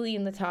easily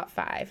in the top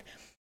 5.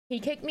 He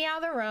kicked me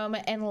out of the room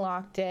and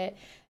locked it,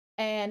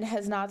 and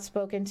has not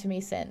spoken to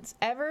me since.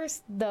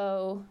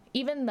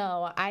 Even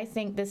though I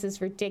think this is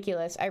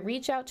ridiculous, I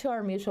reached out to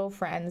our mutual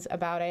friends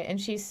about it,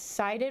 and she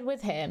sided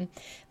with him,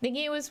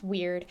 thinking it was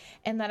weird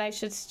and that I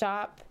should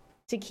stop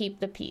to keep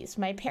the peace.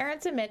 My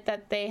parents admit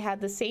that they had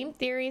the same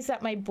theories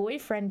that my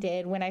boyfriend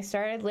did when I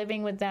started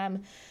living with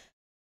them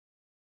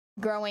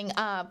growing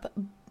up,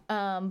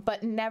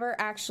 but never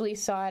actually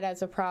saw it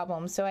as a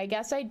problem. So I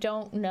guess I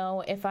don't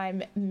know if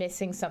I'm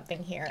missing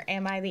something here.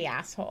 Am I the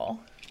asshole?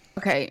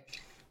 Okay.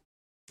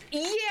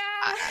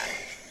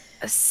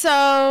 Yeah.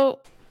 So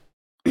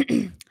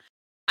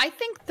I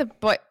think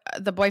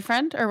the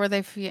boyfriend, or were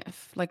they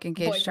like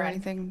engaged Boyfriend. or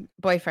anything?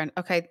 Boyfriend.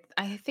 Okay.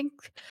 I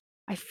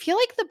feel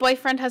like the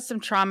boyfriend has some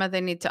trauma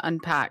they need to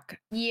unpack.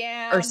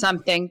 Yeah. Or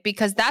something,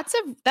 because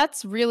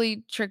that's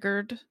really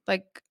triggered.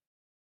 Like,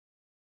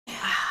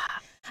 I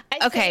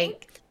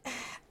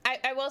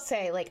will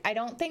say, like, I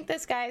don't think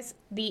this guy's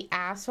the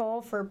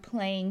asshole for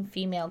playing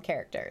female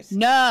characters.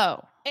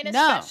 No. And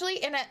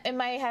especially in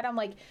my head, I'm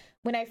like,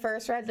 when I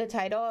first read the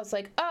title, I was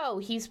like, oh,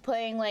 he's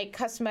playing like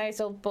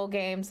customizable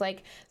games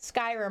like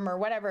Skyrim or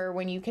whatever,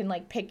 when you can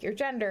like pick your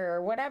gender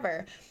or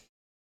whatever.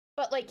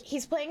 But like,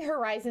 he's playing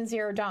Horizon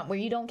Zero Dawn, where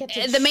you don't get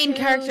to the main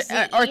character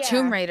or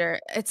Tomb Raider.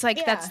 It's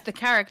like, that's the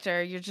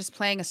character. You're just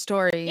playing a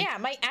story. Yeah,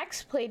 my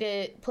ex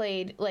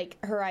played like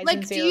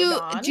Horizon Zero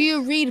Dawn. Do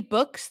you read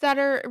books that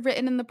are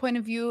written in the point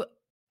of view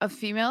of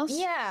females?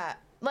 Yeah.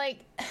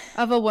 Like,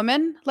 of a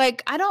woman?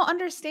 Like, I don't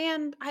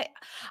understand.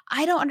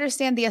 I don't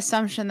understand the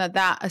assumption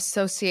that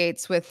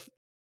associates with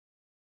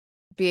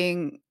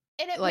being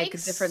like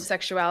different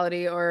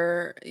sexuality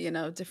or,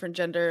 different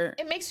gender.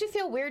 It makes me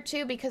feel weird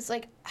too, because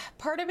like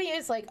part of me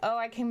is like, oh,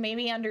 I can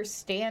maybe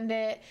understand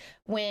it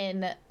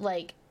when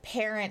like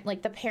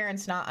the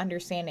parents not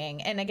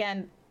understanding. And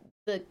again,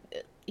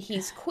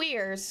 he's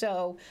queer,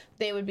 so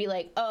they would be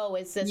like, oh,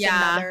 is this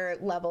another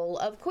level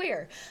of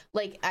queer,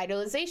 like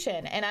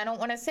idolization? And I don't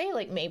want to say,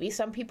 like, maybe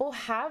some people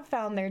have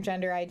found their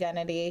gender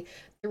identity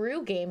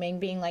through gaming,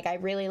 being like, I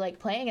really like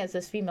playing as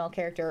this female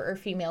character or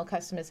female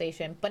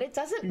customization, but it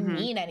doesn't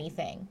mean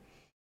anything.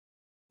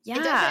 It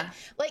doesn't,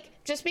 like,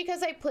 just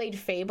because I played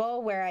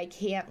Fable, where I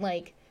can't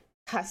like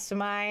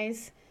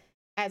customize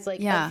as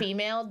like a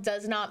female,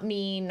 does not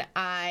mean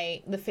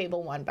the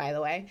Fable one, by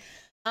the way,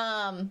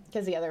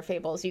 because the other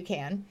Fables you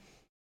can.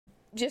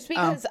 Just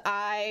because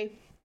I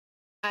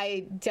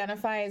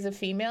identify as a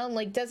female,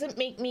 like, doesn't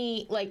make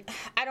me, like,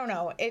 I don't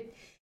know, it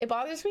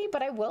bothers me.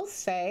 But I will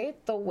say,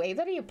 the way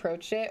that he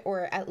approached it,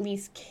 or at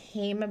least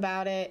came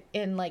about it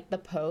in like the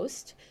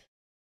post,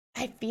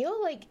 I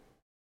feel like,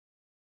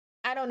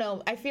 I don't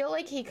know, I feel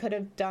like he could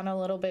have done a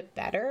little bit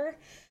better.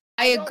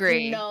 I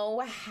agree. I don't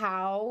know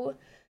how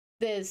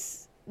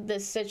this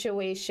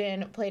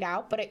situation played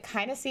out, but it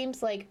kind of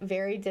seems like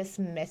very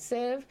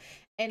dismissive,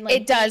 and like,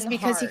 it does,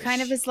 because he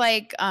kind of is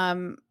like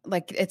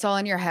it's all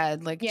in your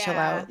head, like, chill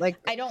out. Like,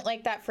 I don't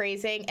like that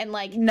phrasing, and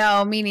like,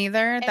 no, me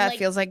neither. That, like,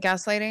 feels like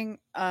gaslighting.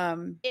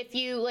 If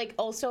you like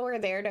also are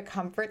there to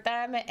comfort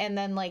them, and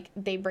then like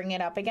they bring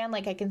it up again,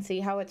 like, I can see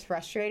how it's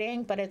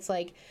frustrating, but it's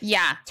like,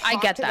 I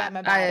get to that them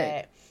about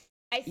it.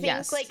 I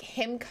think like,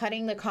 him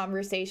cutting the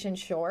conversation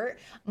short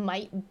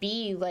might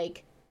be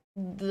like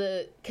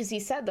because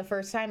he said the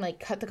first time, like,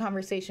 cut the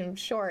conversation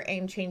short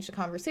and change the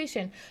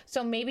conversation.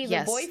 So maybe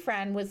the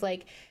boyfriend was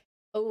like,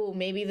 oh,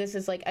 maybe this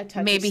is like a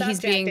touchy subject,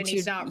 he's being and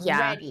he's not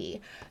ready.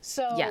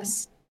 So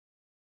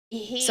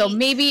so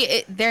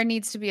maybe there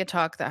needs to be a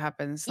talk that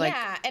happens. Like,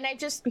 and I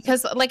just,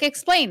 because, like,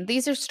 explain,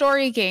 these are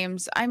story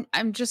games.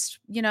 I'm just,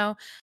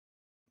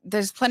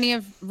 there's plenty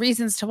of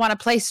reasons to want to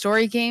play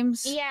story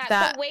games. Yeah,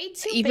 that the way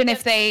too even big if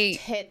of they,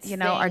 tits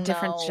are thing,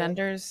 different though.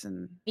 genders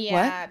and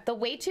Yeah, the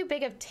way too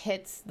big of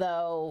tits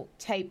though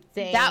type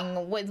that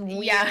thing was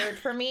weird yeah,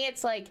 for me.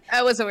 It's like,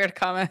 that was a weird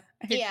comment.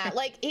 yeah,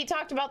 like he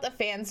talked about the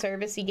fan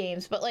servicey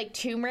games, but like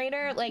Tomb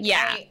Raider, like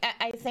Yeah.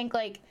 I think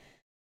like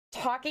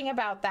talking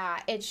about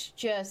that, it's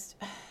just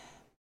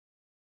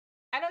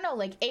I don't know,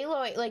 like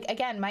Aloy, like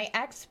again, my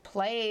ex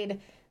played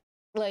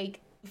like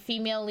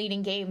female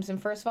leading games,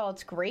 and first of all,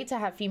 it's great to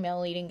have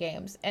female leading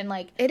games, and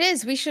like It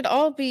is. We should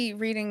all be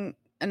reading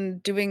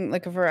and doing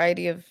like a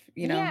variety of,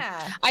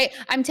 yeah,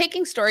 I'm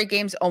taking story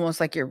games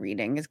almost like you're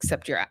reading,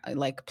 except you're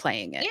like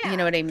playing it. You know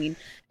yeah, what I mean?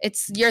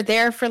 You're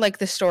there for like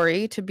the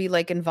story, to be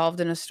like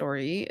involved in a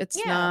story. It's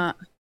yeah, not,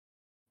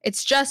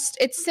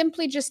 it's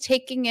simply just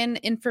taking in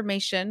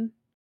information.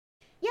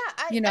 yeah.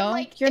 And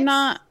like You're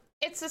not,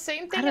 it's the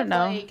same I thing don't of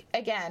know. like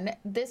again,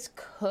 this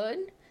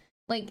could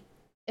like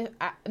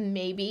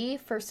maybe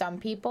for some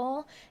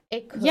people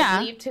it could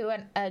lead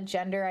to a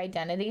gender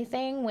identity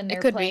thing when they're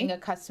playing a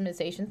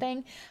customization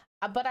thing,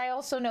 but I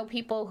also know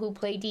people who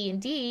play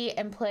D&D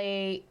and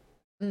play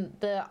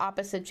the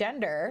opposite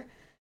gender,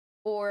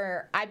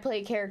 or I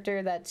play a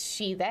character that's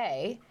she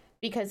they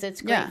because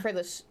it's great for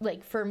this,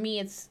 like for me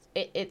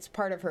it's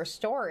part of her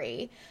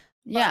story.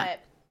 But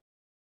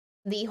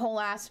the whole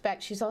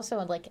aspect, she's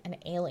also like an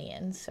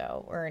alien,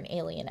 or an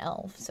alien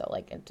elf, so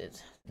like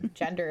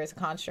gender is a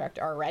construct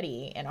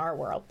already in our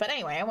world. But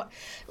anyway,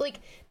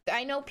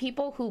 I know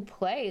people who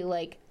play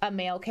like a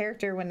male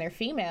character when they're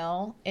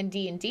female in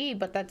D&D,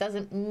 but that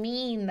doesn't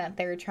mean that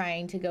they're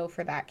trying to go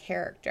for that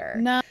character.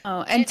 No,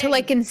 and to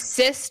like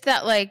insist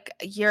that like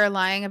you're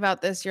lying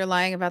about this,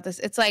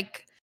 it's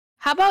like,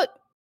 how about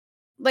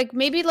like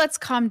maybe let's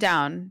calm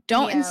down.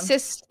 Don't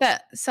insist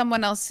that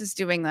someone else is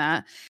doing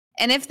that.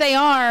 And if they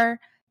are,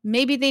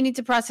 maybe they need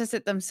to process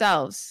it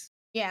themselves.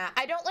 Yeah,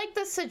 I don't like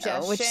the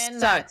suggestion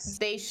that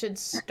they should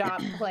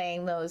stop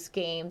playing those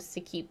games to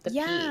keep the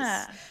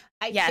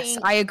peace.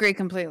 I agree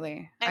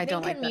completely. I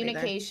don't like that either.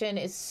 Communication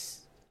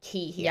is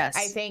key here. Yes.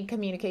 I think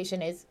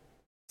communication is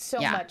so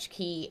much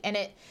key. And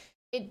it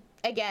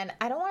again,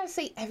 I don't want to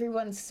say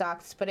everyone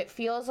sucks, but it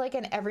feels like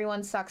an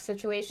everyone sucks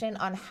situation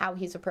on how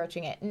he's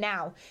approaching it.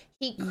 Now,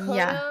 he could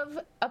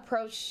have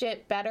approached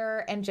it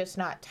better and just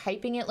not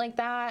typing it like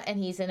that, and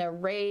he's in a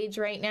rage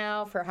right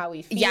now for how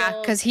he feels. Yeah,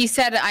 because he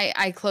said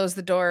I closed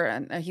the door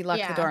and he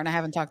locked the door, and I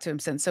haven't talked to him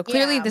since. So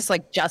clearly this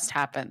like just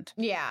happened.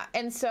 Yeah,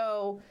 and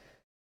so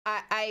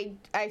I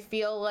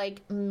feel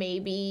like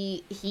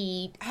maybe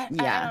he I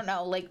don't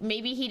know, like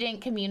maybe he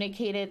didn't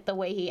communicate it the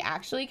way he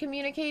actually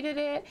communicated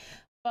it.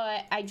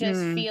 But I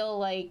just feel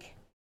like,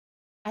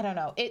 I don't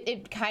know,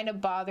 it kind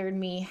of bothered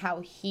me how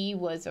he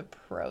was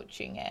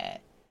approaching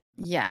it.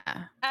 Yeah.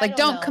 Like,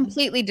 don't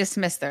completely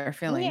dismiss their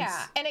feelings.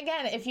 Yeah. And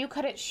again, if you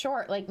cut it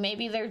short, like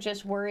maybe they're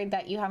just worried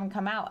that you haven't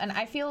come out. And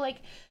I feel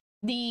like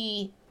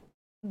the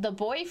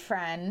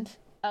boyfriend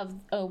of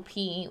OP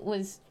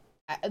was,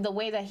 the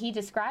way that he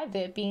described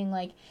it, being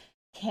like,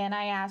 can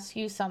I ask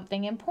you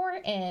something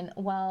important?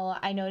 Well,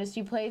 I noticed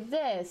you played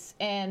this,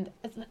 and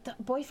the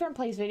boyfriend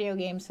plays video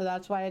games, so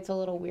that's why it's a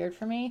little weird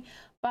for me.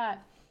 But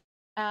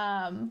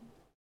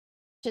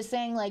just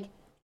saying like,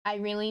 I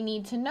really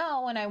need to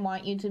know, and I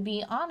want you to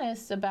be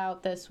honest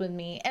about this with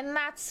me. And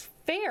that's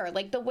fair.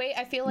 Like the way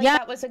I feel like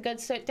that was a good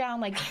sit down,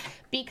 like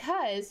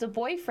because the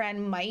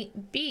boyfriend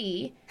might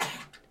be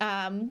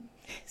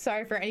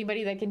sorry for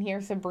anybody that can hear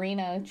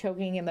Sabrina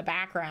choking in the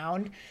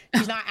background.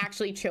 She's not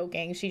actually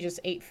choking. She just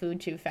ate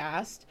food too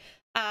fast.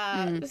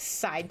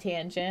 Side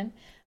tangent.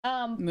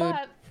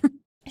 But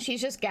she's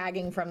just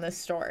gagging from this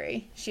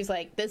story. She's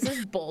like, this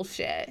is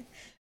bullshit.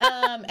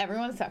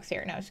 Everyone sucks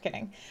here. No, just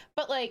kidding.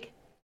 But like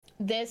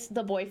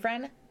the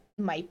boyfriend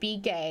might be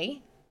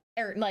gay,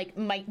 or like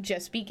might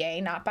just be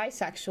gay, not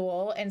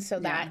bisexual. And so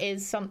that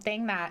is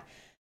something that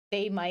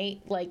they might,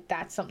 like,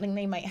 that's something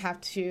they might have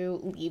to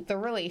leave the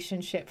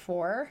relationship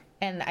for.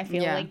 And I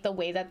feel like the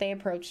way that they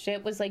approached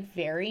it was, like,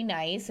 very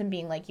nice and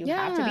being like, you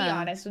have to be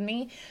honest with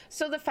me.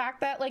 So the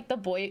fact that, like,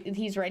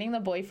 he's writing the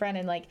boyfriend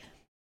and, like,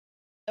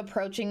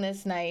 approaching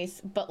this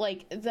nice, but,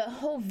 like, the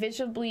whole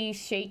visibly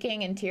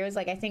shaking and tears,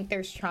 like, I think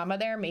there's trauma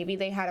there. Maybe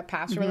they had a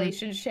past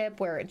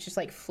relationship where it just,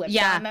 like, flipped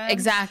on them. Yeah,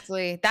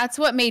 exactly. That's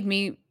what made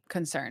me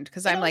concerned,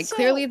 because I'm like,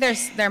 clearly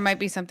there might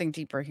be something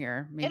deeper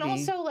here. Maybe, and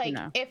also, like,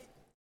 if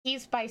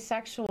he's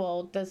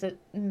bisexual, does it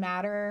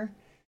matter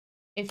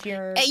if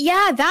you're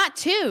that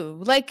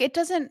too, like it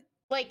doesn't,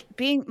 like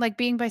being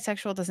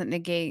bisexual doesn't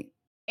negate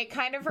it.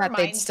 Kind of that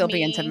reminds they'd still me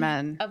be into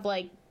men of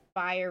like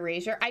bi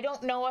erasure. I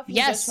don't know if he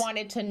just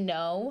wanted to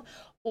know,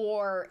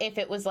 or if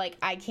it was like,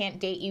 I can't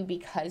date you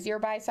because you're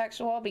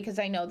bisexual, because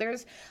I know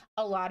there's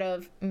a lot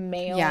of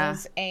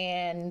males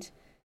and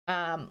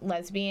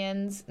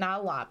lesbians, not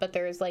a lot, but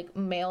there's like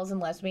males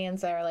and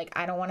lesbians that are like,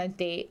 I don't want to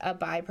date a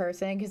bi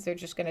person because they're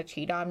just gonna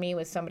cheat on me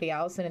with somebody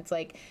else. And it's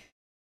like,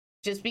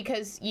 just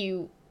because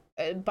you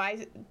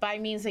bi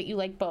means that you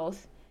like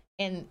both,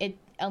 and it,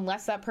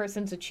 unless that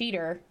person's a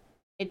cheater,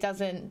 it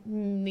doesn't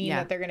mean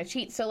that they're going to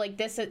cheat. So like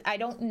this, I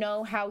don't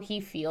know how he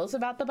feels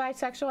about the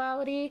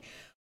bisexuality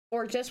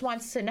or just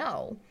wants to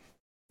know.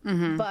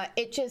 But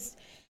it just,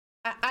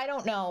 I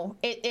don't know.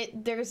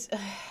 There's,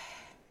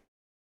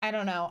 I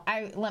don't know.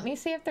 Let me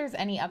see if there's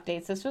any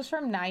updates. This was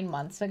from 9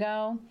 months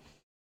ago.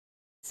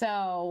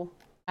 So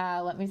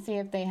let me see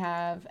if they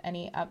have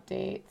any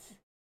updates.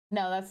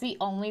 No, that's the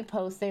only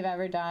post they've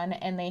ever done,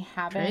 and they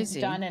haven't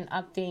done an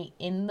update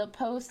in the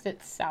post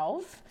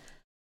itself.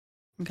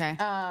 Okay.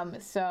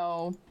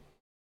 So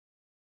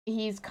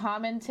he's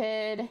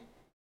commented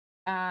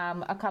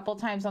a couple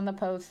times on the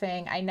post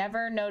saying, I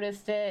never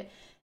noticed it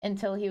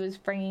until he was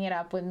bringing it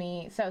up with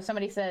me. So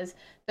somebody says,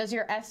 does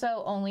your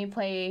SO only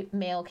play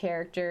male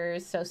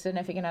characters? So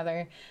significant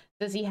other,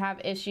 does he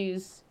have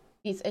these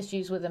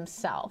issues with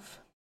himself?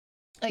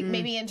 Like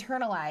maybe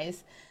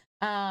internalize.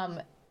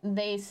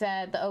 They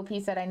said, the OP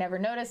said, I never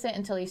noticed it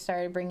until he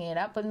started bringing it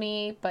up with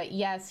me. But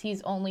yes,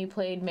 he's only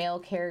played male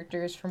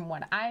characters from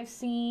what I've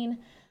seen.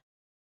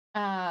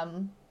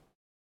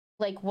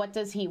 Like, what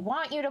does he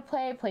want you to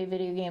play? Play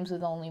video games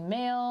with only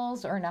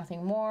males or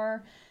nothing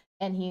more?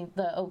 And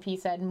the OP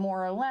said,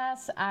 more or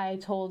less. I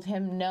told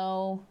him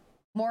no.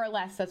 More or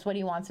less, that's what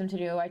he wants him to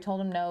do. I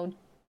told him no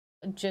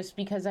just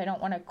because I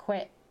don't want to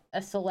quit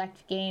a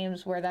select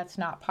games where that's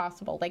not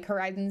possible. Like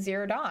Horizon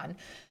Zero Dawn.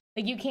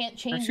 Like, you can't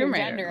change your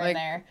gender in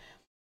there.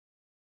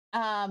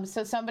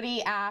 So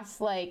somebody asked,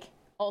 like,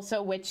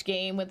 also which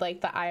game with, like,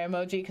 the eye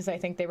emoji, because I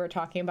think they were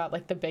talking about,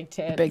 like, the big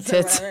tits. Big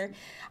tits. Or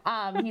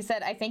whatever. He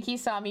said, I think he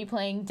saw me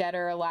playing Dead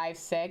or Alive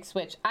 6,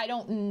 which I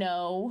don't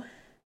know.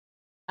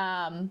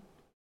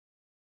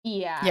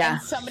 Yeah.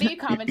 And somebody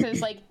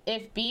commented, like,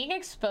 if being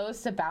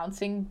exposed to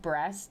bouncing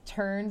breasts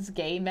turns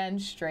gay men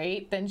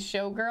straight, then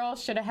Showgirl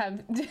should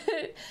have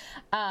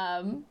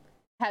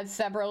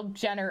several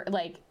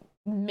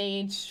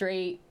made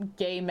straight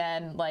gay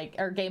men, like,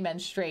 or gay men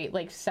straight,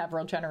 like,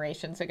 several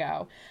generations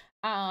ago.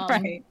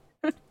 Right.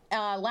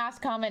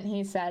 Last comment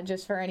he said,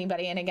 just for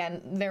anybody, and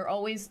again,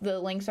 the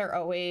links are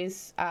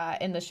always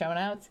in the show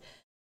notes.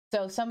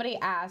 So somebody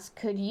asked,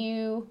 could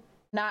you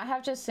not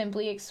have just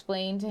simply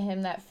explained to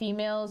him that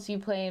females you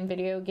play in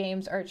video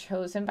games are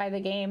chosen by the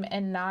game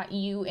and not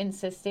you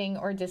insisting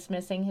or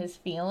dismissing his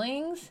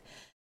feelings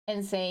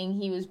and saying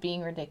he was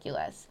being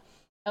ridiculous?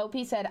 OP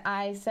said,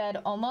 I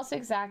said almost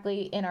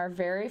exactly in our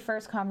very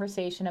first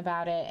conversation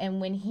about it,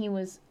 and when he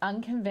was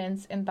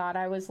unconvinced and thought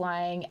I was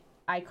lying,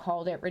 I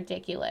called it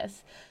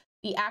ridiculous.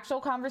 The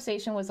actual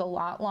conversation was a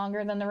lot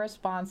longer than the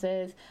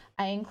responses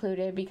I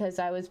included because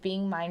I was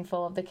being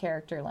mindful of the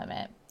character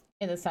limit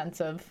in the sense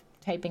of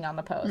typing on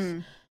the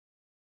post.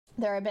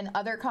 There have been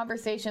other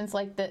conversations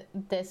like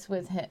this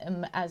with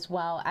him as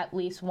well, at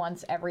least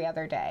once every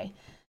other day.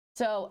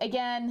 So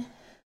again,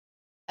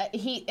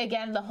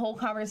 the whole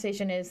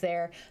conversation is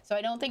there. So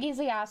I don't think he's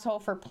the asshole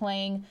for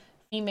playing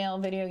female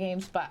video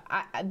games, but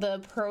the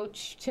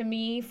approach to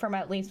me from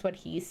at least what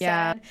he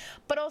said,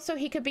 but also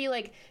he could be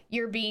like,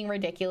 you're being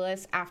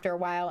ridiculous after a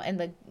while,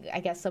 and I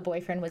guess the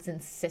boyfriend was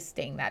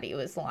insisting that he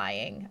was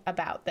lying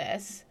about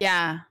this.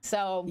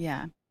 So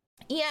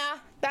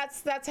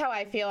that's how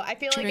I feel. I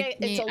feel like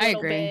it's a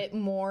little bit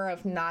more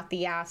of not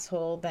the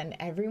asshole than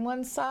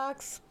everyone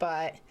sucks,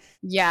 but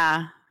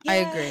I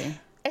agree.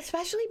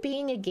 Especially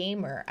being a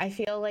gamer, I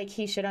feel like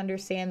he should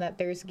understand that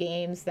there's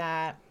games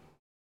that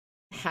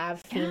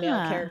have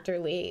female character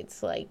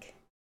leads, like.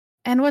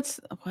 And what's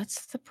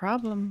the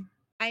problem?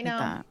 I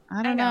know.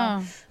 I don't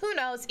know. Who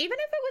knows? Even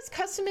if it was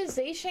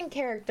customization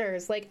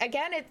characters, like,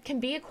 again, it can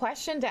be a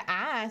question to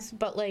ask,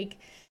 but like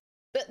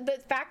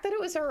the fact that it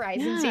was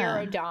Horizon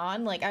Zero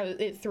Dawn, like,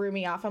 it threw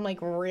me off. I'm like,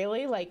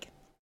 really? Like,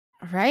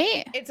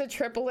 right? It's a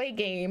AAA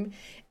game.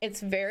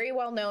 It's very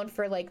well known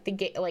for like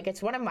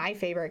it's one of my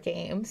favorite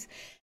games.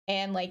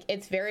 And like,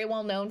 it's very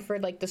well known for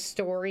like the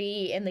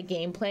story and the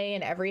gameplay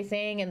and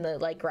everything and the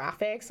like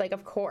graphics, like,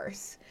 of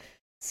course.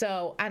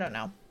 So I don't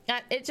know.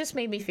 It just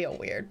made me feel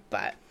weird,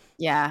 but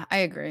yeah, I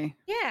agree.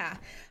 Yeah.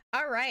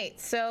 All right.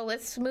 So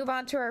let's move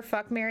on to our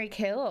fuck, marry,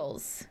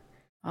 kills.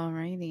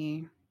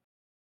 Alrighty.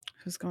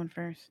 Who's going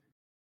first?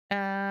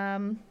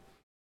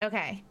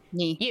 Okay.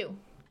 Me.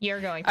 You're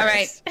going first. All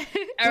right.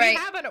 All we right.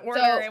 have an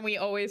order and we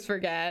always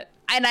forget.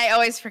 And I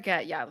always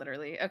forget. Yeah,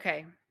 literally.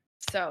 Okay.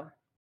 So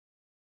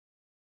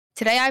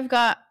today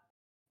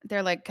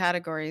they're like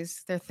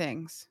categories. They're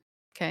things.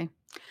 Okay.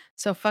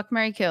 So fuck,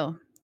 marry, kill.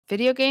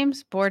 Video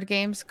games, board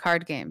games,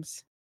 card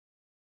games.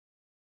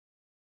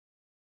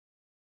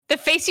 The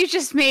face you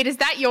just made, is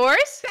that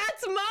yours?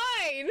 That's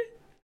mine.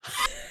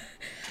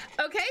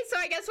 Okay, so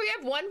I guess we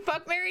have one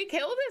fuck, marry,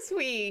 kill this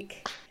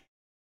week. Oh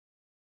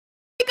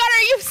my God,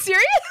 are you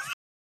serious?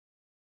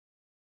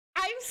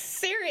 I'm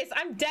serious.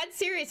 I'm dead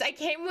serious. I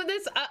came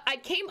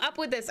up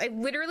with this. I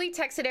literally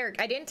texted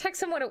Eric. I didn't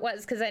text him what it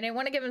was because I didn't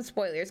want to give him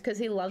spoilers because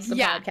he loves the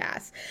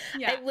podcast.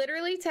 Yeah. I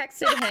literally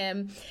texted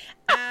him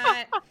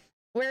at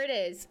where it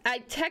is. I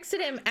texted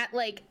him at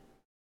like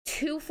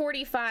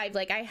 2:45.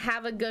 Like, I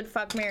have a good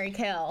fuck, marry,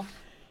 kill.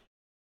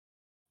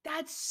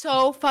 That's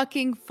so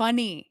fucking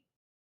funny.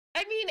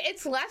 I mean,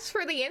 it's less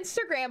for the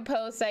Instagram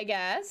post, I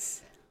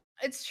guess.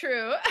 It's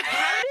true.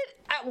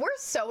 We're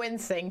so in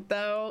sync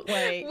though.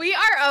 Like we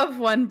are of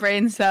one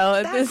brain cell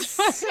at this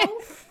point. That's so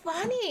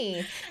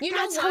funny.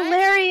 That's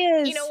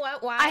hilarious. You know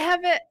what? Why? I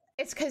have it.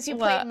 It's because you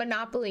played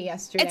Monopoly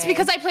yesterday. It's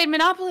because I played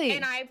Monopoly.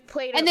 And I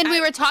played And then we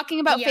were talking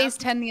about Phase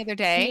 10 the other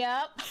day.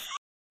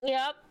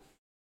 Yep.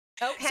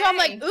 Okay. So I'm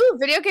like, ooh,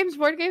 video games,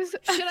 board games.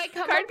 Should I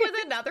come up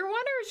with another one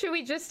or should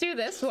we just do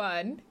this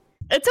one?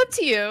 It's up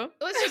to you.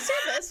 Let's just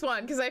do this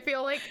one because I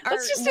feel like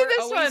let's just do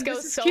this one.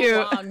 Goes this so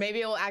cute. long. Maybe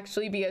it'll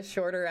actually be a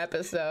shorter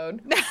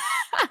episode.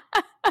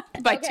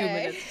 By 2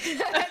 minutes.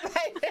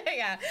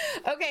 Yeah.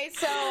 Okay,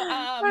 so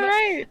all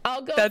right.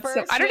 I'll go first.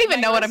 So, I don't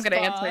even know what I'm going to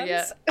answer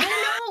yet. I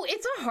know.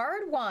 It's a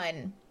hard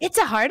one. It's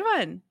a hard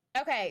one.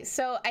 Okay,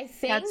 so I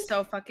think... That's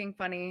so fucking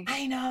funny.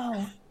 I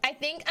know. I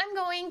think I'm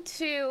going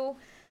to...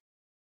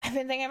 I've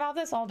been thinking about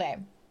this all day.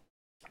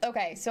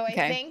 Okay, so I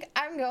think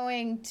I'm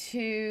going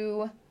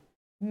to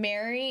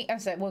marry... Oh,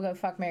 so we'll go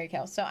fuck, marry,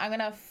 kill. So I'm going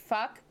to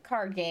fuck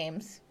card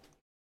games.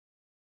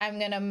 I'm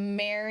going to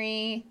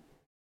marry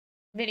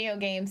video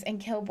games and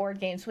kill board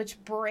games,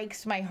 which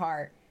breaks my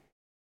heart.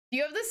 Do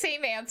you have the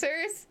same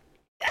answers?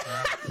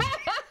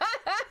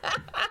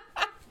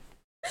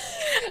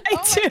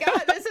 I do. My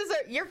god, this is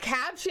your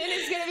caption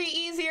is gonna be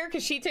easier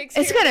because she takes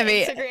it's gonna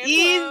be Instagram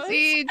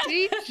easy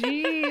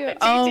GG.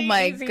 Oh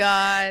my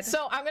god.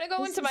 So I'm gonna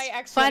go into my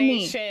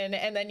explanation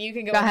and then you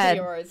can go into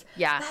yours.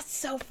 Yeah, that's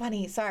so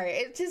funny. Sorry,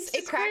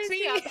 it cracks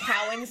me up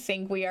how in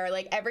sync we are.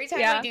 Like every time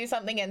we do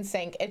something in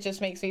sync, it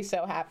just makes me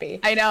so happy.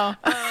 I know.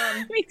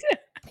 Me too.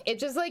 It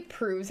just like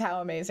proves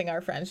how amazing our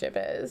friendship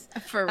is.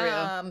 For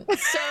real.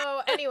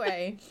 So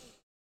anyway,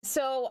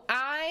 so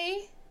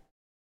I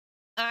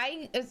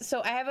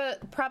have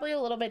probably a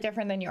little bit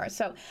different than yours.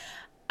 So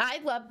I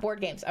love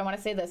board games. I want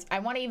to say this. I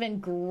want to even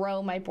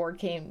grow my board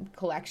game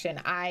collection.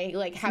 I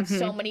like have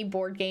so many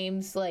board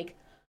games like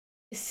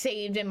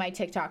saved in my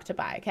TikTok to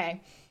buy.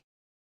 Okay.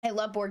 I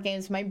love board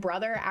games. My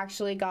brother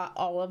actually got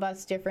all of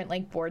us different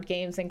like board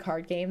games and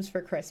card games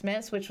for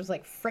Christmas, which was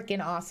like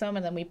freaking awesome.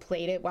 And then we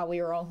played it while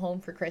we were all home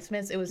for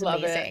Christmas. It was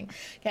amazing.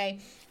 Okay.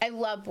 I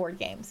love board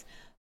games,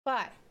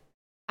 but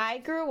I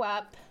grew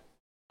up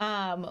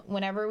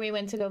whenever we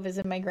went to go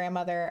visit my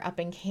grandmother up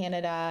in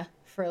Canada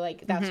for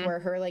like, that's where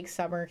her like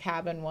summer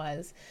cabin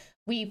was,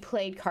 we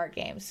played card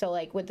games. So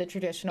like with the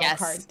traditional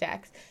card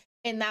decks.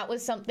 And that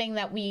was something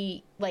that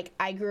we like,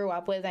 I grew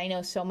up with. I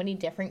know so many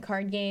different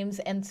card games.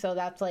 And so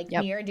that's like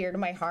near and dear to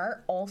my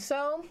heart.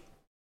 Also,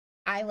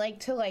 I like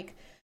to like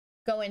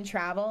go and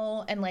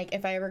travel. And like,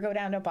 if I ever go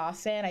down to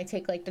Boston, I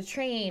take like the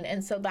train.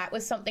 And so that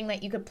was something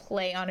that you could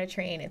play on a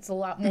train. It's a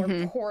lot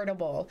more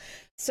portable.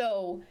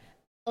 So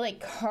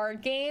like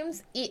card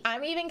games,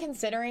 I'm even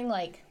considering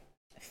like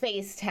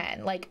Phase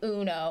 10, like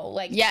Uno,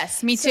 like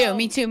yes, me too.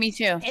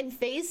 And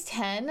Phase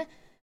 10,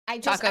 I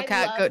Taco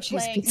Cat, goat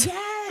cheese pizza.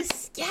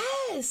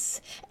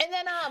 Yes. And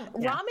then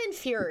Ramen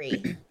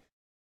Fury.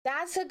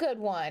 That's a good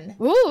one.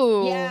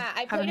 Ooh. Yeah,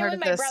 I played it with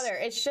my brother.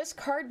 It's just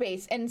card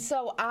based. And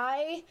so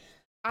I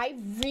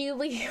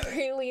really,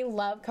 really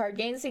love card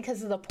games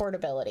because of the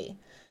portability.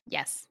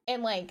 Yes.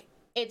 And like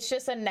it's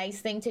just a nice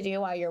thing to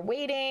do while you're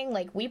waiting.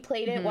 Like we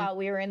played it while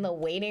we were in the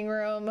waiting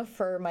room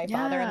for my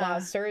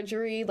father-in-law's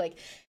surgery. Like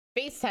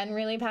Phase 10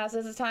 really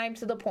passes the time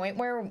to the point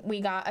where we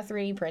got a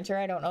 3D printer.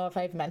 I don't know if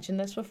I've mentioned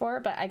this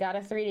before, but I got a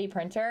 3D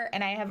printer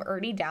and I have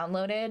already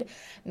downloaded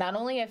not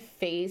only a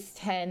Phase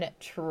 10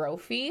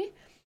 trophy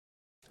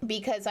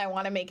because I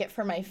want to make it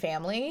for my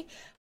family,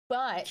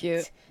 but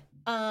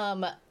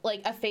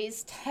like a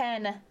Phase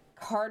 10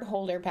 card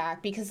holder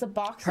pack because the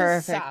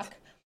boxes suck.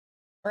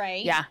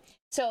 Right? Yeah.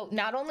 So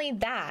not only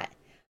that,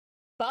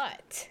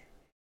 but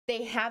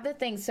they have the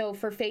thing. So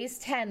for Phase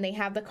 10, they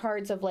have the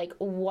cards of like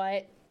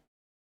what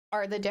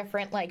are the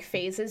different like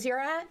phases you're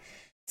at.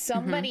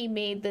 Somebody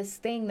made this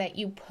thing that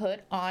you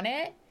put on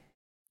it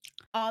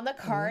on the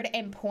card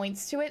and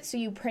points to it. So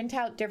you print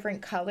out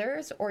different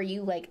colors or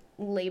you like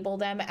label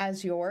them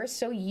as yours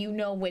so you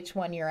know which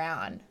one you're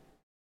on.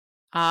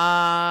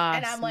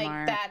 And I'm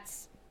like,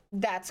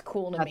 that's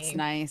cool to me. That's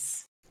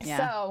nice. Yeah.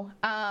 So,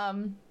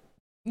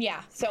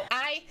 yeah. So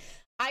I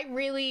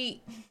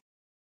really,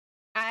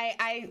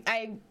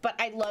 but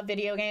I love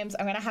video games.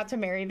 I'm going to have to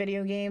marry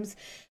video games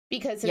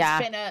because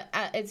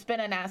it's been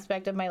an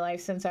aspect of my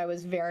life since I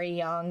was very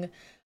young.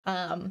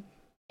 And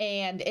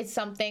it's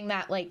something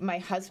that like my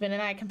husband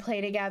and I can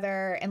play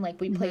together and like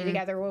we play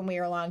together when we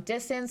are long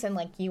distance and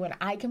like you and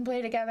I can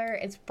play together.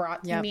 It's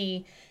brought to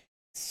me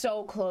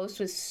so close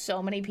with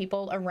so many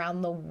people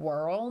around the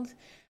world.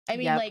 I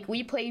mean, like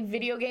we play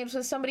video games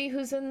with somebody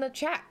who's in the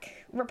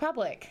Czech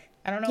Republic.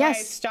 I don't know why I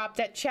stopped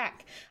at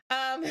Czech.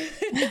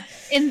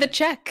 In the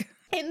Czech.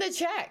 In the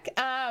Czech.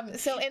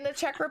 So in the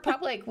Czech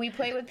Republic, we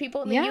play with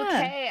people in the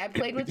UK. I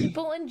played with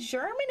people in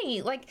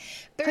Germany. Like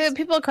there's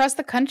people across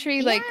the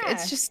country. Like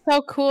it's just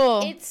so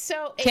cool.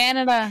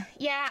 Canada.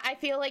 Yeah, I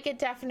feel like it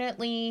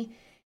definitely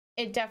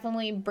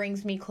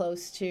brings me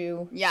close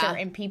to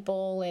certain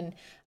people and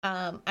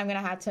I'm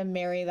gonna have to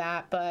marry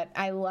that, but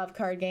I love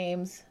card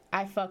games.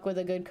 I fuck with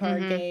a good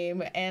card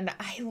game, and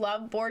I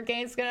love board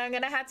games. I'm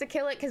gonna have to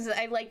kill it because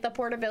I like the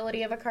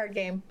portability of a card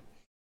game.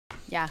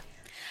 Yeah.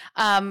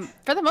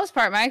 For the most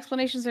part, my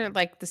explanations are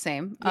like the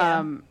same,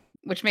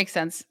 which makes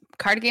sense.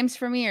 Card games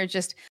for me are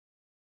just,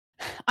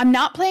 I'm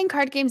not playing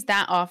card games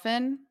that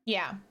often.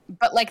 Yeah.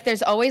 But like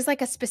there's always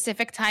like a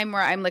specific time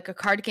where I'm like, a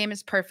card game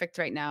is perfect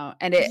right now.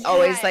 And it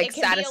always like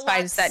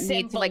satisfies that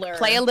need to like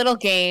play a little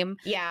game.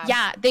 Yeah.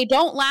 Yeah. They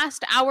don't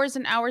last hours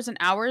and hours and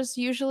hours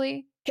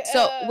usually.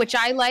 So which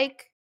I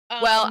like.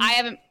 Well, I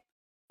haven't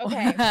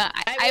Okay.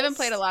 I haven't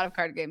played a lot of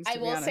card games, to be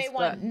honest. I will say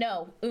one.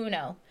 No,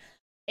 Uno.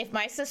 If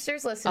my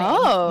sister's listening,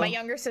 my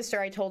younger sister,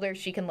 I told her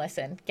she can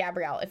listen.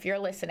 Gabrielle, if you're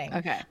listening,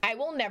 I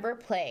will never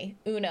play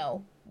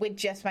Uno with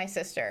just my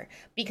sister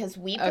because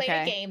we played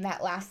a game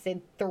that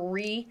lasted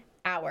 3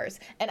 hours,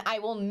 and I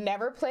will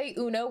never play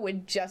Uno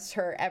with just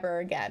her ever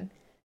again.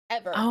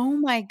 Ever. Oh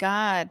my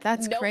God.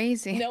 That's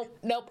crazy.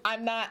 Nope.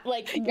 I'm not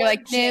like, you're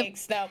like,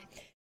 jinx. No.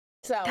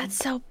 So that's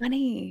so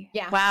funny.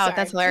 Yeah. Wow, sorry.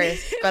 That's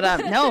hilarious.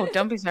 But no,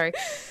 don't be sorry.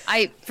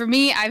 For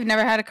me, I've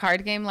never had a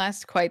card game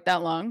last quite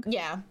that long.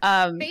 Yeah.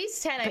 Phase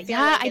 10, I feel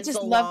like I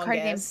just love card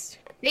games.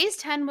 Phase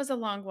 10 was a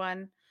long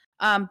one.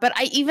 But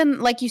I even,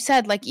 like you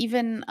said, like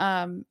even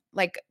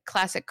like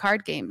classic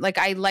card game. Like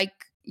I like,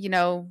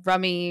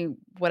 Rummy,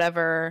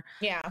 whatever.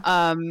 Yeah.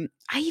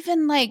 I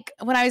even like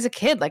when I was a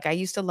kid, like I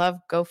used to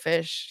love Go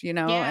Fish, and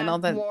all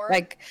that. War.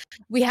 Like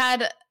we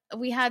had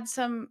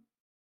some.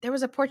 There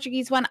was a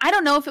Portuguese one. I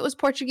don't know if it was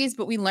Portuguese,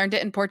 but we learned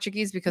it in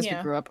Portuguese because we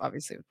grew up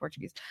obviously with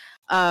Portuguese.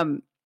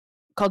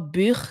 Called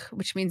Burro,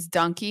 which means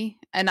donkey.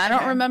 And I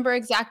don't remember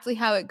exactly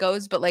how it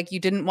goes, but like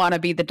you didn't want to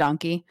be the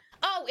donkey.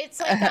 Oh,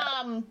 it's like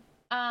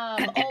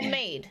Old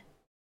Maid.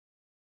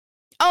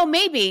 Oh,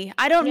 maybe.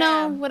 I don't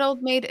know what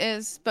Old Maid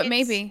is, but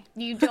maybe.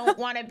 You don't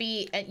want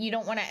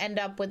to end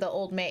up with the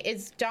Old Maid.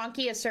 Is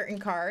donkey a certain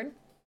card?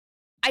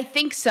 I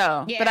think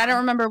so, but I don't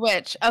remember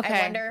which. Okay.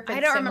 I wonder if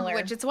it's remember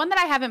which. It's one that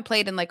I haven't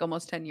played in like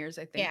almost 10 years,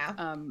 I think.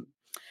 Yeah.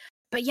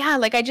 But yeah,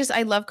 like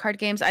I love card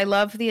games. I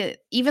love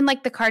even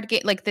like the card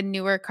game, like the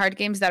newer card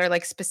games that are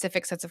like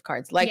specific sets of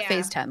cards, like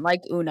Phase 10,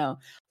 like Uno,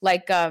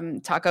 like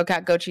Taco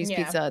Cat Go Cheese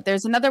Pizza.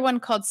 There's another one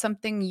called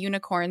something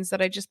Unicorns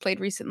that I just played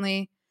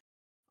recently.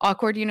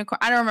 Awkward Unicorn.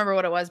 I don't remember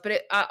what it was,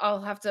 but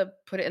I'll have to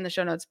put it in the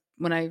show notes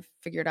when I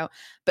figure it out.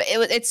 But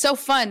it's so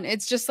fun.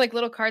 It's just like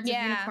little cards of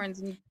unicorns.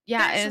 And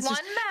there's one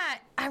that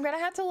I'm gonna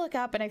have to look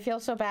up, and I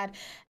feel so bad.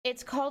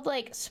 It's called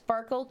like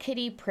Sparkle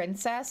Kitty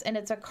Princess, and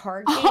it's a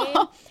card game,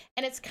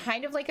 and it's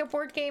kind of like a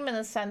board game in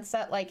the sense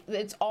that like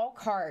it's all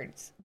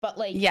cards, but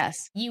like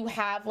you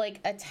have like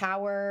a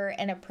tower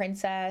and a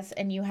princess,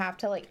 and you have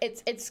to like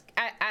it's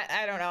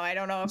I don't know. I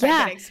don't know if I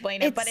can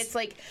explain it, but it's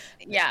like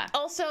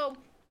Also,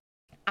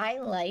 I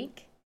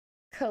like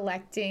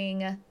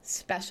collecting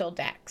special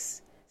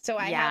decks. So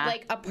I have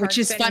like a Parks which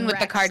is fun with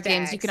the card decks.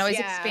 games. You can always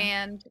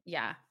expand.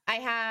 Yeah. I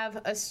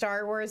have a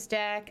Star Wars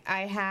deck.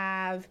 I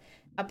have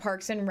a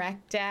Parks and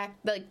Rec deck,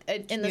 like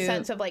in the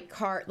sense of like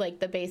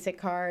the basic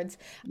cards.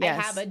 Yes.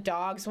 I have a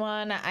dogs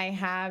one. I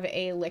have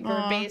a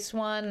liquor based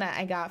one that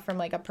I got from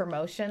like a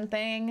promotion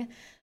thing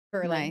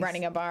for like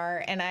running a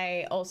bar. And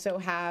I also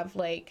have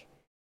like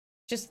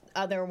just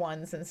other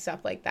ones and stuff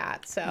like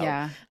that. So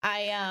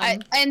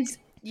and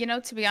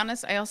to be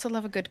honest, I also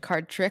love a good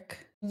card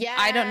trick. Yeah.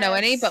 I don't know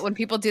any, but when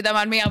people do them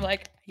on me, I'm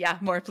like,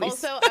 more, please.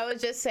 Also, I would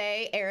just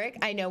say, Eric,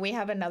 I know we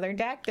have another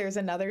deck. There's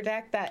another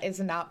deck that is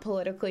not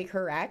politically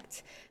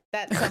correct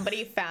that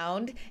somebody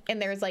found,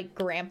 and there's like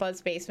Grandpa's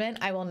basement.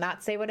 I will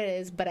not say what it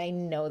is, but I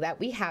know that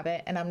we have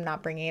it, and I'm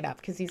not bringing it up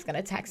because he's going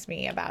to text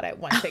me about it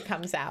once it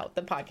comes out.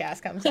 The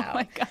podcast comes out.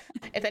 My God.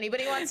 If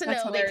anybody wants to know,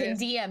 hilarious.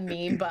 They can DM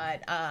me,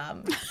 but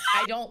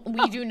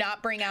we do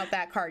not bring out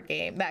that card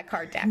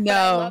deck. No. But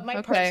I love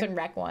my Parks and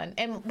Rec one.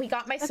 And we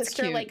got my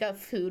sister cute. like a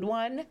food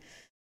one,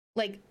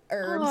 like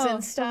herbs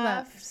and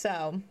stuff.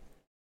 So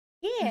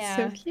yeah. That's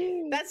so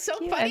cute. That's so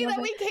funny that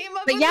we came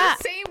up with the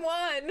same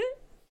one.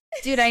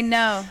 Dude, I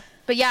know.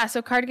 But yeah,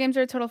 so card games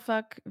are a total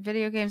fuck.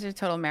 Video games are a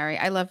total marry.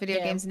 I love video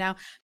games now.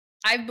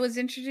 I was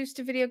introduced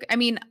to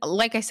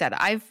like I said,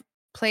 I've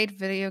played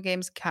video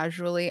games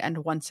casually and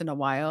once in a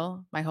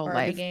while my whole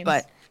life. Games.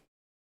 But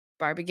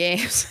Barbie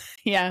games.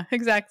 Yeah,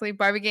 exactly.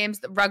 Barbie games.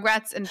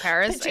 Rugrats in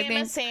Paris,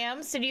 Pajama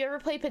Sam's. Did you ever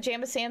play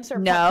Pajama Sam's or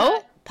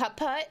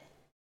Putt-Putt?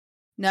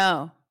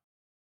 No.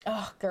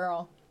 Oh,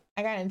 girl.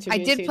 I got introduced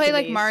I did play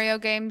like these. Mario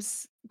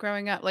games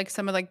growing up, like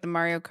some of like the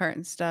Mario Kart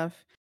and stuff.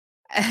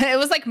 It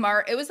was like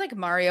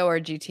Mario or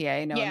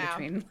GTA, in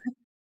between.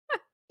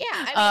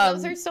 Yeah, I mean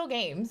those are still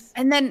games.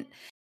 And then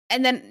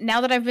now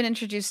that I've been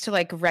introduced to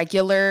like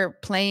regular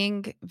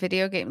playing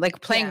video game, like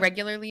playing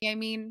regularly, I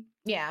mean,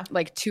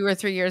 like 2 or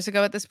 3 years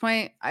ago at this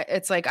point,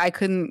 it's like I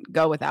couldn't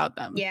go without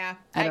them. Yeah,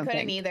 I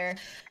couldn't either.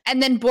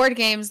 And then board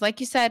games, like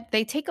you said,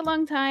 they take a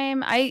long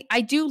time.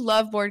 I do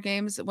love board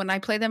games. When I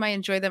play them, I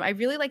enjoy them. I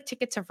really like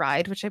Ticket to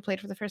Ride, which I played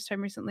for the first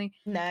time recently.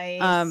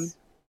 Nice.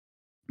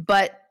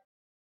 But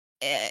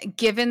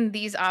given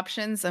these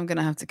options, I'm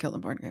gonna have to kill the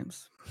board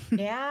games.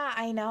 Yeah,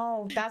 I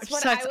know. That's which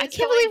what sucks. I I was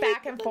can't going believe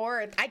back and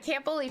forth. I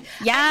can't believe.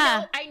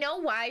 Yeah. I know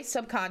why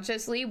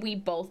subconsciously we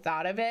both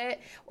thought of it,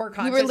 or We were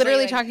consciously,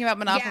 literally like, talking about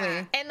yeah.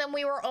 Monopoly. And then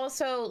we were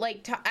also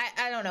like,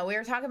 I don't know. We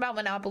were talking about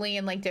Monopoly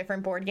and like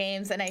different board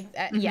games, and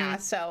yeah.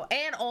 So,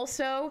 and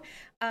also,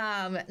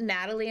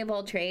 Natalie of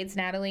all trades,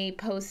 Natalie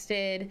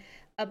posted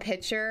a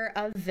picture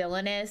of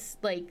Villainous,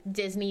 like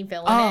Disney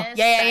Villainous. Oh,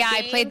 yeah.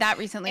 I played that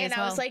recently and as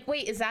well. I was like,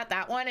 wait, is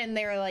that one? And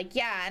they were like,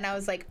 yeah. And I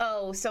was like,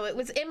 oh, so it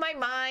was in my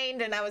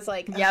mind, and I was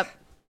like, yep.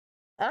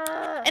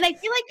 And I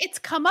feel like it's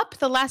come up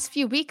the last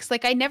few weeks.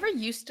 Like I never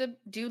used to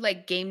do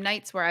like game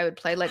nights where I would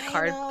play like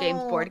card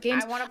games, board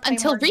games. I want to play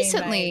until more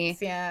recently. Game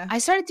nights, yeah. I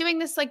started doing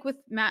this like with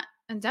Matt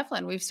and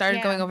Devlin. We've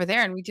started going over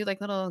there and we do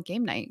like little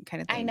game night kind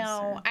of things. I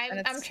know.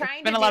 I'm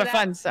trying to do a lot of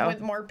fun,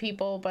 with more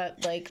people,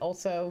 but like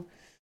also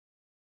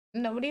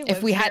nobody lives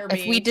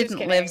if we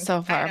didn't live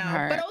so far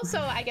apart. But also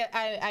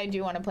I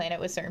do want to plan it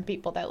with certain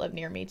people that live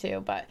near me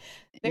too. But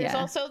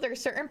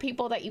there's certain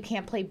people that you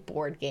can't play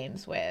board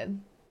games with.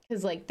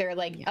 Because like they're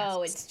like,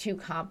 oh, it's too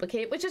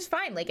complicated, which is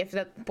fine. Like if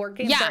the board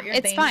games aren't your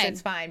thing, it's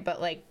fine.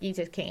 But like you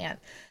just can't.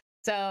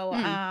 So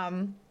yeah.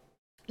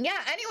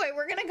 Anyway,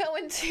 we're gonna go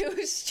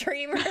into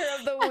streamer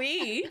of the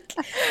week.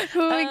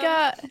 Who we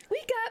got?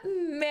 We got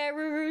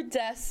Meru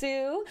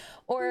Desu,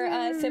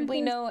 or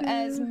simply known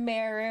as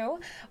Meru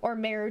or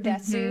Meru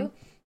Desu.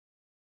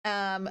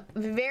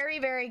 Very,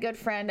 very good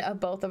friend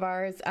of both of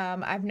ours.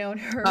 I've known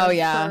her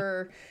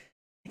for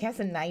I guess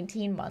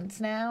 19 months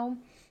now.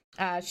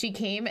 She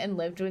came and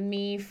lived with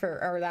me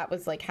or that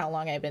was like how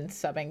long I've been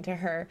subbing to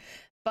her.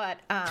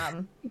 But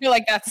I feel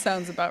like that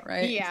sounds about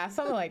right. Yeah,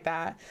 something like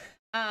that.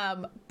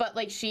 But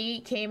like she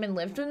came and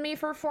lived with me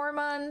for 4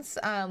 months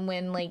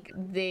when like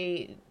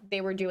they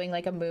were doing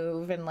like a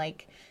move, and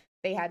like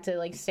they had to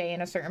like stay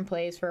in a certain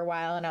place for a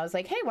while, and I was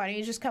like, hey, why don't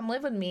you just come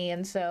live with me?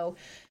 And so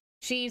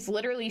she's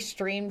literally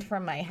streamed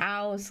from my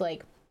house.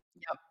 Like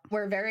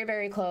we're very,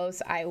 very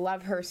close. I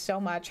love her so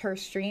much. Her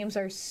streams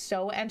are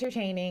so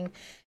entertaining.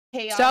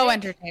 Chaotic, so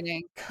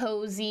entertaining,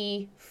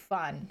 cozy,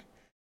 fun.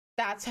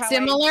 That's how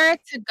similar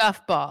to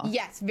Guffball.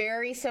 Yes,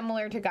 very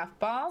similar to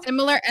Guffball.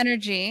 Similar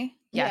energy.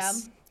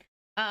 Yes.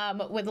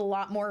 With a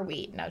lot more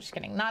weed. No, just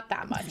kidding. Not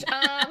that much.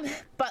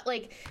 But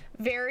like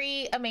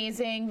very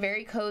amazing,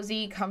 very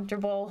cozy,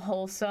 comfortable,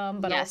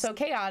 wholesome, but also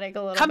chaotic a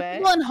little bit.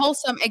 Comfortable and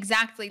wholesome,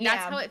 exactly.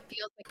 That's how it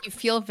feels. Like you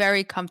feel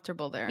very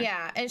comfortable there.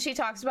 Yeah, and she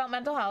talks about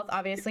mental health.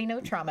 Obviously,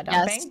 no trauma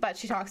dumping, but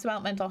she talks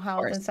about mental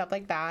health and stuff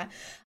like that.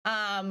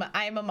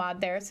 I'm a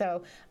mod there,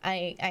 so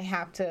I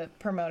have to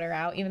promote her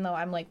out, even though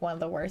I'm like one of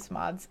the worst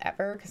mods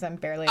ever because I'm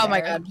barely there. Oh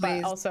my god,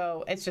 please. But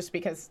also, it's just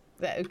because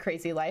the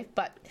crazy life.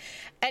 But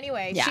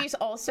anyway, she's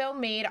also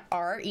made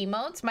our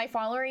emotes. My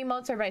follower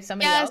emotes are by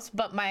somebody else,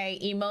 but my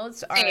emotes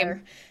are,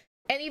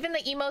 and even the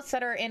emotes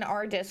that are in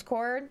our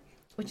Discord,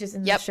 which is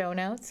in the show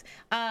notes,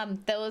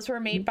 those were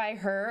made by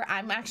her.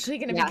 I'm actually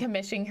going to be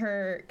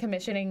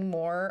commissioning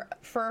more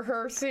for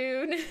her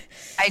soon.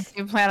 I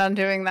do plan on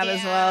doing that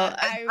as well.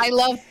 I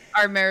love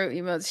our Meru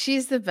emotes.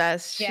 She's the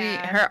best.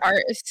 Her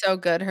art is so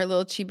good. Her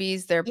little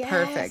chibis, they're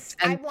perfect.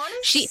 And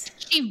she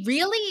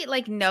really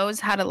like knows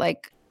how to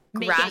like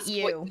grasp what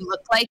you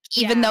look like,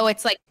 even though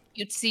it's like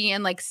cutesy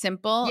and like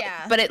simple,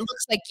 but it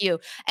looks like you.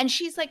 And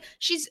she's like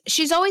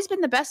she's always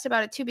been the best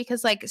about it too,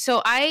 because like,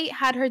 so I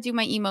had her do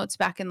my emotes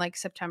back in like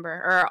September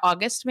or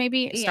August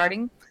maybe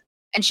starting,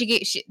 and she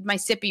gave my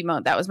sip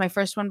emote. That was my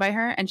first one by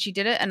her, and she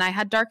did it, and I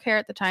had dark hair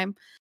at the time.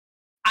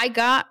 I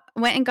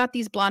went and got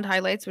these blonde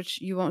highlights, which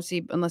you won't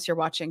see unless you're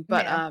watching,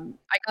 but I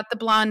got the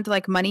blonde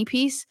like money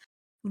piece.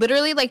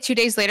 Literally like 2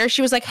 days later,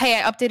 she was like, hey,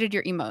 I updated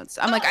your emotes.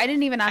 I'm like, I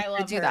didn't even ask her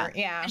to do that.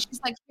 Yeah. And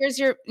she's like, here's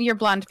your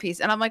blonde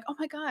piece. And I'm like, oh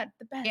my God,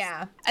 the best.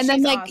 Yeah. And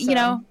then like, awesome. You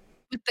know,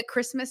 with the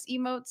Christmas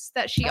emotes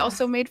that she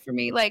also made for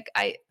me, like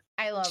I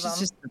love them. She's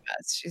just the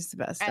best. She's the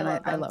best.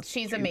 I love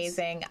She's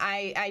amazing.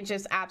 I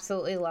just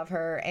absolutely love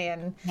her.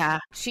 And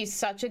she's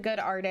such a good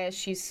artist.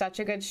 She's such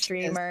a good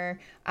streamer.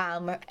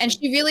 And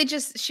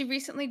she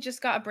recently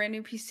just got a brand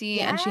new PC,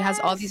 and she has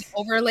all these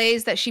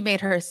overlays that she made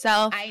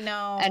herself. I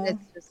know. And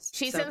it's just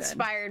she's so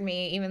inspired good.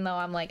 Me, even though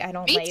I'm like, I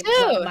don't like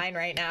mine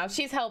right now.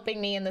 She's helping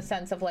me in the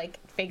sense of like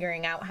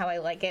figuring out how I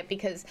like it,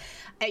 because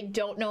I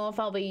don't know if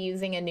I'll be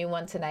using a new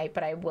one tonight,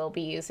 but I will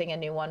be using a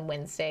new one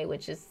Wednesday,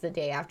 which is the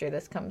day after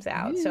this comes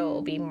out. So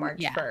it'll be March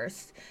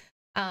 1st.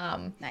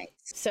 Nice.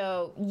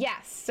 So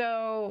yes,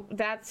 so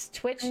that's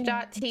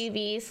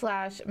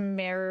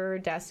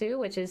twitch.tv/Merudesu,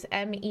 which is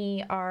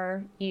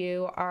MERURUDESU.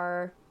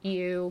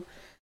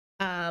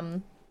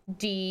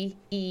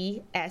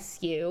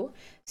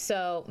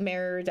 So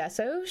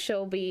Merudesu,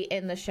 she'll be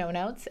in the show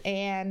notes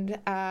and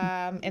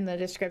in the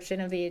description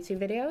of the YouTube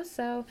video.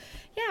 So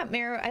yeah,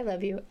 Meru, I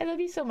love you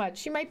so much.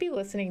 She might be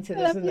listening to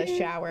this in the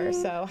shower,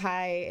 so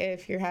hi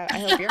if you're I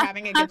hope you're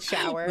having a good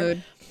shower.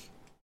 Mood.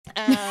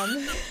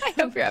 I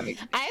hope you're having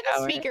I have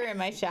a speaker in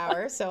my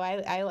shower, so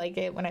I like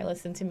it when I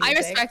listen to music. I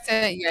respect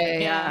it.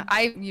 Yeah.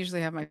 I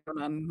usually have my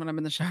phone on when I'm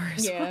in the shower.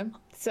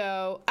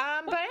 So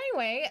but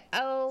anyway,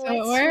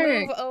 let's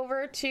move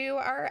over to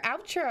our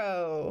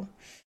outro.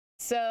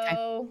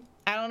 So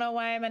I don't know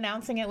why I'm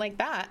announcing it like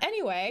that.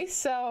 Anyway,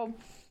 so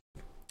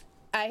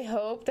I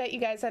hope that you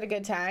guys had a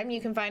good time.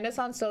 You can find us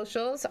on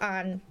socials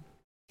on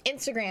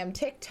Instagram,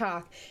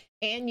 TikTok,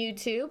 and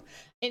YouTube.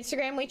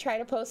 Instagram, we try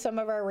to post some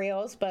of our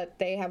reels, but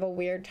they have a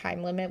weird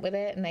time limit with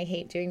it, and I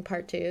hate doing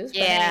part 2s.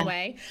 Yeah. But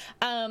anyway,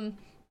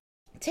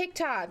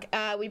 TikTok,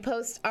 we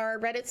post our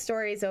Reddit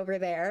stories over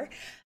there.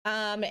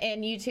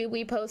 And YouTube,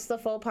 we post the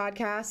full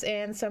podcast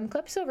and some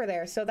clips over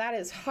there. So that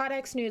is Hot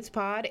X Nudes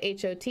Pod,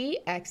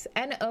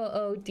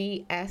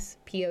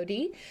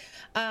 HOTXNOODSPOD.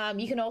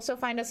 You can also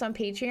find us on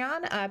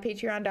Patreon,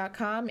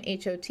 patreon.com,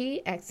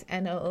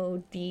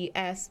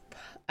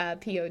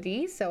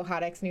 HOTXNOODSPOD. So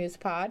Hot X News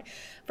Pod.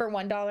 For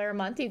 $1 a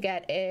month, you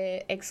get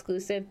an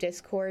exclusive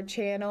Discord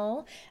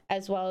channel,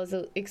 as well as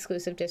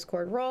exclusive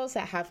Discord roles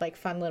that have like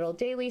fun little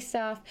daily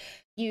stuff.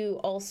 You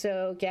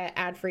also get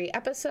ad-free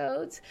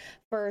episodes.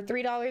 For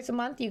 $3 a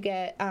month, you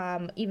get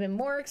even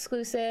more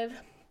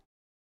exclusive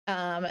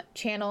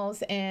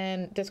channels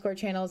and Discord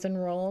channels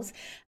and roles,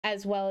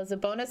 as well as a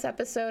bonus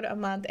episode a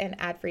month and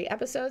ad-free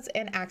episodes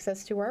and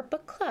access to our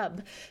book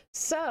club.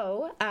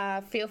 So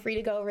feel free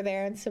to go over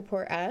there and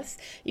support us.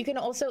 You can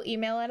also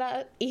email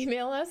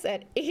us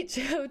at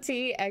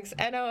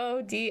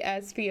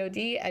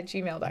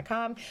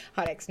hotxnoodspod@gmail.com,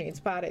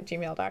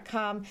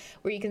 hotxnudespod@gmail.com,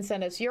 where you can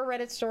send us your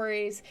Reddit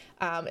stories.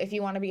 If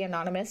you want to be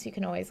anonymous, you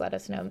can always let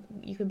us know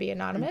you can be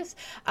anonymous.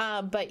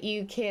 But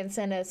you can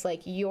send us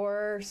like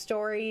your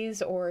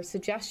stories or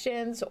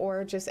suggestions,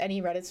 or just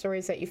any Reddit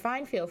stories that you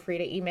find. Feel free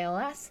to email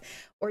us,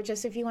 or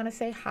just if you want to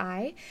say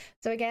hi.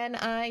 So again,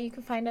 you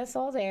can find us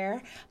all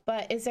there.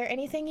 But is there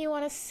anything you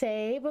want to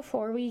say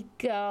before we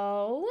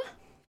go?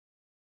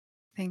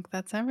 I think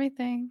that's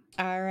everything.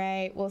 All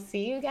right, we'll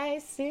see you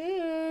guys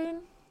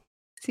soon.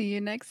 See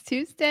you next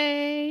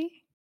Tuesday.